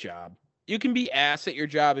 What a job. You can be ass at your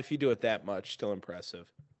job if you do it that much. Still impressive.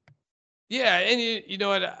 Yeah, and you know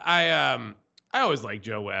what? I always like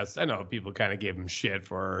Joe West. I know people kind of gave him shit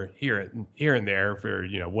for here and there for,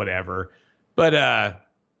 you know, whatever. But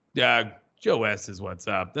Joe West is what's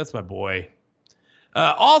up. That's my boy.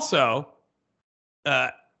 Also,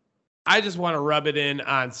 I just want to rub it in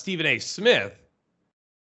on Stephen A. Smith.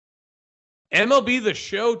 MLB The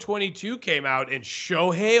Show 22 came out, and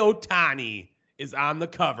Shohei Ohtani is on the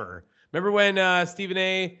cover. Remember when Stephen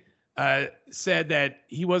A. Said that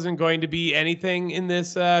he wasn't going to be anything in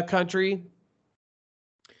this country?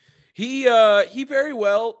 He very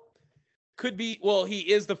well could be. Well, he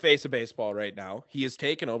is the face of baseball right now. He has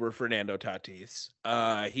taken over Fernando Tatis.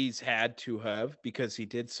 He's had to have, because he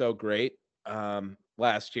did so great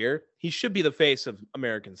last year. He should be the face of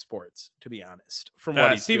American sports, to be honest, from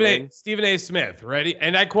what he's doing. Stephen A. Smith, ready?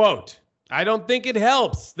 And I quote, "I don't think it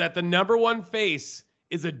helps that the number one face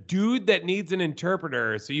is a dude that needs an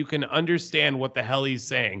interpreter so you can understand what the hell he's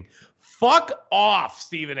saying." Fuck off,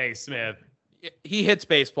 Stephen A. Smith. He hits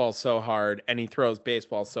baseball so hard and he throws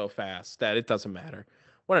baseball so fast that it doesn't matter.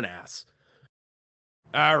 What an ass.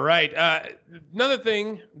 All right. Another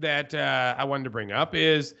thing that I wanted to bring up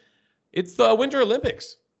is it's the Winter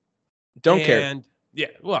Olympics. Don't care. Yeah,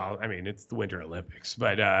 well, I mean, it's the Winter Olympics.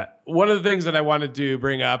 But one of the things that I wanted to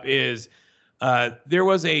bring up is there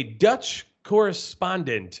was a Dutch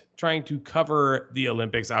correspondent trying to cover the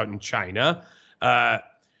Olympics out in China.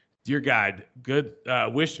 Dear God, good.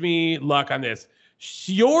 Wish me luck on this.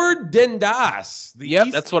 Sjoerd Den Daas.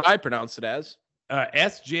 That's what I pronounce it as.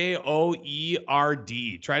 Sjoerd.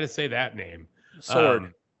 Try to say that name.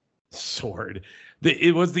 Sword.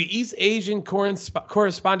 It was the East Asian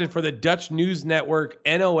correspondent for the Dutch news network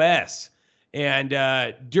NOS. And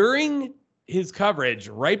during his coverage,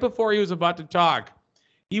 right before he was about to talk,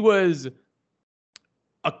 he was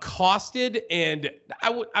accosted and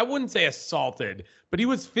I wouldn't say assaulted, but he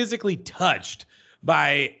was physically touched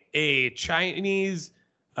by a Chinese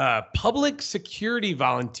public security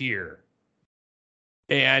volunteer,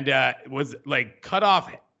 and was like cut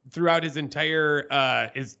off throughout his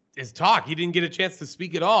entire his talk. He didn't get a chance to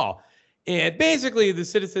speak at all. And basically, the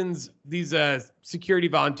citizens, these security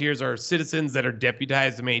volunteers, are citizens that are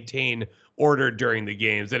deputized to maintain order during the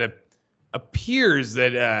games. And it appears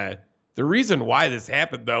that the reason why this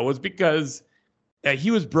happened, though, was because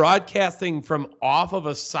he was broadcasting from off of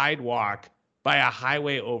a sidewalk by a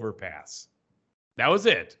highway overpass. That was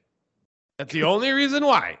it. That's the only reason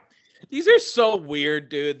why. These are so weird,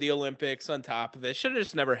 dude. The Olympics on top of it. Should have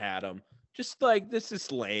just never had them. Just like, this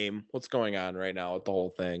is lame. What's going on right now with the whole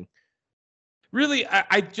thing? Really,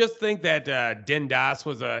 I just think that Den Daas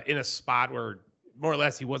was in a spot where more or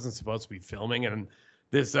less he wasn't supposed to be filming, and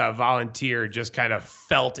this volunteer just kind of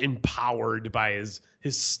felt empowered by his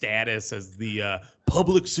status as the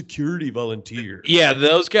public security volunteer. Yeah,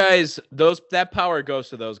 those guys, that power goes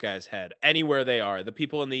to those guys' head anywhere they are. The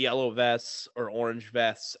people in the yellow vests or orange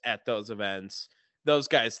vests at those events, those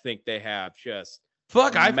guys think they have just I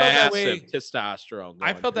felt that way. Testosterone.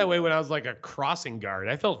 I felt that way when I was like a crossing guard.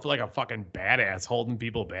 I felt like a fucking badass holding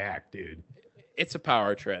people back, dude. It's a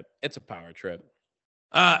power trip.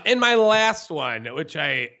 And my last one, which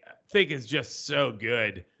I think is just so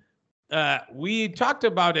good. We talked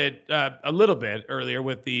about it a little bit earlier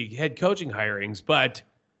with the head coaching hirings, but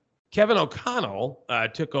Kevin O'Connell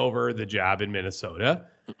took over the job in Minnesota.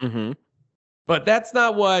 Mm-hmm. But that's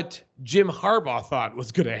not what Jim Harbaugh thought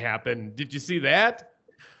was going to happen. Did you see that?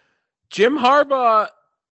 Jim Harbaugh,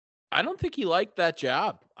 I don't think he liked that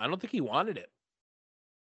job. I don't think he wanted it.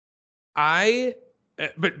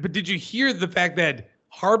 But did you hear the fact that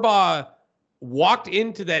Harbaugh walked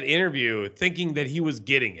into that interview thinking that he was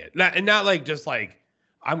getting it? Not like just like,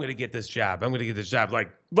 I'm going to get this job.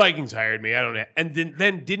 Like, Vikings hired me. I don't know. And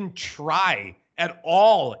then didn't try at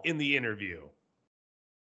all in the interview.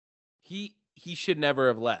 He should never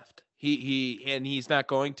have left. He's not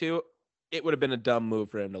going to. It would have been a dumb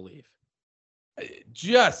move for him to leave.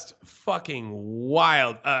 Just fucking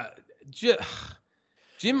wild. Jim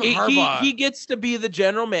Harbaugh. He gets to be the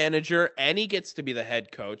general manager and he gets to be the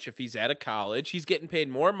head coach if he's at a college. He's getting paid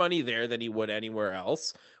more money there than he would anywhere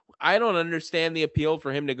else. I don't understand the appeal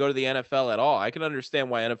for him to go to the NFL at all. I can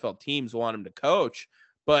understand why NFL teams want him to coach,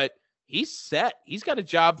 but he's set. He's got a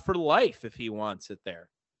job for life if he wants it there.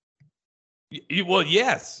 Well,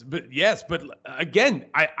 yes, but again,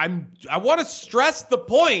 I want to stress the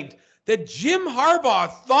point that Jim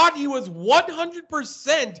Harbaugh thought he was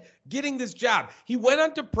 100% getting this job. He went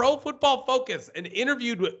on to Pro Football Focus and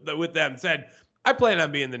interviewed with them, said, I plan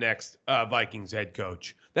on being the next Vikings head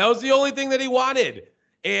coach. That was the only thing that he wanted.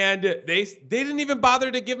 And they didn't even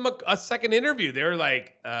bother to give him a second interview. They were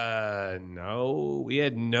like, no, we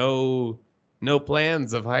had no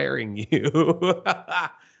plans of hiring you.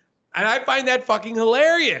 And I find that fucking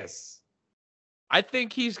hilarious. I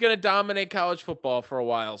think he's going to dominate college football for a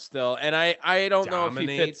while still. And I don't know if he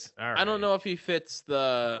fits. Right. I don't know if he fits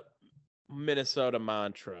the Minnesota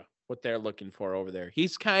mantra, what they're looking for over there.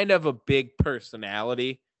 He's kind of a big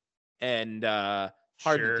personality. and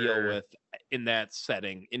hard to deal with in that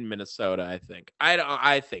setting in Minnesota.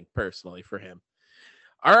 I think personally for him.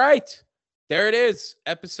 All right, there it is,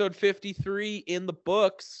 episode 53 in the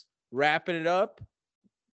books, wrapping it up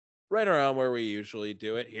right around where we usually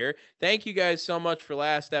do it here. Thank you guys so much for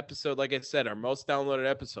last episode. Like I said, our most downloaded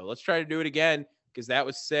episode. Let's try to do it again because that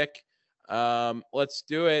was sick. Let's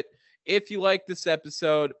do it. If you like this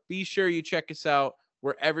episode, be sure you check us out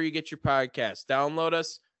wherever you get your podcast. Download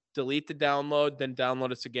us, delete the download, then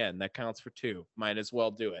download us again. That counts for 2. Might as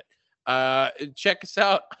well do it. Check us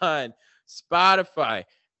out on Spotify,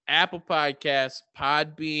 Apple Podcasts,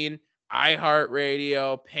 Podbean,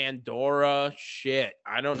 iHeartRadio, Pandora,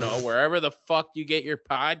 I don't know, wherever the fuck you get your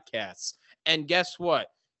podcasts. And guess what?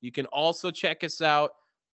 You can also check us out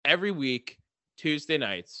every week, Tuesday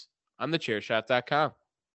nights on thechairshot.com.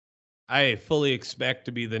 I fully expect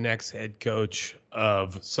to be the next head coach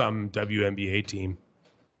of some WNBA team.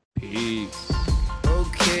 Peace.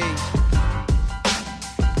 Okay.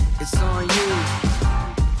 It's on you.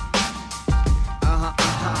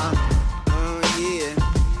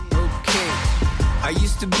 I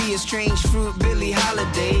used to be a strange fruit, Billie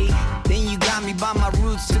Holiday. Then you got me by my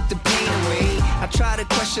roots, took the pain away. I tried to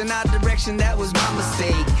question our direction, that was my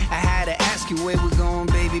mistake. I had to ask you where we're going,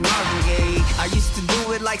 baby, Marvin Gaye. I used to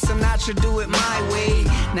do it like Sinatra, do it my way.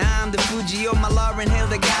 Now I'm the Fuji or my Lauryn Hill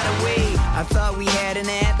that got away. I thought we had an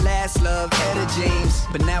at last love, Etta James.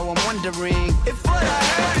 But now I'm wondering if what I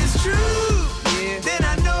heard is true. Then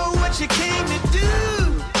I know what you came to do.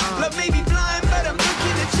 Love may be blind, but I'm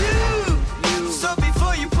looking at you. So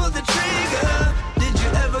before you pull the trigger, did you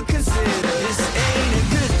ever consider this ain't a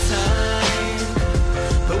good time?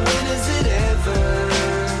 But when is it ever?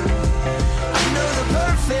 I know the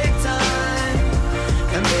perfect time,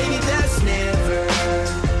 and maybe that's never.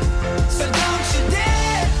 So don't you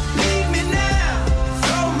dare leave me now.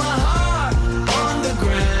 Throw my heart on the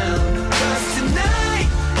ground. 'Cause tonight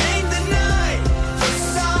ain't the night for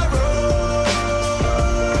sorrow.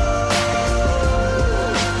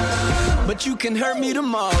 But you can hurt me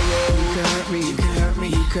tomorrow. You can hurt me, you can hurt me,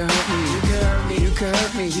 you can hurt me, you can hurt me, you can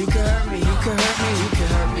hurt me, you can hurt me, you can hurt me, you can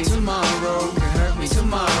hurt me tomorrow. You can hurt me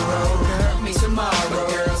tomorrow. You can hurt me tomorrow. But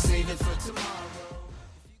girl, save it for tomorrow.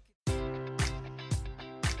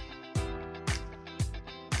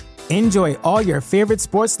 Enjoy all your favorite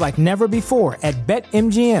sports like never before at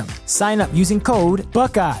BetMGM. Sign up using code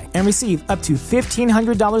Buckeye and receive up to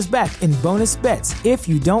 $1,500 back in bonus bets if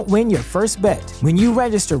you don't win your first bet. When you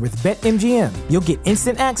register with BetMGM, you'll get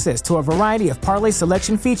instant access to a variety of parlay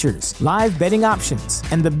selection features, live betting options,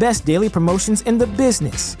 and the best daily promotions in the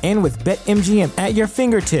business. And with BetMGM at your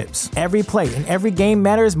fingertips, every play and every game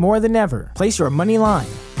matters more than ever. Place your money line,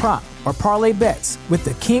 prop, or parlay bets with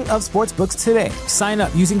the king of sportsbooks today. Sign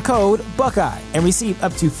up using code Buckeye and receive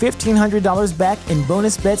up to $1,500 back in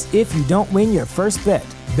bonus bets if you don't win your first bet.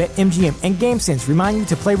 BetMGM and GameSense remind you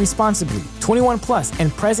to play responsibly. 21 plus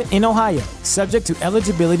and present in Ohio, subject to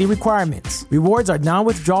eligibility requirements. Rewards are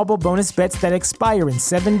non-withdrawable bonus bets that expire in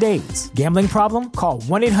 7 days. Gambling problem? Call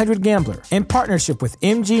 1-800-GAMBLER. In partnership with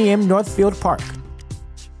MGM Northfield Park.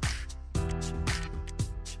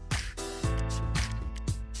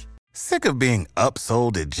 Sick of being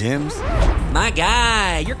upsold at gyms? My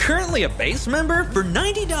guy, you're currently a base member? For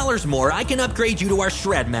 $90 more, I can upgrade you to our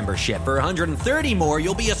Shred membership. For $130 more,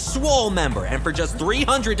 you'll be a Swole member. And for just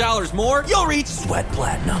 $300 more, you'll reach Sweat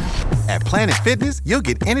Platinum. At Planet Fitness, you'll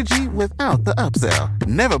get energy without the upsell.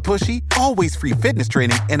 Never pushy, always free fitness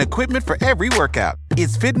training and equipment for every workout.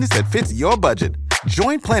 It's fitness that fits your budget.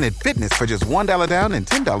 Join Planet Fitness for just $1 down and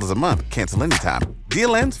 $10 a month. Cancel anytime.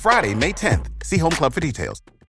 Deal ends Friday, May 10th. See Home Club for details.